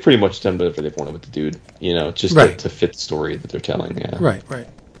 they've pretty much done whatever they've wanted with the dude. Just to fit the story that they're telling. Yeah. Right.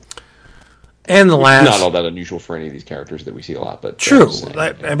 And the last, not all that unusual for any of these characters that we see a lot, but true.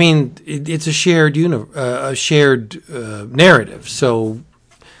 I mean, it's a shared narrative. So,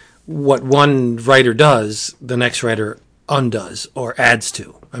 what one writer does, the next writer undoes or adds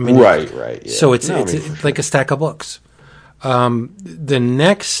to. I mean, right. Yeah. So it's like a stack of books. The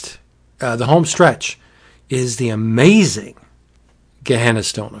next, the home stretch, is the amazing Gehenna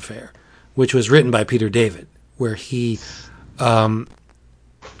Stone affair, which was written by Peter David, where he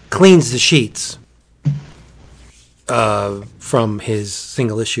cleans the sheets from his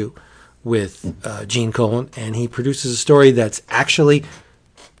single issue with Gene Colan, and he produces a story that's actually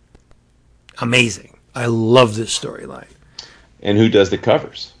amazing. I love this storyline. And who does the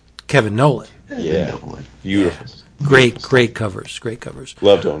covers? Kevin Nolan. Yeah, beautiful. Great covers.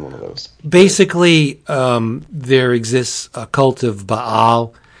 Love to own one of those. Basically, there exists a cult of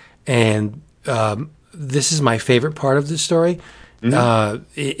Baal, and this is my favorite part of the story.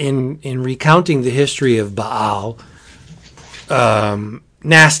 Mm-hmm. In recounting the history of Baal,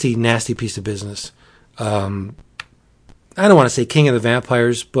 nasty piece of business. I don't want to say king of the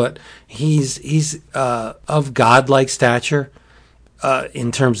vampires, but he's of godlike stature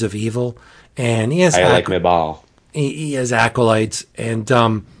in terms of evil, and he has. I like my Baal. He has acolytes, and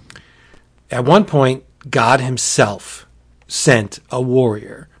at one point, God himself sent a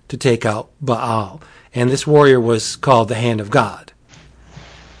warrior to take out Baal, and this warrior was called the Hand of God.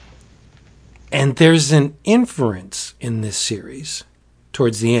 And there's an inference in this series,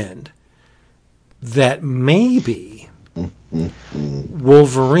 towards the end, that maybe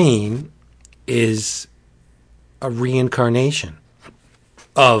Wolverine is a reincarnation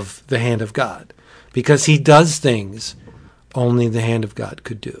of the Hand of God, because he does things only the Hand of God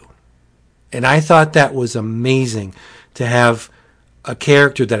could do. And I thought that was amazing, to have a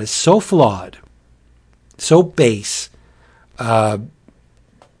character that is so flawed, so base,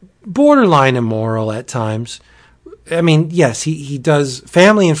 borderline immoral at times. I mean, yes, he does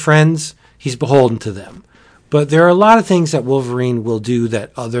family and friends, he's beholden to them. But there are a lot of things that Wolverine will do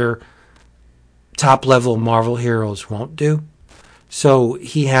that other top-level Marvel heroes won't do. So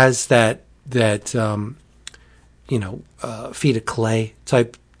he has that feet of clay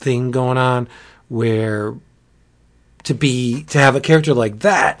type thing going on, where to have a character like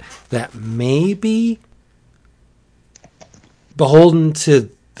that may be beholden to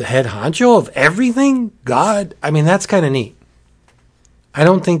the head honcho of everything, God. I mean, that's kind of neat. I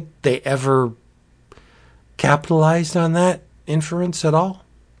don't think they ever capitalized on that inference at all,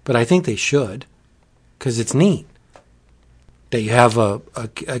 but I think they should, because it's neat that you have a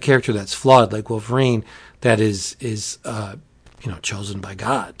character that's flawed like Wolverine, that is chosen by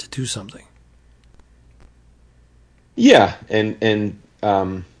God to do something. Yeah, and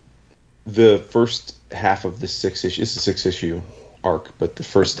the first half of the it's a 6-issue arc, but the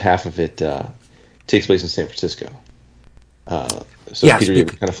first half of it takes place in San Francisco. So Peter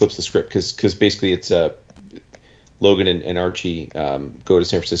David kind of flips the script, because basically it's Logan and Archie go to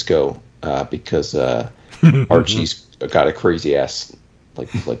San Francisco because Archie's got a crazy ass like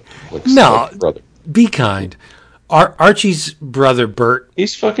brother. Be kind. Archie's brother Bert.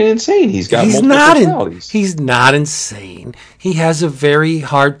 He's fucking insane. He's got multiple personalities. He's not insane. He has a very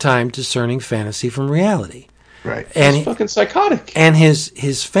hard time discerning fantasy from reality. Right. And he's fucking psychotic. And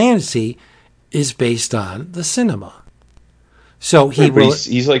his fantasy is based on the cinema. So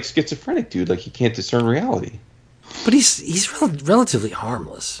he's like schizophrenic, dude. Like, he can't discern reality. But he's relatively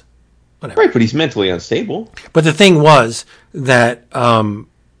harmless. Whatever. Right, but he's mentally unstable. But the thing was that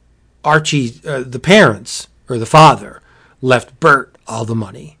Archie, the parents, or the father, left Bert all the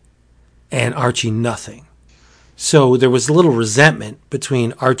money and Archie nothing. So there was a little resentment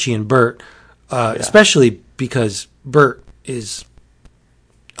between Archie and Bert, especially because Bert is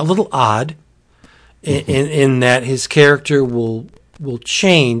a little odd in that his character will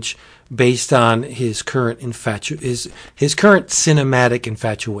change based on his current his current cinematic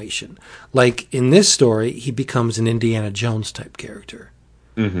infatuation. Like in this story, he becomes an Indiana Jones type character.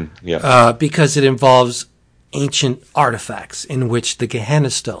 Mm-hmm. Yeah. Because it involves ancient artifacts, in which the Gehenna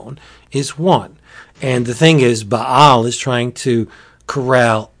Stone is one. And the thing is, Baal is trying to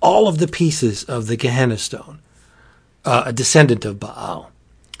corral all of the pieces of the Gehenna Stone, a descendant of Baal.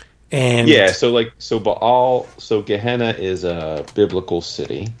 And so Gehenna is a biblical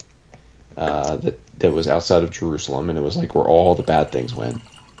city that was outside of Jerusalem, and it was like where all the bad things went.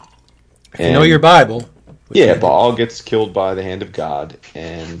 And you know your Bible. Yeah, Baal gets killed by the hand of God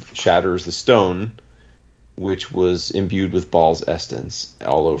and shatters the stone, which was imbued with Baal's essence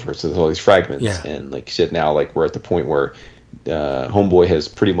all over. So there's all these fragments, and like you said, now like we're at the point where Homeboy has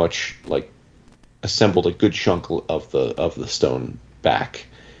pretty much like assembled a good chunk of the stone back,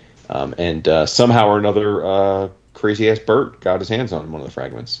 and somehow or another, crazy ass Bert got his hands on one of the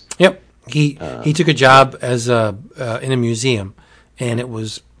fragments. Yep, he took a job as in a museum, and it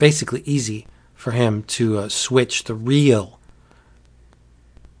was basically easy for him to switch the real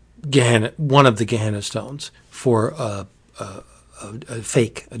Gehenna, one of the Gehenna stones, for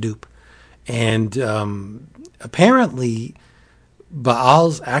fake, a dupe. And apparently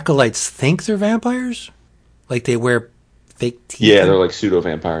Baal's acolytes think they're vampires. Like they wear fake teeth. Yeah, they're like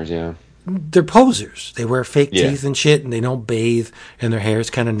pseudo-vampires, yeah. They're posers. They wear fake teeth and shit, and they don't bathe, and their hair is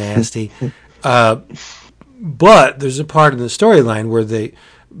kind of nasty. But there's a part in the storyline where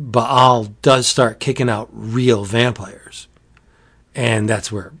Baal does start kicking out real vampires. And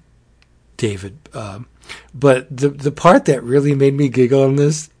that's where David... but the part that really made me giggle on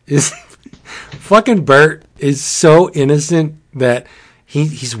this is fucking Bert is so innocent that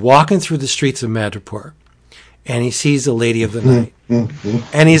he's walking through the streets of Madripoor and he sees the lady of the night.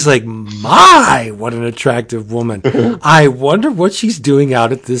 And he's like, my, what an attractive woman. I wonder what she's doing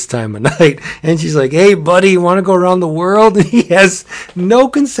out at this time of night. And she's like, hey, buddy, you want to go around the world? And he has no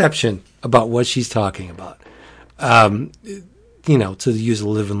conception about what she's talking about. To use a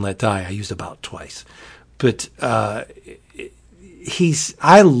live and let die, I used about twice. But I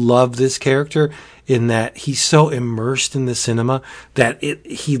love this character in that he's so immersed in the cinema that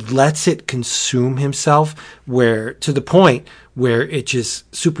he lets it consume himself to the point where it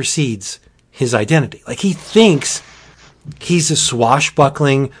just supersedes his identity. Like he thinks he's a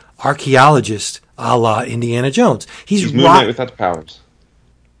swashbuckling archaeologist a la Indiana Jones. He's Moon Knight without the powers.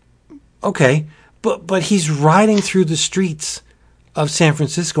 Okay, but he's riding through the streets of San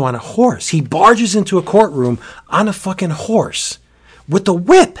Francisco on a horse. He barges into a courtroom on a fucking horse with a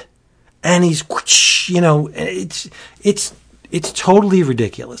whip. And he's, it's totally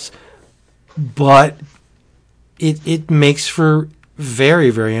ridiculous, but it makes for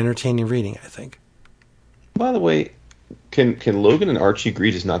very, very entertaining reading, I think. By the way, can Logan and Archie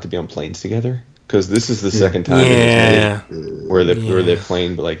agree just not to be on planes together? Because this is the second time where they're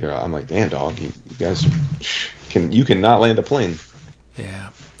playing, but like I'm like, damn dog, you guys cannot land a plane. Yeah,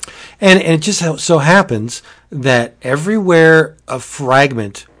 and it just so happens that everywhere a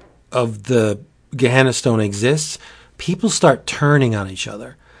fragment of the Gehenna Stone exists, people start turning on each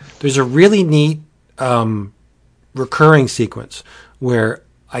other. There's a really neat recurring sequence where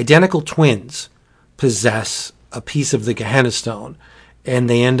identical twins possess a piece of the Gehenna Stone, and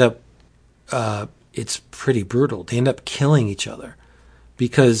they end up, it's pretty brutal. They end up killing each other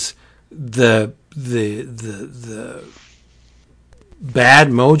because the bad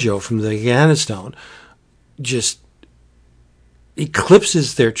mojo from the Gehenna Stone just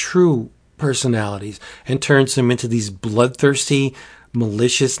eclipses their true personalities and turns them into these bloodthirsty,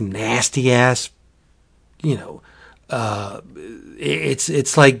 malicious, nasty ass. It's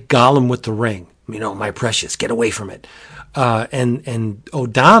like Gollum with the ring. My precious, get away from it. And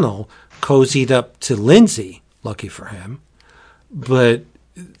O'Donnell cozied up to Lindsay, lucky for him, but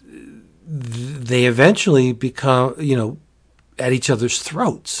they eventually become, at each other's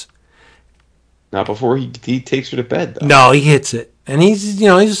throats. Not before he takes her to bed, though. No, he hits it, and he's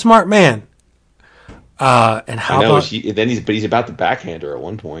a smart man. And how about he's about to backhand her at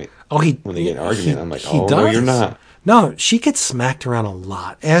one point. Oh, when they get an argument, I'm like, no, you're not. No, she gets smacked around a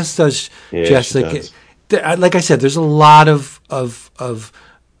lot, as does Jessica. Like I said, there's a lot of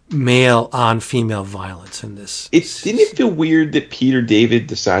male on female violence in this. Didn't it feel weird that Peter David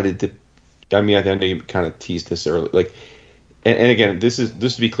decided to? I mean, I know you kind of teased this early, like. And again, this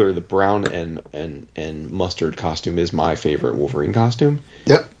to be clear, the brown and mustard costume is my favorite Wolverine costume.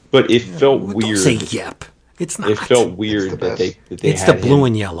 Yep. But it felt weird. Don't say yep. It's not. It felt weird that they it's the blue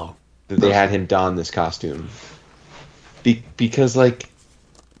and yellow. That they had him don this costume. Because like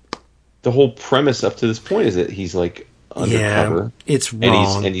the whole premise up to this point is that he's like undercover. Yeah, it's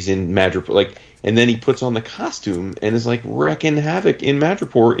wrong. And he's in Madripoor, and then he puts on the costume and is like wrecking havoc in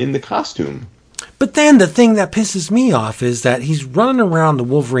Madripoor in the costume. But then the thing that pisses me off is that he's running around the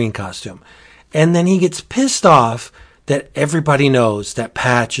Wolverine costume, and then he gets pissed off that everybody knows that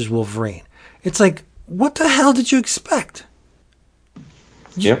Patch is Wolverine. It's like, what the hell did you expect?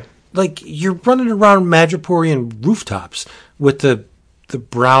 Yep. You're running around Madripoorian rooftops with the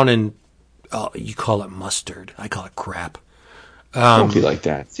brown and you call it mustard. I call it crap. Don't be like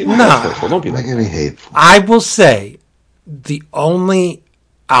that. See, no, don't be like that. Hateful. I will say the only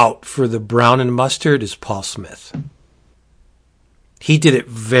out for the brown and mustard is Paul Smith. He did it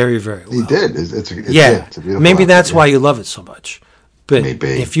very, very well. He did. It's a beautiful maybe that's why you love it so much. But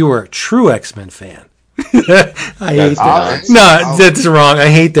if you were a true X-Men fan, I hate that. No, that's wrong. I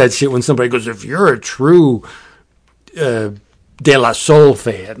hate that shit when somebody goes, if you're a true De La Soul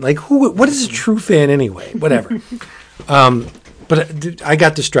fan. Like, what is a true fan anyway? Whatever. But I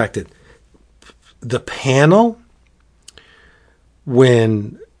got distracted. The panel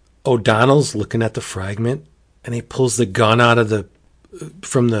when O'Donnell's looking at the fragment and he pulls the gun out of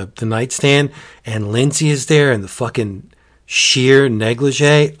from the nightstand and Lindsay is there and the fucking sheer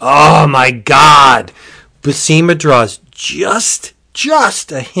negligee. Oh my God. Buscema draws just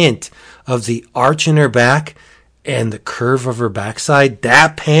a hint of the arch in her back and the curve of her backside.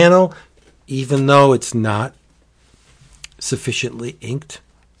 That panel, even though it's not sufficiently inked,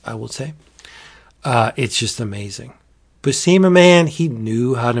 I will say, it's just amazing. Buscema, man, he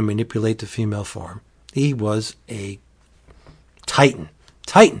knew how to manipulate the female form. He was a titan.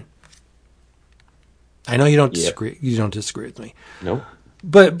 I know you don't disagree. You don't disagree with me. No.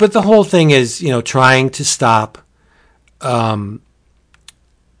 But the whole thing is, trying to stop the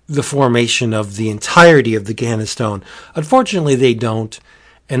formation of the entirety of the Gehenna Stone. Unfortunately, they don't,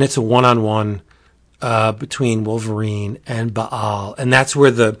 and it's a one-on-one between Wolverine and Baal, and that's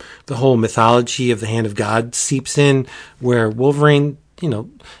where the whole mythology of the Hand of God seeps in, where Wolverine,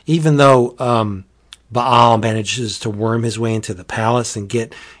 even though Baal manages to worm his way into the palace and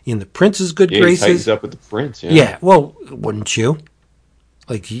get in the prince's good graces. He tightens up with the prince, Yeah, well, wouldn't you?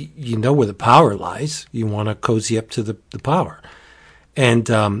 Like, you know where the power lies. You want to cozy up to the power. And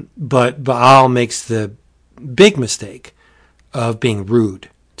but Baal makes the big mistake of being rude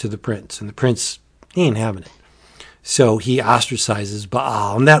to the prince. And the prince, he ain't having it. So he ostracizes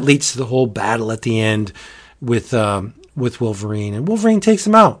Baal. And that leads to the whole battle at the end with Wolverine. And Wolverine takes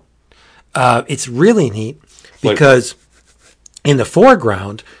him out. It's really neat because in the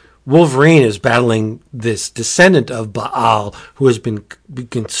foreground, Wolverine is battling this descendant of Baal who has been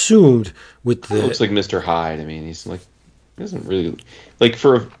consumed with the... It looks like Mr. Hyde. I mean, he's like, he doesn't really...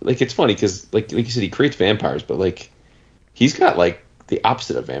 it's funny because, like you said, he creates vampires, but, he's got, the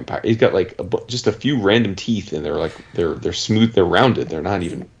opposite of vampire. He's got, just a few random teeth, and they're smooth, they're rounded. They're not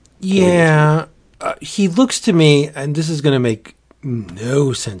even... Yeah. He looks to me, and this is going to make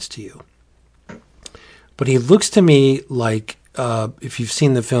no sense to you, but he looks to me like... if you've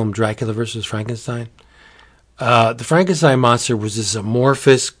seen the film Dracula versus Frankenstein, the Frankenstein monster was this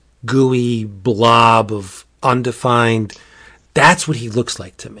amorphous, gooey blob of undefined. That's what he looks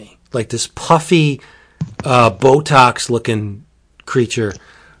like to me. Like this puffy, Botox-looking creature.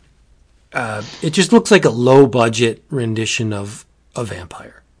 It just looks like a low-budget rendition of a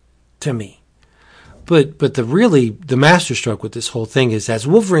vampire to me. But the masterstroke with this whole thing is as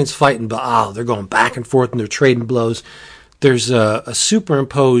Wolverine's fighting Baal, they're going back and forth and they're trading blows. There's a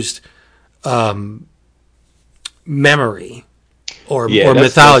superimposed memory or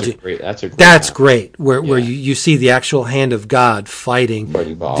mythology. That's great. Where you see the actual hand of God fighting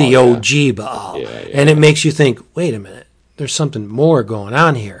Baal, the OG Baal. And it makes you think, wait a minute, there's something more going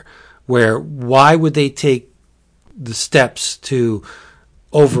on here. Why would they take the steps to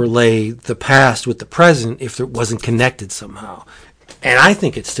overlay the past with the present if it wasn't connected somehow? And I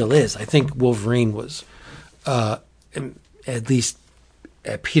think it still is. I think Wolverine was... at least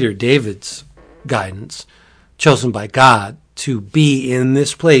at Peter David's guidance, chosen by God to be in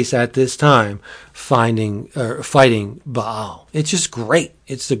this place at this time, fighting Baal. It's just great.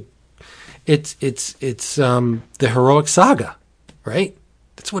 It's the heroic saga, right?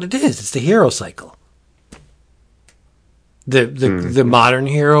 That's what it is. It's the hero cycle. The modern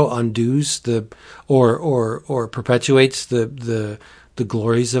hero undoes or perpetuates the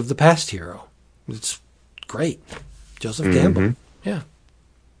glories of the past hero. It's great. Joseph Campbell. Yeah.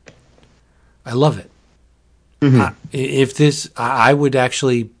 I love it. I would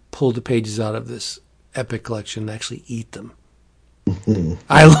actually pull the pages out of this epic collection and actually eat them.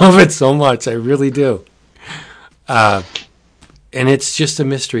 I love it so much. I really do. And it's just a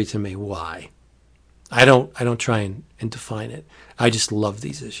mystery to me why. I don't try and define it. I just love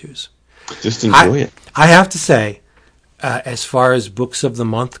these issues. Just enjoy it. I have to say, as far as books of the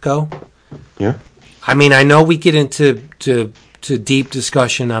month go, yeah. I mean, I know we get into deep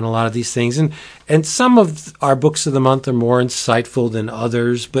discussion on a lot of these things, and some of our books of the month are more insightful than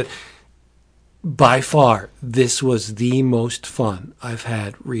others, but by far, this was the most fun I've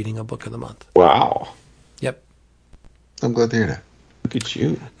had reading a book of the month. Wow. Yep. I'm glad to hear that. Look at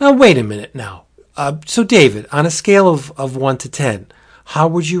you. Now, wait a minute now. So, David, on a scale of 1 to 10, how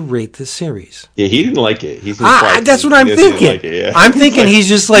would you rate this series? Yeah, he didn't like it. That's what I'm thinking. Like it, yeah. I'm thinking he's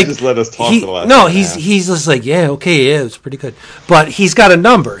just like... He just let us talk for the last No, he's just like, it's pretty good. But he's got a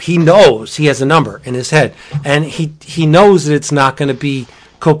number. He knows he has a number in his head. And he knows that it's not going to be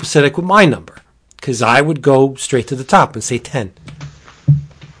copacetic with my number. Because I would go straight to the top and say 10.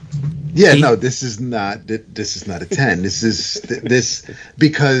 Yeah, this is not a 10. This is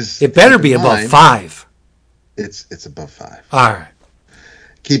because... It better be above 5. It's above 5. All right.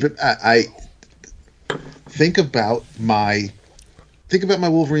 Keep it. I think about my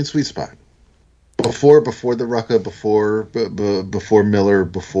Wolverine sweet spot before the Rucka, before Miller,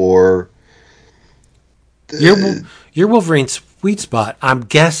 before Your Wolverine sweet spot, I'm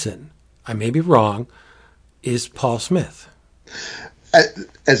guessing, I may be wrong, is Paul Smith.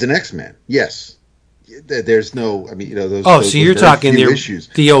 As an X-Men, yes. There's no, I mean, those. Oh, so you're talking issues.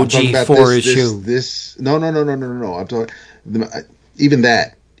 The OG 4-issue. No. I'm talking even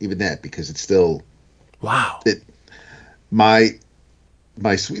that, because it's still. Wow. My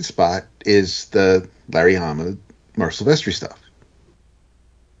sweet spot is the Larry Hama, Marc Silvestri stuff.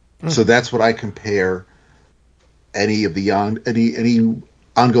 So that's what I compare any of the any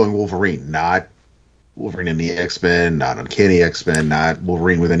ongoing Wolverine, not Wolverine in the X-Men, not Uncanny X-Men, not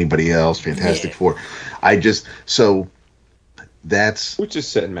Wolverine with anybody else, Fantastic Four. That's which is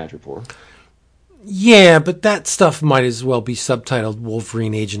set in Madripoor. Yeah, but that stuff might as well be subtitled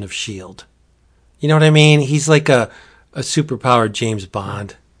Wolverine Agent of S.H.I.E.L.D. You know what I mean? He's like a superpowered James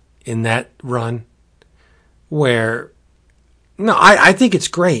Bond in that run. Where, no, I think it's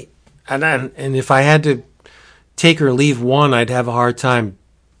great. And if I had to take or leave one, I'd have a hard time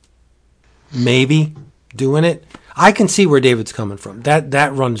maybe doing it. I can see where David's coming from.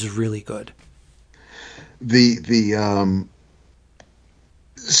 That run's really good.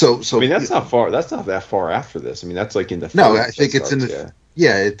 So I mean, that's not that far after this. I mean, that's like in the 30s. No, I think it's in the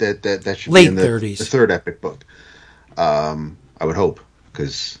that should late be in the 30s. The third epic book. I would hope,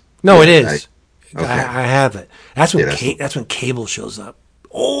 because it is. Okay. I have it. That's when Cable shows up.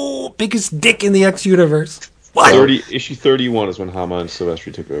 Oh, biggest dick in the X universe. What? Issue 31 is when Hama and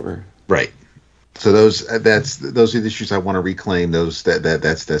Silvestri took over. Right. So those are the issues I want to reclaim. That's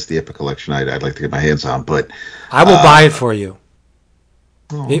the epic collection I'd like to get my hands on. But I will buy it for you.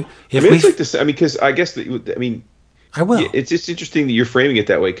 It's like this. I mean, because I guess I will. It's just interesting that you're framing it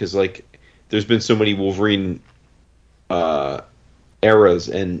that way, because like there's been so many Wolverine eras,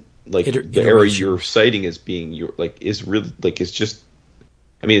 and like the era you're citing as being is really like it's just.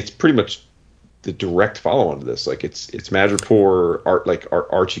 I mean, it's pretty much the direct follow-on to this. Like it's Madripoor,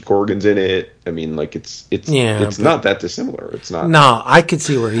 Archie Corrigan's in it. I mean, like it's not that dissimilar. It's not. No, I can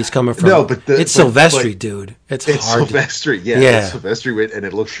see where he's coming from. No, but it's Silvestri, dude. It's hard. Silvestri, it's Silvestri, and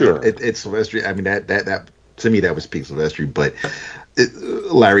it looks sure. It's Silvestri. I mean, that to me that was peak Silvestri, but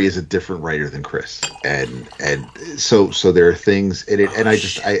Larry is a different writer than Chris, and so there are things in it, and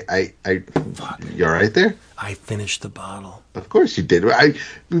you all right there? I finished the bottle. Of course you did.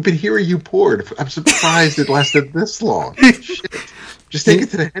 We've been hearing you pour. I'm surprised it lasted this long. Shit. Just take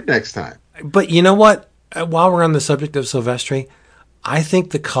it to the head next time. But you know what? While we're on the subject of Silvestri, I think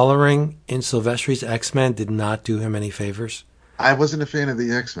the coloring in Silvestri's X-Men did not do him any favors. I wasn't a fan of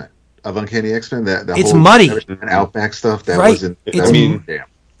the X-Men, of Uncanny X-Men. It's muddy. And Outback stuff. That right. wasn't.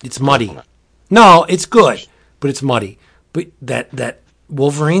 It's muddy. No, it's good, but it's muddy. But that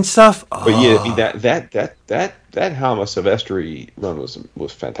Wolverine stuff. Oh. But yeah, I mean, that Hama Silvestri run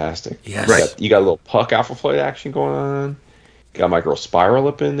was fantastic. Yes. Right. You got a little Puck Alpha Flight action going on. Got my girl Spiral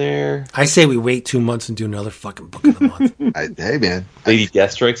up in there. I say we wait 2 months and do another fucking book of the month. Hey man, Lady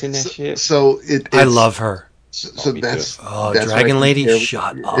Deathstrike's in that shit. So I love her. So that's Dragon Lady.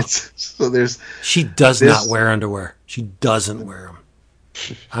 Shut up. She does not wear underwear. She doesn't wear them.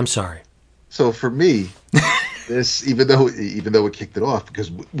 I'm sorry. So for me, this even though it kicked it off, because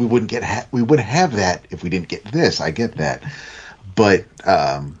we wouldn't have that if we didn't get this. I get that, but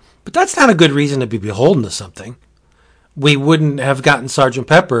that's not a good reason to be beholden to something. We wouldn't have gotten Sergeant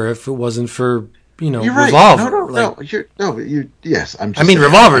Pepper if it wasn't for you're Revolver. Right. Yes.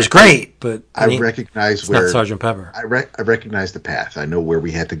 Revolver's great, but I recognize where not Sergeant Pepper. I recognize the path. I know where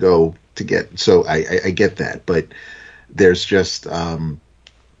we had to go to get. So I get that, but there's just there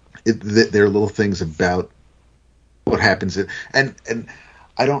are little things about what happens, and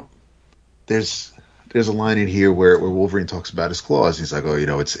I don't. There's a line in here where Wolverine talks about his claws. He's like,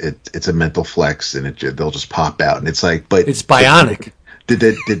 it's a mental flex, and they'll just pop out, and it's like, but it's bionic.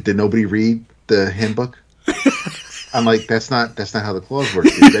 Did nobody read the handbook? I'm like, that's not how the claws work.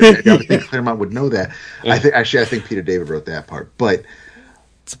 I would think Claremont would know that. I think Peter David wrote that part, but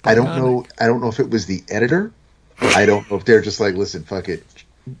I don't know if it was the editor. I don't know if they're just like, listen, fuck it,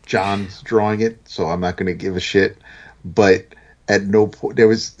 John's drawing it, so I'm not going to give a shit. But at no point there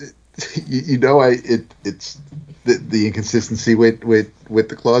was. It's the inconsistency with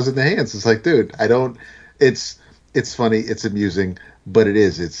the claws in the hands. It's like, dude, I don't. It's funny, it's amusing, but it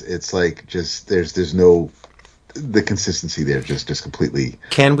is. It's like just there's no the consistency there. Just completely.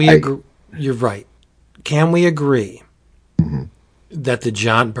 Can we agree? You're right. Can we agree that the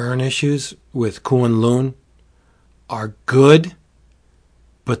John Byrne issues with K'un-Lun are good,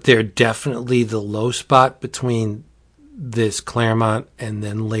 but they're definitely the low spot between this Claremont and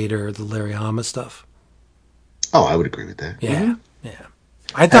then later the Larry Hama stuff? Oh, I would agree with that. Yeah, yeah.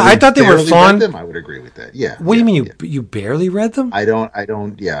 I thought they were fun. Read them, I would agree with that. Yeah. What do you mean you barely read them? I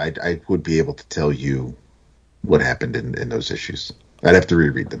don't. Yeah, I would be able to tell you what happened in those issues. I'd have to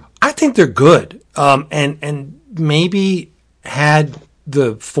reread them. I think they're good. And maybe had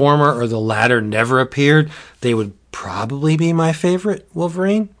the former or the latter never appeared, they would probably be my favorite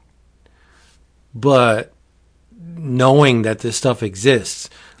Wolverine. But knowing that this stuff exists,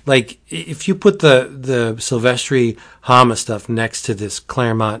 like if you put the Silvestri Hama stuff next to this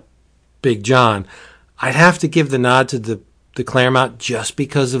Claremont Big John, I'd have to give the nod to the Claremont just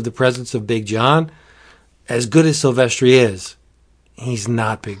because of the presence of Big John. As good as Silvestri is, he's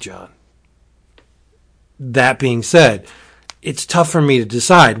not Big John. That being said, it's tough for me to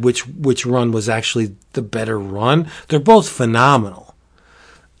decide which run was actually the better run. They're both phenomenal.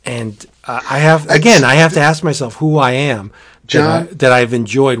 And I have to ask myself who I am that I've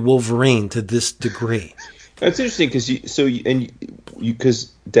enjoyed Wolverine to this degree. That's interesting because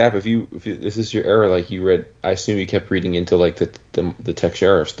Dap, if this is your era, like you read, I assume you kept reading into like the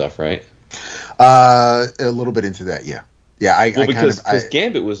Texera stuff, right? A little bit into that, yeah. Yeah, because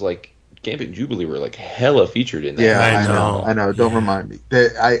Gambit was like Gambit and Jubilee were like hella featured in that. Yeah, I know. Don't remind me.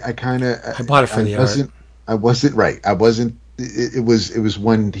 I bought it for the art. I wasn't right. I wasn't. It was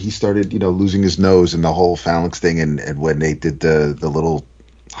when he started, losing his nose and the whole phalanx thing, and when they did the little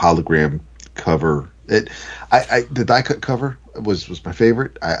hologram cover. The die cut cover was my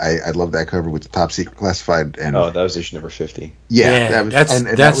favorite. I love that cover with the top secret classified. And that was issue number 50. Yeah,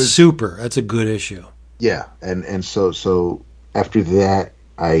 that's super. That's a good issue. Yeah, and so after that,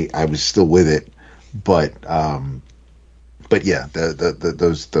 I was still with it, but yeah,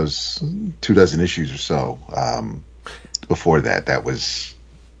 those 24 issues or so before that was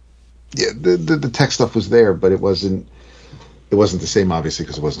the tech stuff was there, but it wasn't the same, obviously,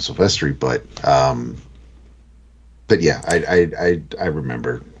 because it wasn't Silvestri, but yeah, I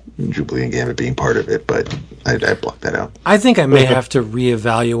remember Jubilee and Gambit being part of it, but I blocked that out. I think I may have to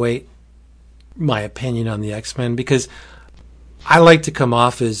reevaluate my opinion on the X-Men, because I like to come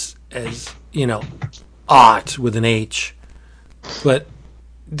off as Ott with an H, but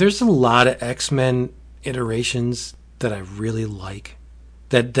there's a lot of X-Men iterations that I really like.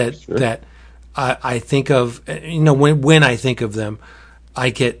 That I think of, when I think of them, I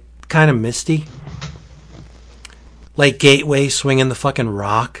get kind of misty. Like Gateway swinging the fucking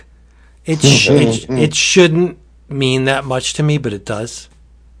rock. It shouldn't mean that much to me, but it does.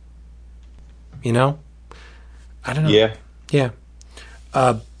 I don't know. Yeah.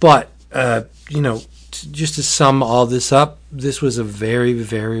 But just to sum all this up, this was a very,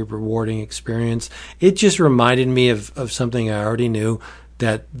 very rewarding experience. It just reminded me of something I already knew,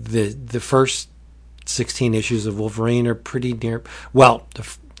 that the first 16 issues of Wolverine are pretty near. Well, the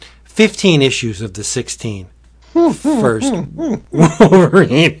 15 issues of the 16 first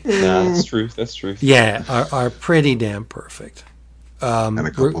Wolverine. No, that's true. Yeah, are pretty damn perfect. And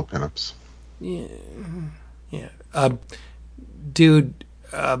a couple of pinups. Yeah. Dude.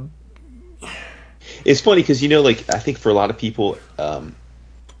 It's funny because I think for a lot of people, Adam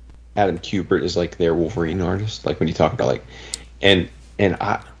Kubert is like their Wolverine artist. Like when you talk about and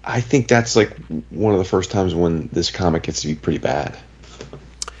I think that's like one of the first times when this comic gets to be pretty bad.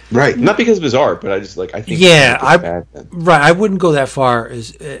 Right. Not because of his art, but I think. Yeah, I wouldn't go that far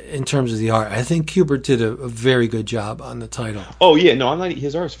as in terms of the art. I think Kubert did a very good job on the title. Oh yeah, no, I'm not.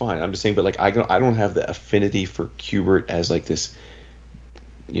 His art's fine. I'm just saying, but I don't have the affinity for Kubert as like this.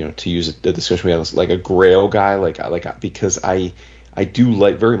 To use the discussion we had, like a Grail guy, because I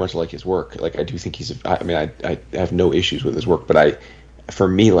do very much like his work. Like I do think I have no issues with his work, but for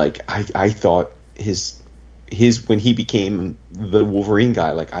me, I thought his when he became the Wolverine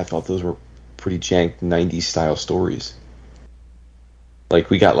guy, I thought those were pretty jank 90s style stories. Like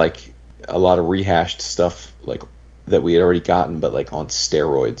we got a lot of rehashed stuff that we had already gotten, but on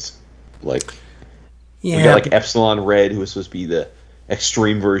steroids. We got Epsilon Red, who was supposed to be the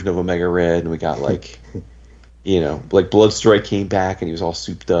extreme version of Omega Red, and we got Bloodstrike came back and he was all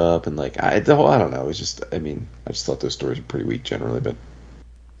souped up, and I don't know. It was just, I just thought those stories were pretty weak generally, but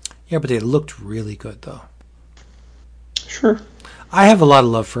yeah, but they looked really good though. Sure. I have a lot of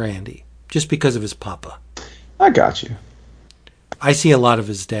love for Andy just because of his papa. I got you. I see a lot of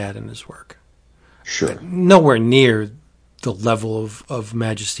his dad in his work. Sure. Nowhere near the level of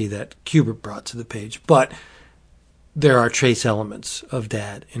majesty that Kubert brought to the page, but there are trace elements of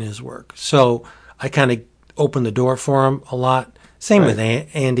Dad in his work. So I kind of opened the door for him a lot. Same with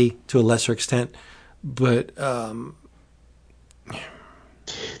Andy to a lesser extent. But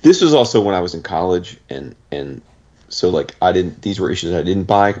this was also when I was in college, and so these were issues I didn't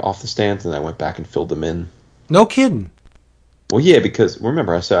buy off the stands, and I went back and filled them in. No kidding. Well, yeah, because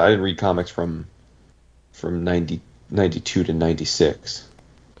remember I said I didn't read comics from 92 to 96.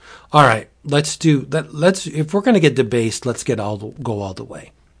 All right, let's do that. If we're going to get debased, let's go all the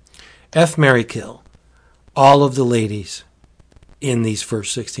way. F, Marry, Kill. All of the ladies in these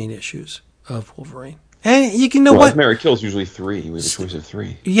first 16 issues of Wolverine. And you can know what? F, Marry, Kill is usually 3. We have a choice of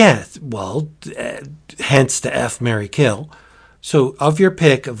 3. Yeah, well, hence the F, Marry, Kill. So of your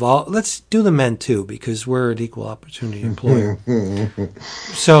pick of all, let's do the men too, because we're an equal opportunity employer.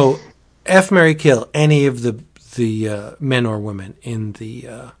 So F, Marry, Kill, any of the men or women in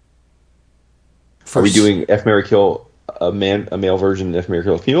the first. Are we doing F, Marry, Kill a male version, and F, Marry,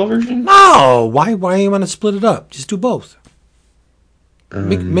 Kill a female version? No, why do you want to split it up? Just do both.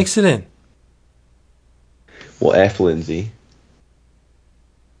 Mix it in. Well, F, Lindsay,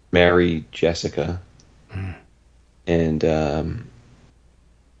 marry Jessica, and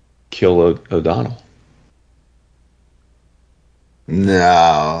kill O'Donnell.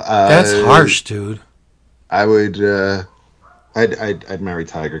 No, that's harsh, dude. I would. I'd marry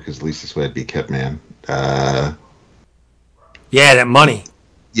Tiger because at least this way I'd be kept man. Yeah, that money.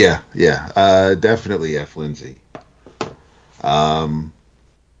 Yeah. Definitely F. Lindsay. Kill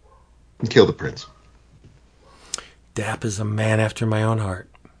the prince. Dap is a man after my own heart.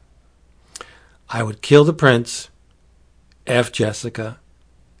 I would kill the prince, F Jessica,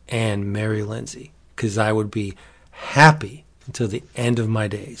 and marry Lindsay, because I would be happy until the end of my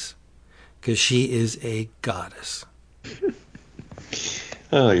days, because she is a goddess.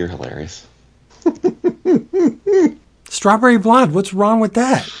 Oh, you're hilarious. Strawberry blonde, what's wrong with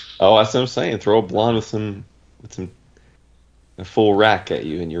that? Oh, that's what I'm saying. Throw a blonde with some a full rack at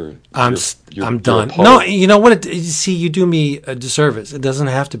you, and I'm done. No, you know what? See, you do me a disservice. It doesn't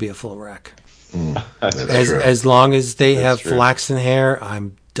have to be a full rack. As long as they have flaxen hair,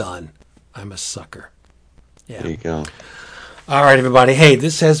 I'm done. I'm a sucker. Yeah. There you go. All right, everybody. Hey,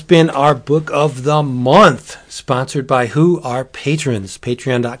 this has been our book of the month, sponsored by who? Our patrons.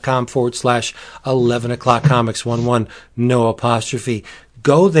 Patreon.com/11 o'clock comics 11, no apostrophe.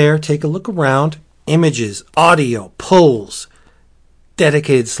 Go there, take a look around. Images, audio, polls,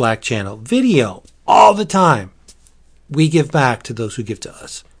 dedicated Slack channel, video, all the time. We give back to those who give to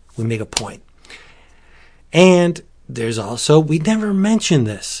us. We make a point. And there's also, we never mentioned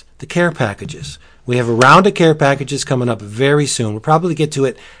this, the care packages. We have a round of care packages coming up very soon. We'll probably get to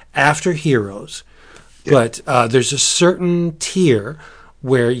it after Heroes. Yeah. But there's a certain tier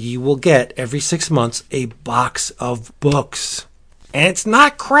where you will get every 6 months a box of books. And it's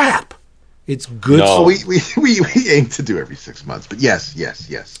not crap. It's good. No, we aim to do every 6 months. But yes.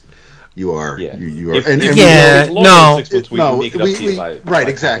 You are. Yeah. You are. Right.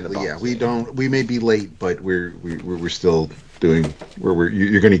 Exactly. Yeah. We don't. We may be late, but we're still doing.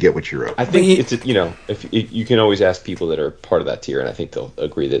 You're going to get what you wrote. I think it's if you can always ask people that are part of that tier, and I think they'll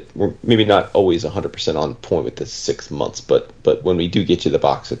agree that we're maybe not always 100% on point with the 6 months, but when we do get you the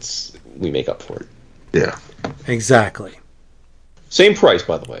box, we make up for it. Yeah. Exactly. Same price,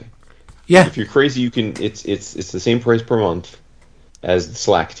 by the way. Yeah. If you're crazy, you can. It's the same price per month as the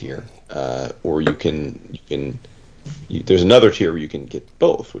Slack tier, or you can. There's another tier where you can get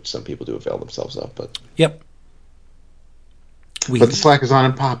both, which some people do avail themselves of. But yep. But the Slack is on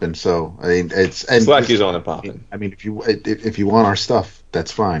and popping, so I mean Slack is on and popping. I mean, if you want our stuff,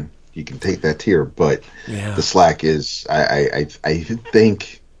 that's fine. You can take that tier, but the Slack is. I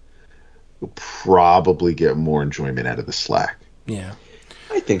think you'll probably get more enjoyment out of the Slack. Yeah.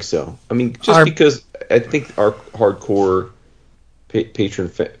 I think so. I mean, because I think our hardcore patron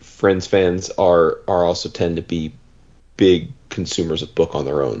fans are also tend to be big consumers of book on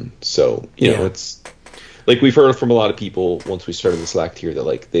their own. So you know, it's like we've heard from a lot of people once we started the Slack tier that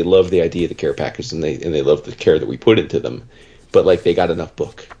like they love the idea of the care package and they love the care that we put into them, but like they got enough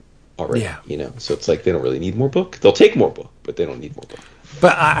book already. Yeah. You know, so it's like they don't really need more book. They'll take more book, but they don't need more book.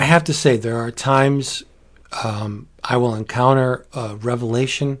 But I have to say there are times. I will encounter a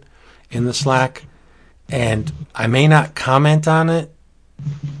revelation in the Slack, and I may not comment on it,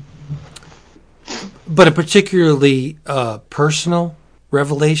 but a particularly personal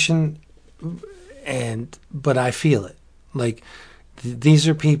revelation, but I feel it. Like these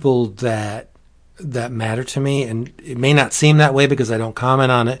are people that matter to me, and it may not seem that way because I don't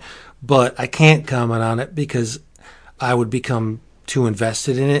comment on it, but I can't comment on it because I would become too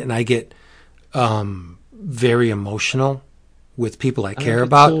invested in it, and I get very emotional with people I care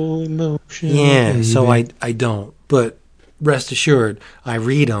about. So yeah, so I don't. But rest assured, I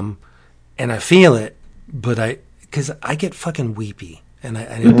read them and I feel it. But because I get fucking weepy, and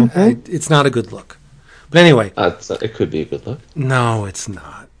it's not a good look. But anyway, it could be a good look. No, it's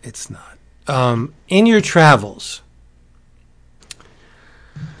not. It's not. In your travels,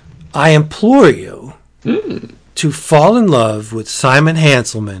 I implore you to fall in love with Simon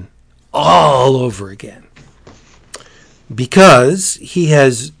Hanselman all over again, because he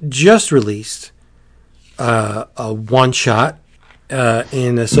has just released a one-shot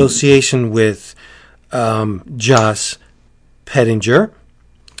in association with Joss Pettinger.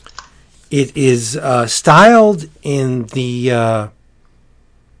 It is styled in the...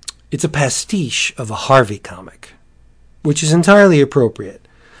 it's a pastiche of a Harvey comic, which is entirely appropriate,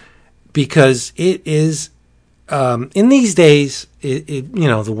 because it is... in these days,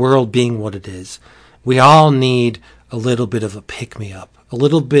 the world being what it is, we all need a little bit of a pick-me-up, a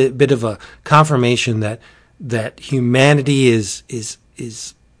little bit of a confirmation that humanity is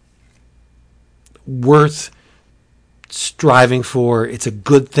worth striving for. It's a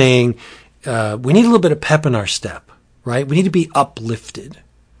good thing. We need a little bit of pep in our step, right? We need to be uplifted.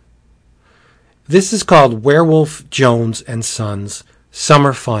 This is called Werewolf Jones and Sons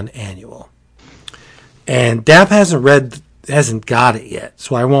Summer Fun Annual. And Dap hasn't got it yet,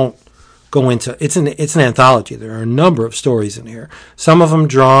 so I won't go into it's an anthology. There are a number of stories in here. Some of them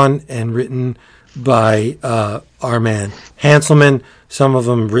drawn and written by our man Hanselman. Some of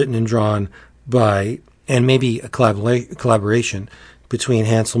them written and drawn by, and maybe a collaboration between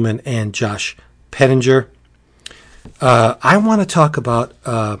Hanselman and Josh Pettinger. I want to talk about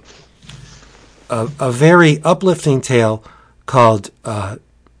a very uplifting tale called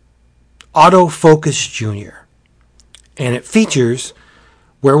Autofocus Jr. And it features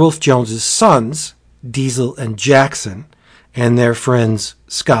Werewolf Jones's sons, Diesel and Jackson, and their friends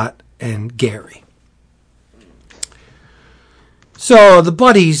Scott and Gary. So the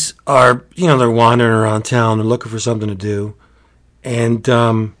buddies are, they're wandering around town, they're looking for something to do, and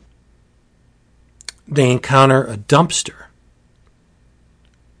they encounter a dumpster,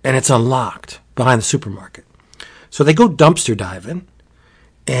 and it's unlocked behind the supermarket. So they go dumpster diving,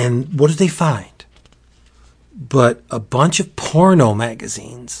 and what do they find? But a bunch of porno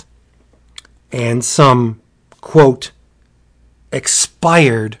magazines and some, quote,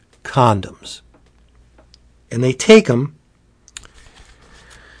 expired condoms. And they take them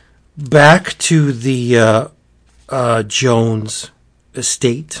back to the Jones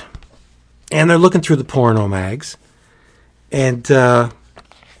estate, and they're looking through the porno mags, and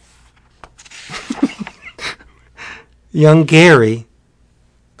young Gary,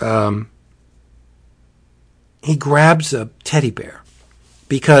 he grabs a teddy bear,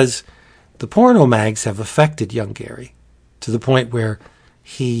 because the porno mags have affected young Gary to the point where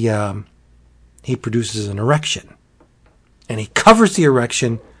he produces an erection, and he covers the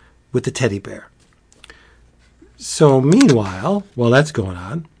erection with the teddy bear. So meanwhile, while that's going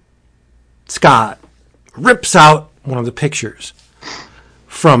on, Scott rips out one of the pictures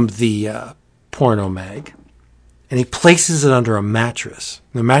from the porno mag, and he places it under a mattress.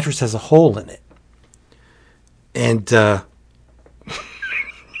 The mattress has a hole in it. And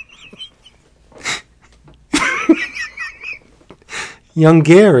young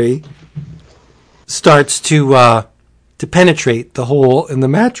Gary starts to penetrate the hole in the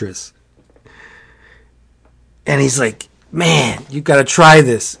mattress. And he's like, man, you got to try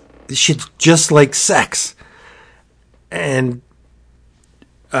this. This shit's just like sex. And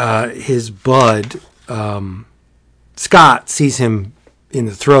his bud, Scott, sees him in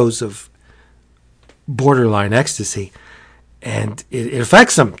the throes of borderline ecstasy, and it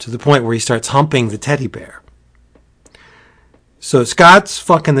affects him to the point where he starts humping the teddy bear. So Scott's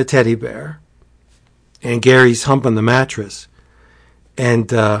fucking the teddy bear, and Gary's humping the mattress, and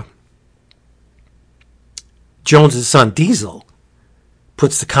Jones's son Diesel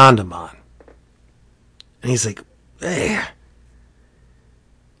puts the condom on, and he's like, hey,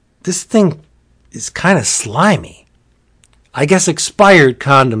 this thing is kind of slimy. I guess expired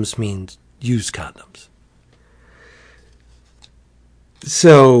condoms means used condoms.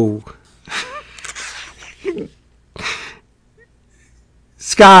 So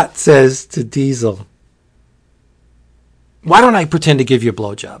Scott says to Diesel, why don't I pretend to give you a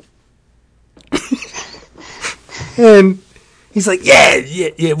blowjob? And he's like,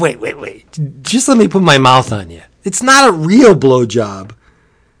 yeah, wait. Just let me put my mouth on you. It's not a real blowjob.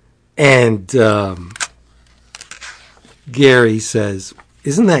 And Gary says,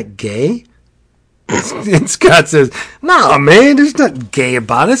 isn't that gay? And Scott says, no, man, there's nothing gay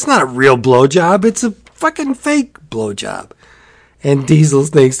about it. It's not a real blowjob. It's a fucking fake blowjob. And Diesel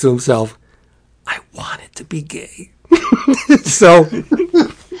thinks to himself, I want it to be gay. So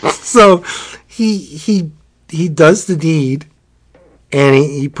he does the deed, and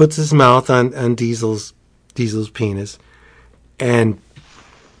he puts his mouth on Diesel's penis. And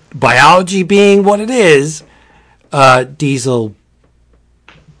biology being what it is, Diesel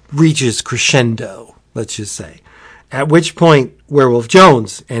reaches crescendo, let's just say. At which point, Werewolf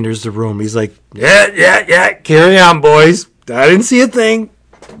Jones enters the room. He's like, yeah, carry on, boys. I didn't see a thing.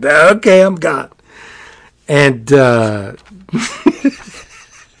 Okay, I'm gone. And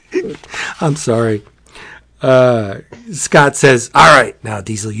I'm sorry. Scott says, all right, now,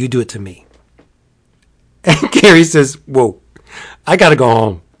 Diesel, you do it to me. And Gary says, whoa, I got to go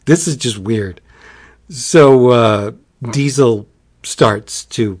home. This is just weird. So Diesel starts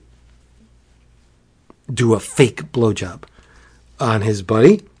to do a fake blowjob on his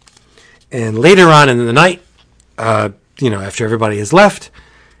buddy. And later on in the night, after everybody has left,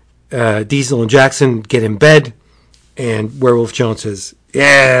 Diesel and Jackson get in bed, and Werewolf Jones says,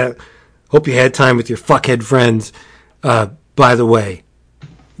 yeah, hope you had time with your fuckhead friends. By the way,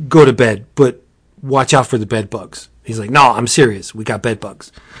 go to bed, but watch out for the bed bugs. He's like, no, I'm serious. We got bed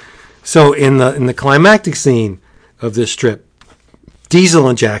bugs. So in the climactic scene of this strip, Diesel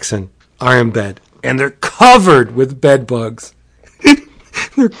and Jackson are in bed, and they're covered with bed bugs.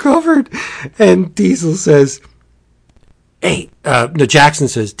 They're covered. And Diesel says, Jackson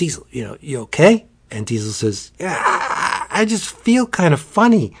says, Diesel, you okay? And Diesel says, yeah, I just feel kind of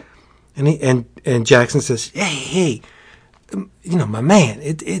funny. And Jackson says, hey, my man,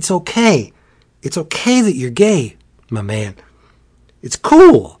 it's okay. It's okay that you're gay, my man. It's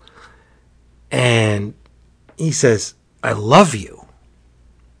cool. And he says, I love you.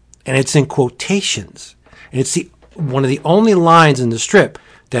 And it's in quotations. And it's one of the only lines in the strip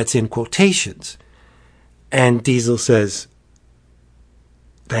that's in quotations. And Diesel says,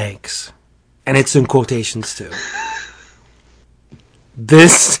 thanks. And it's in quotations too.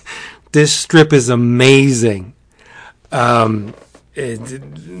 This strip is amazing. Again,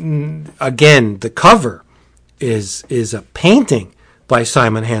 the cover is a painting by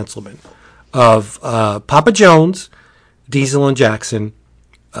Simon Hanselman of Papa Jones, Diesel, and Jackson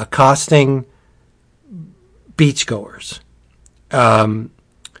accosting beachgoers.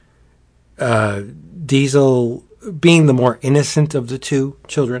 Diesel being the more innocent of the two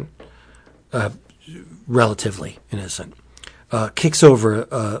children, relatively innocent, kicks over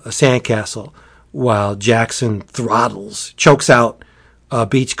a sandcastle while Jackson chokes out a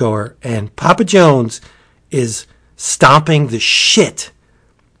beachgoer, and Papa Jones is stomping the shit,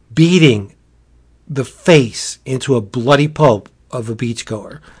 beating the face into a bloody pulp of a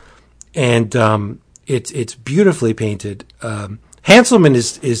beachgoer. And it's beautifully painted. Hanselman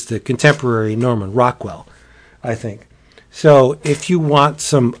is the contemporary Norman Rockwell, I think. So if you want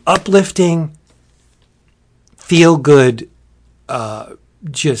some uplifting, feel-good,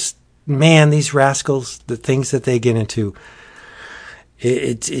 just, man, these rascals, the things that they get into,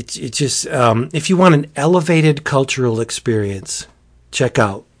 it just, if you want an elevated cultural experience, check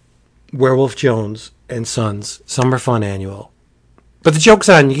out Werewolf Jones and Sons Summer Fun Annual. But the joke's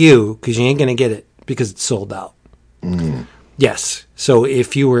on you, because you ain't going to get it, because it's sold out. Mm. Yes. So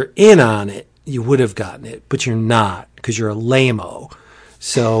if you were in on it, you would have gotten it, but you're not, because you're a lame-o.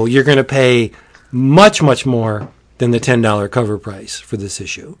 So you're going to pay much, much more than the $10 cover price for this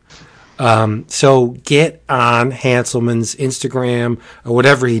issue. So get on Hanselman's Instagram or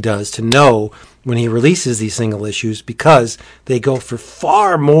whatever he does to know when he releases these single issues, because they go for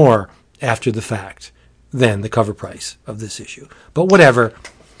far more after the fact than the cover price of this issue. But whatever.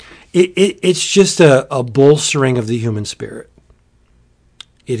 It's just a bolstering of the human spirit.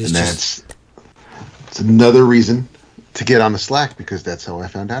 It is, and it's another reason to get on the Slack, because that's how I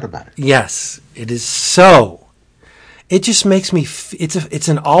found out about it. Yes, it is so. It just makes me. It's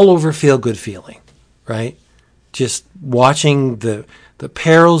an all over feel good feeling, right? Just watching the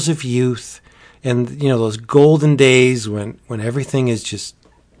perils of youth, and those golden days when everything is just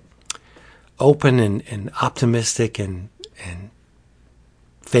open and optimistic and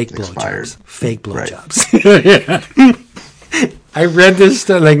fake blowjobs. Fake blowjobs. Right. I read this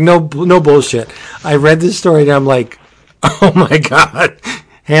like no bullshit. I read this story and I'm like, oh my God,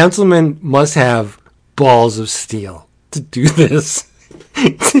 Hanselman must have balls of steel to do this.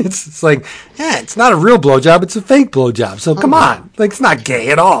 It's like, yeah, it's not a real blowjob, it's a fake blowjob. So come on, like, it's not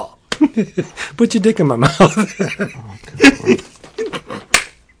gay at all. Put your dick in my mouth.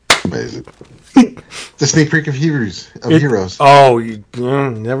 Amazing. The sneak peek of Heroes. Oh, you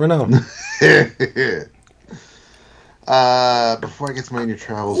never know. Before I get to my Your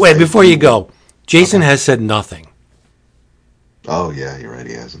Travels... Wait, before you go, Jason has said nothing. Oh, yeah, you're right,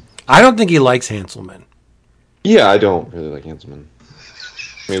 he hasn't. I don't think he likes Hanselman. Yeah, I don't really like Hanselman.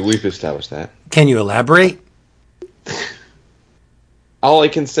 I mean, we've established that. Can you elaborate? All I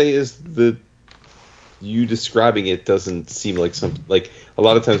can say is you describing it doesn't seem like something like a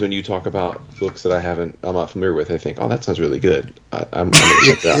lot of times when you talk about books that I'm not familiar with, I think, oh, that sounds really good. I'm going to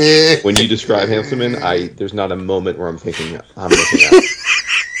check that out. When you describe Hanselman, there's not a moment where I'm thinking I'm missing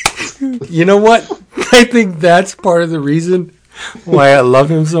out. You know what? I think that's part of the reason why I love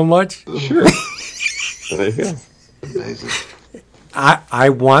him so much. Sure. There you go. Amazing. I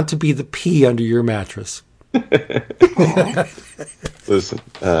want to be the pea under your mattress. Listen,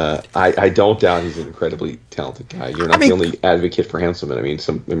 I don't doubt he's an incredibly talented guy. You're not the only advocate for Hanselman.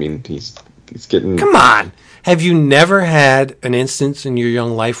 I mean, he's getting. Come on, have you never had an instance in your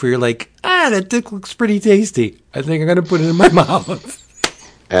young life where you're like, that dick looks pretty tasty. I think I'm gonna put it in my mouth.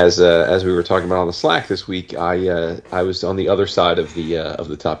 As we were talking about on the Slack this week, I was on the other side of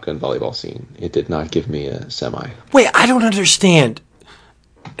the Top Gun volleyball scene. It did not give me a semi. Wait, I don't understand.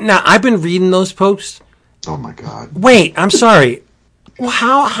 Now I've been reading those posts. Oh my God! Wait, I'm sorry.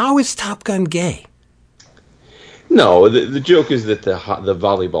 How is Top Gun gay? No, the joke is that the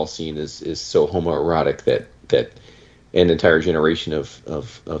volleyball scene is so homoerotic that an entire generation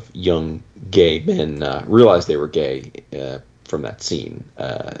of young gay men realized they were gay from that scene.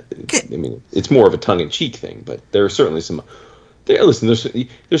 I mean, it's more of a tongue-in-cheek thing, but there are certainly some. Listen,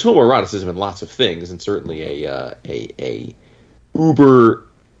 there's homoeroticism in lots of things, and certainly a uber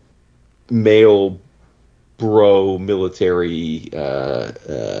male bro military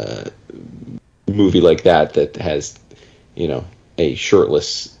movie like that has, a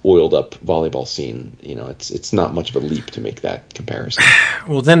shirtless, oiled up volleyball scene. It's not much of a leap to make that comparison.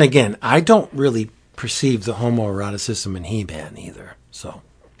 Well, then again, I don't really perceive the homoeroticism in He-Man either. So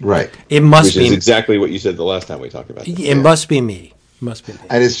right, it must Which be is exactly what you said the last time we talked about this. It must be me. Must be me.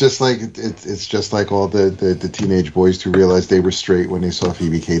 And it's just like all the teenage boys who realized they were straight when they saw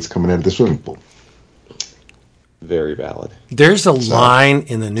Phoebe Cates coming out of the swimming pool. Very valid. There's a line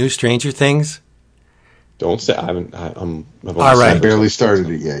in the new Stranger Things. Don't say I'm all right. I barely started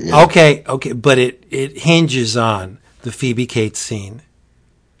it yet. Yeah. Okay, but it hinges on the Phoebe Cates scene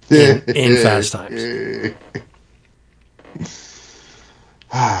in Fast Times.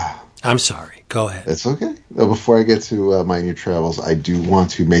 I'm sorry. Go ahead. That's okay. Before I get to my new travels, I do want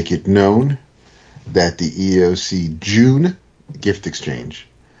to make it known that the EOC June gift exchange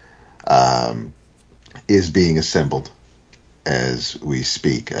is being assembled as we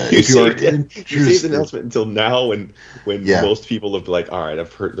speak. You saved the announcement until now when most people have been like, all right,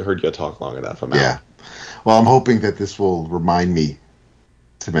 I've heard you talk long enough. I'm out. Well, I'm hoping that this will remind me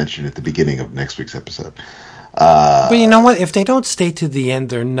to mention at the beginning of next week's episode. But you know what? If they don't stay to the end,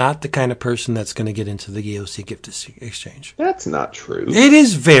 they're not the kind of person that's going to get into the EOC gift exchange. That's not true. It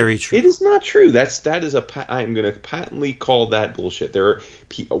is very true. It is not true. I'm going to patently call that bullshit.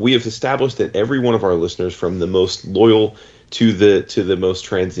 We have established that every one of our listeners, from the most loyal to the most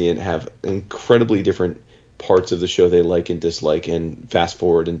transient, have incredibly different parts of the show they like and dislike and fast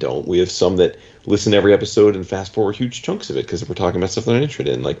forward and don't. We have some that listen to every episode and fast forward huge chunks of it because we're talking about stuff they're not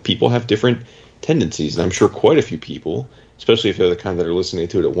interested in. Like, people have different tendencies, and I'm sure quite a few people, especially if they're the kind that are listening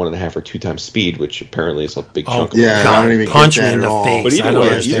to it at 1.5 or 2 times speed, which apparently is a big chunk of it. Yeah, I don't even punch get me that in at the all. face.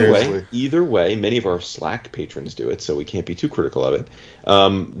 But either way, many of our Slack patrons do it, so we can't be too critical of it.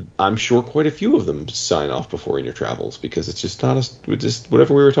 I'm sure quite a few of them sign off before in your travels because it's just not just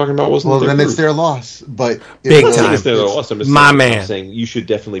whatever we were talking about wasn't. Well, their then group. it's their loss. But big I'm time. it's their loss. I'm just I'm saying you should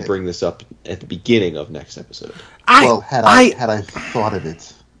definitely bring this up at the beginning of next episode. Had I thought of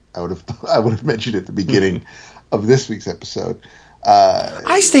it, I would have mentioned it at the beginning of this week's episode.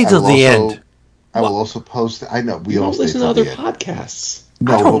 I stay till the end. I will also post. I know we all listen stay to till other the end. podcasts.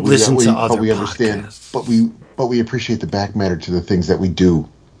 No, I don't listen to other but we understand. podcasts. But we appreciate the back matter to the things that we do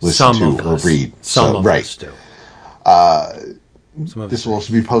listen to or read. Some of us do. This will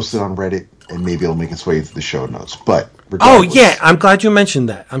also be posted on Reddit, and maybe it'll make its way into the show notes. But regardless, I'm glad you mentioned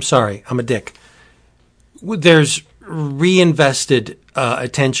that. I'm sorry, I'm a dick. There's reinvested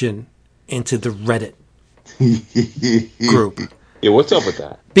attention into the Reddit group. Yeah, what's up with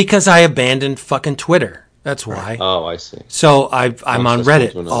that? Because I abandoned fucking Twitter. That's why. Oh, I see. So I'm on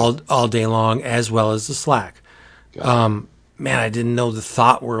Reddit all day long, as well as the Slack. Man, I didn't know the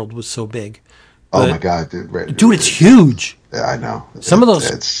thought world was so big. Oh my God, dude! Dude, it's huge. Yeah, I know. Some of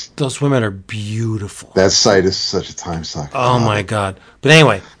those women are beautiful. That site is such a time suck. Oh my God! But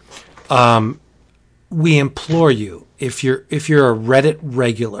anyway, we implore you, if you're a Reddit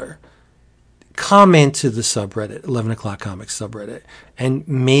regular, come into the subreddit, 11 O'Clock Comics subreddit, and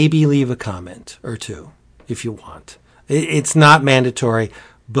maybe leave a comment or two if you want. It's not mandatory,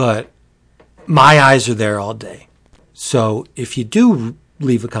 but my eyes are there all day. So if you do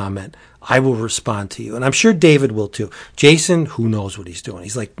leave a comment, I will respond to you, and I'm sure David will too. Jason, who knows what he's doing?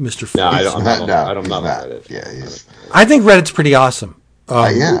 He's like Mr. No, Fox. I'm not on Reddit. Yeah, I think Reddit's pretty awesome.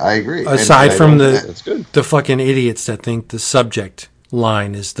 I agree. Aside from that's good. the fucking idiots that think the subject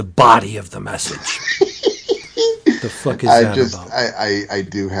line is the body of the message. The fuck is that about? I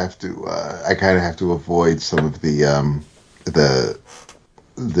do have to. I kind of have to avoid some of the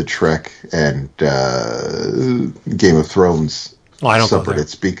Trek and Game of Thrones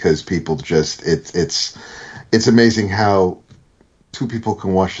subreddits because people just it's amazing how two people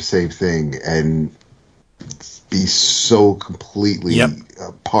can watch the same thing and be so completely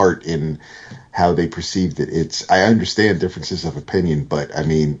apart in how they perceived it. I understand differences of opinion, but I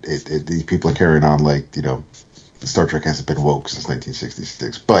mean, these people are carrying on like, you know, Star Trek hasn't been woke since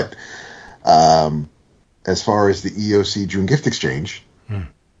 1966. But as far as the EOC June Gift Exchange,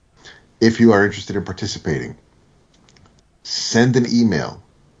 if you are interested in participating, send an email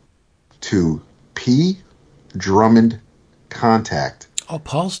to pdrummondcontact. Oh,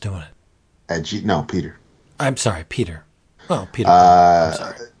 Paul's doing it. No, Peter. I'm sorry, Peter. Oh, Peter. I'm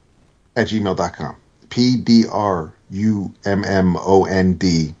sorry. At gmail.com.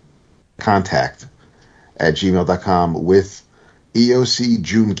 PDRUMMOND contact at gmail.com with EOC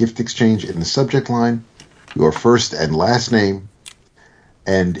June Gift Exchange in the subject line, your first and last name,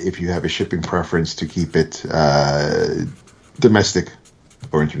 and if you have a shipping preference to keep it domestic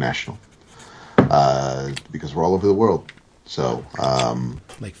or international, because we're all over the world. So,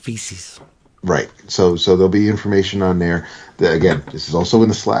 like feces. Right. So there'll be information on there. Again, this is also in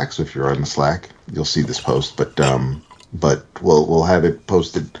the Slack. So if you're on the Slack, you'll see this post. But we'll have it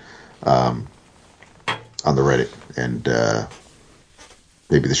posted on the Reddit and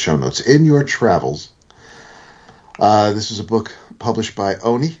maybe the show notes in your travels. This is a book published by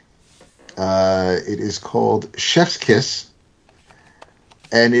Oni. It is called Chef's Kiss,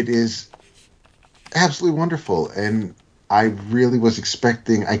 and it is absolutely wonderful. And I really was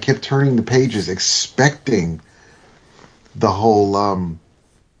expecting, I kept turning the pages expecting the whole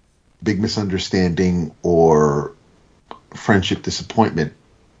big misunderstanding or friendship disappointment.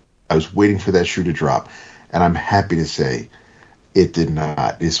 I was waiting for that shoe to drop, and I'm happy to say it did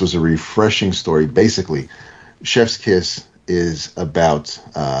not. This was a refreshing story. Basically, Chef's Kiss is about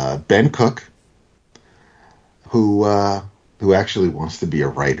Ben Cook, who actually wants to be a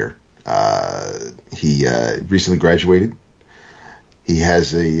writer. He recently graduated. He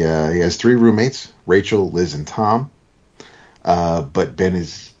has three roommates: Rachel, Liz, and Tom. But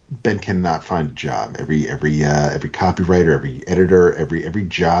Ben cannot find a job. Every copywriter, every editor, every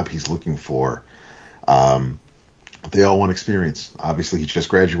job he's looking for, they all want experience. Obviously, he just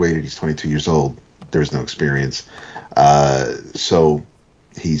graduated. He's 22 years old. There's no experience. So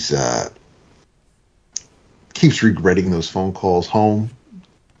he's keeps regretting those phone calls home,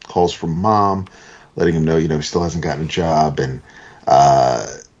 calls from mom, letting him know, he still hasn't gotten a job, and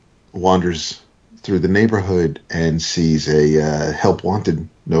wanders through the neighborhood and sees a help wanted,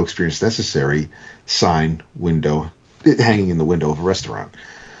 no experience necessary sign hanging in the window of a restaurant.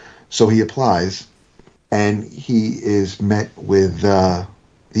 So he applies, and he is met with,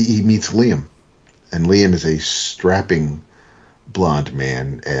 he meets Liam. And Liam is a strapping blonde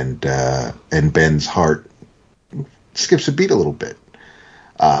man, and Ben's heart skips a beat a little bit.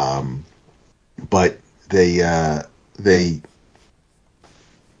 But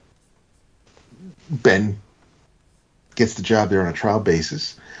Ben gets the job there on a trial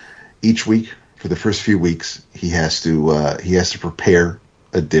basis. Each week, for the first few weeks, he has to prepare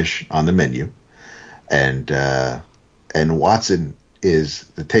a dish on the menu, and Watson is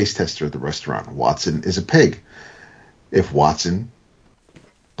the taste tester of the restaurant. Watson is a pig. If Watson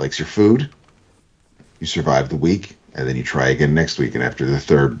likes your food, you survive the week, and then you try again next week. And after the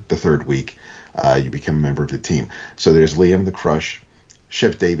third week, you become a member of the team. So there's Liam the Crush.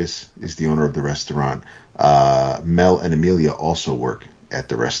 Chef Davis is the owner of the restaurant. Mel and Amelia also work at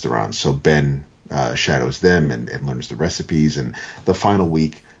the restaurant. So Ben shadows them and learns the recipes. And the final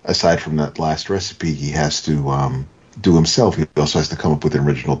week, aside from that last recipe, he has to do himself. He also has to come up with an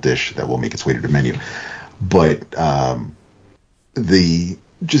original dish that will make its way to the menu. But the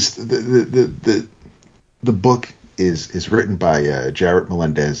book is written by Jarrett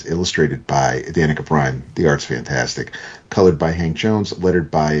Melendez, illustrated by Danica Bryan. The art's fantastic. Colored by Hank Jones,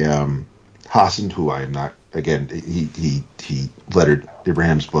 lettered by Hassan, who I am not. Again, he lettered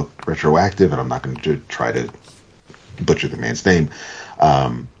Abraham's book retroactive, and I'm not going to try to butcher the man's name.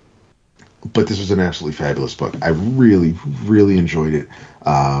 But this was an absolutely fabulous book. I really, really enjoyed it.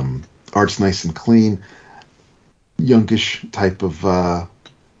 Art's nice and clean, youngish type of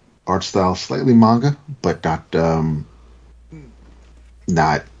art style, slightly manga, but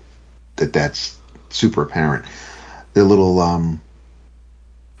not that's super apparent. They're little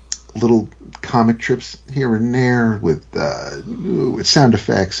comic trips here and there with sound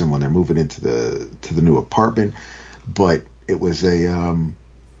effects, and when they're moving into the new apartment. But it was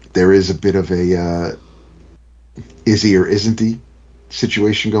there is a bit of a is he or isn't he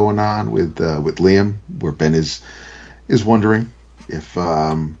situation going on with Liam, where Ben is wondering if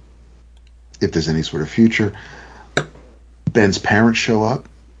there's any sort of future. Ben's parents show up,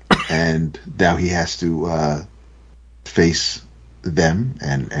 and now he has to face them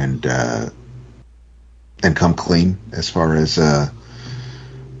and come clean as far as the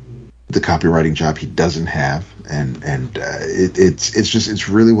copywriting job he doesn't have, and it's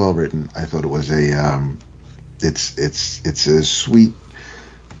really well written. I thought it was it's a sweet,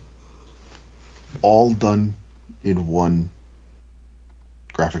 all done in one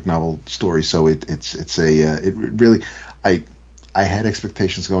graphic novel story. So it really, I had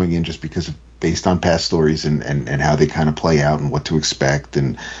expectations going in just because of based on past stories and how they kind of play out and what to expect,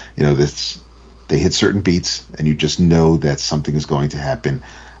 and they hit certain beats and you just know that something is going to happen.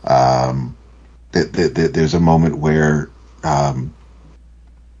 There's a moment where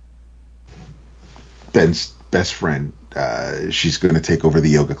Ben's best friend, she's going to take over the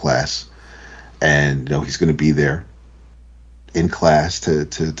yoga class, and he's going to be there in class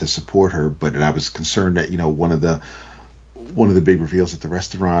to support her. But I was concerned that one of the big reveals at the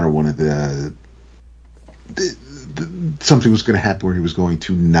restaurant, or one of the something was going to happen where he was going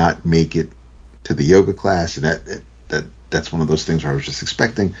to not make it to the yoga class, and that's one of those things where I was just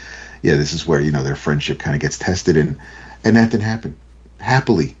expecting, this is where their friendship kind of gets tested, and that didn't happen.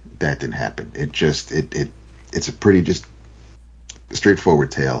 Happily, that didn't happen. It's a pretty just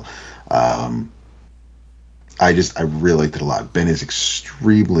straightforward tale. I really liked it a lot. Ben is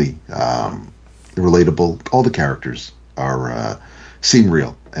extremely relatable. All the characters seem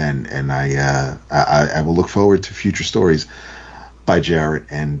real, and I will look forward to future stories by Jarrett,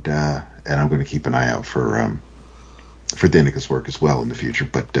 and I'm going to keep an eye out for Danica's work as well in the future.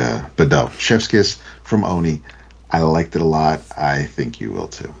 But no, Chef's Kiss from Oni, I liked it a lot. I think you will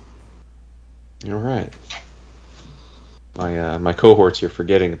too. All right. My cohorts here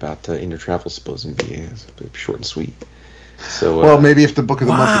forgetting about In Your Travels supposed to be short and sweet. So well, maybe if the book of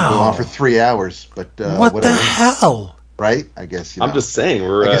the month would go on for 3 hours, but what whatever. the hell? Right? I guess I'm just saying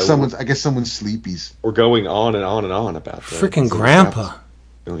I guess someone's sleepies. We're going on and on and on about freaking Grandpa.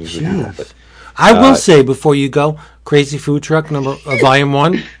 Don't usually do that, but I will say before you go, Crazy Food Truck Volume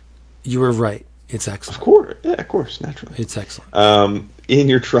 1, you were right. It's excellent. Of course, naturally. It's excellent. In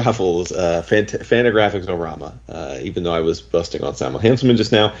Your Travels, Fantagraphics Orama. Even though I was busting on Samuel Hanselman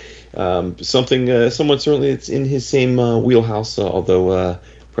just now, somewhat certainly it's in his same wheelhouse, although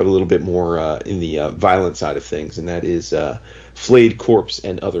probably a little bit more in the violent side of things, and that is Flayed Corpse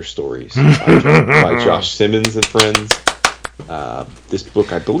and Other Stories by Josh Simmons and friends. This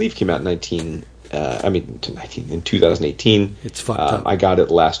book, I believe, came out in 2018. It's fucked up. I got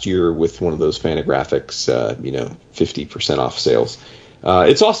it last year with one of those Fantagraphics, 50% off sales.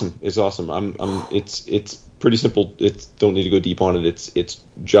 It's awesome. It's awesome. It's pretty simple. Don't need to go deep on it. It's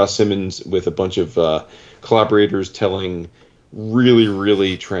Josh Simmons with a bunch of collaborators telling really,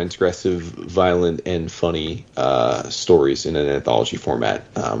 really transgressive, violent, and funny stories in an anthology format,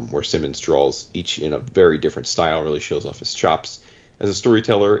 where Simmons draws each in a very different style, really shows off his chops as a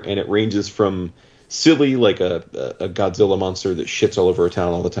storyteller, and it ranges from silly, like a Godzilla monster that shits all over a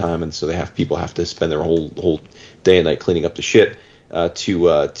town all the time, and so people have to spend their whole day and night cleaning up the shit,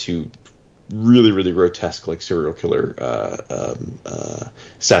 to really, really grotesque, like serial killer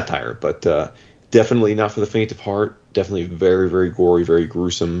satire, but definitely not for the faint of heart. Definitely very, very gory, very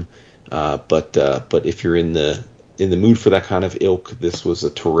gruesome. But if you're in the mood for that kind of ilk, this was a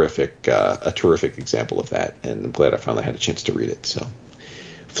terrific example of that, and I'm glad I finally had a chance to read it. So,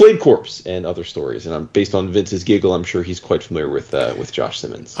 Flayed Corpse and Other Stories, and I'm based on Vince's giggle. I'm sure he's quite familiar with Josh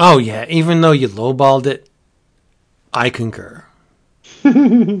Simmons. Oh yeah, even though you lowballed it, I concur.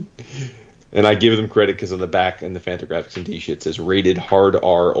 And I give them credit because on the back in the Fantagraphics and T-shirt it says rated hard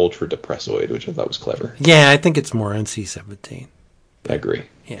R ultra depressoid, which I thought was clever. Yeah, I think it's more NC-17. I agree.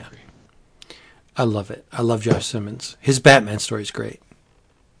 Yeah. I love it. I love Josh Simmons. His Batman story is great.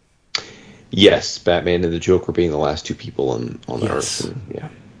 Yes, Batman and the Joker being the last two people on the Earth. And, yeah.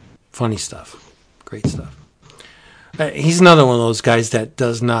 Funny stuff. Great stuff. He's another one of those guys that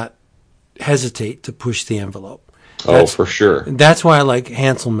does not hesitate to push the envelope. For sure. That's why I like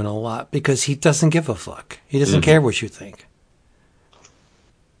Hanselman a lot, because he doesn't give a fuck. He doesn't care what you think.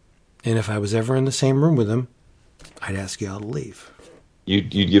 And if I was ever in the same room with him, I'd ask you all to leave.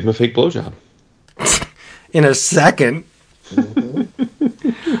 You'd give him a fake blowjob. In a second.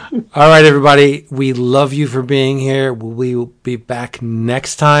 All right, everybody. We love you for being here. We will be back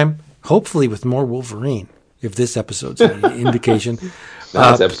next time, hopefully with more Wolverine, if this episode's any indication.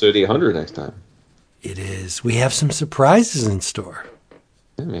 That's episode 800 next time. It is. We have some surprises in store.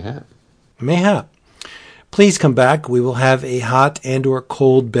 Yeah, Mayhap. Please come back. We will have a hot and or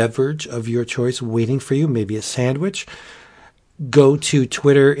cold beverage of your choice waiting for you, maybe a sandwich. Go to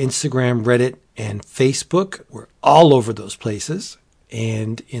Twitter, Instagram, Reddit, and Facebook. We're all over those places.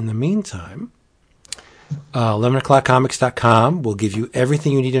 And in the meantime, 11o'clockcomics.com will give you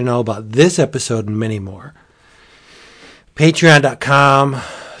everything you need to know about this episode and many more.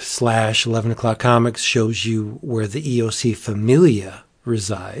 Patreon.com/11o'clockcomics shows you where the EOC Familia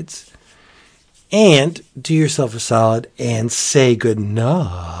resides. And do yourself a solid and say good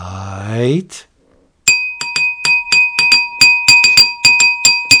night.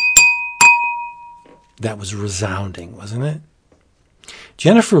 That was resounding, wasn't it?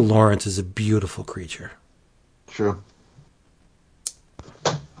 Jennifer Lawrence is a beautiful creature. True.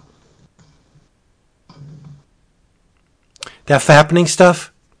 That fappening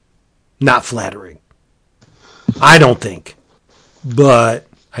stuff, not flattering. I don't think. But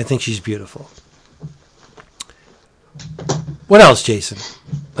I think she's beautiful. What else, Jason?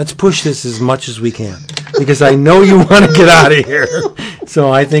 Let's push this as much as we can. Because I know you want to get out of here.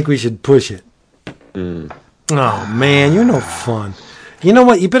 So I think we should push it. Oh, man, you're no fun. You know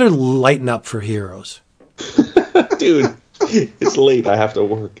what? You better lighten up for Heroes. Dude, it's late. I have to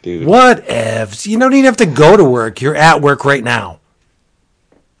work, dude. What evs? You don't even have to go to work. You're at work right now.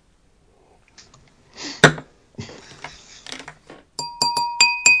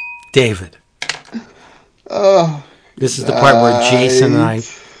 David. Oh, this is the part where Jason and I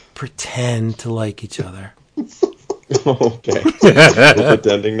pretend to like each other. Okay. We're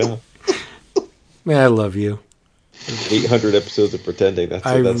pretending now. Man, I love you. 800 episodes of pretending. That's a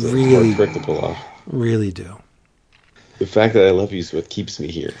hard trick to pull off. Really do. The fact that I love you is what keeps me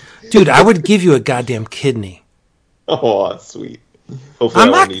here. Dude, I would give you a goddamn kidney. Oh, that's sweet. Hopefully I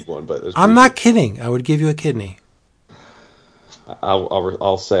won't need one, but I'm not kidding. I would give you a kidney.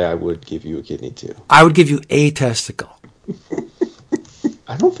 I'll say I would give you a kidney too. I would give you a testicle.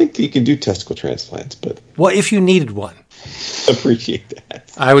 I don't think you can do testicle transplants, but well, if you needed one, appreciate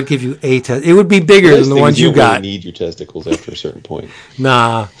that. I would give you a testicle. It would be bigger than the ones you got. Really need your testicles after a certain point.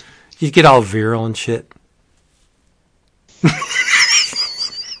 Nah, you get all virile and shit.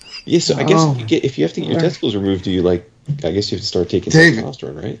 Yeah, so I guess if you have to get your testicles removed, I guess you have to start taking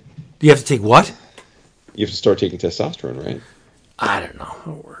testosterone, right? You have to take what? You have to start taking testosterone, right? I don't know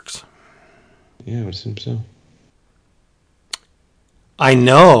how it works. Yeah, I would assume so. I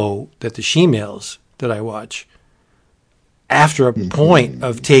know that the she-males that I watch, after a point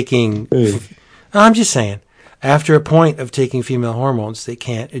of taking... I'm just saying, after a point of taking female hormones, they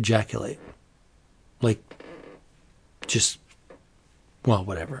can't ejaculate.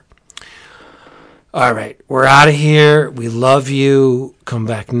 Whatever. All right, we're out of here. We love you. Come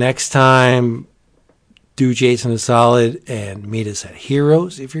back next time. Do Jason a solid and meet us at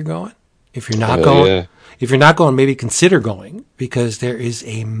Heroes if you're going. If you're not going, maybe consider going, because there is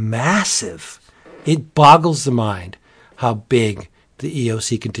a massive, it boggles the mind how big the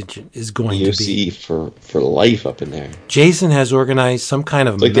EOC contingent is going to be. EOC for life up in there. Jason has organized some kind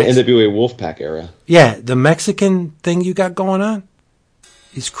of... like the NWA Wolfpack era. Yeah, the Mexican thing you got going on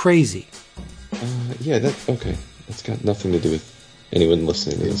is crazy. Yeah, okay. That's got nothing to do with anyone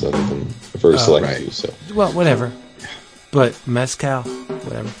listening to this other than a very select few. So. Well, whatever. But mezcal,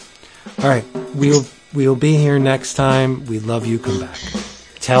 whatever. All right, we'll be here next time. We love you. Come back.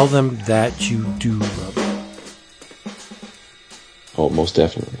 Tell them that you do love them. Oh, most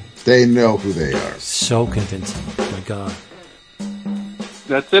definitely. They know who they are. So convincing. Oh my God.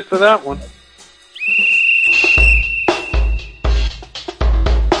 That's it for that one.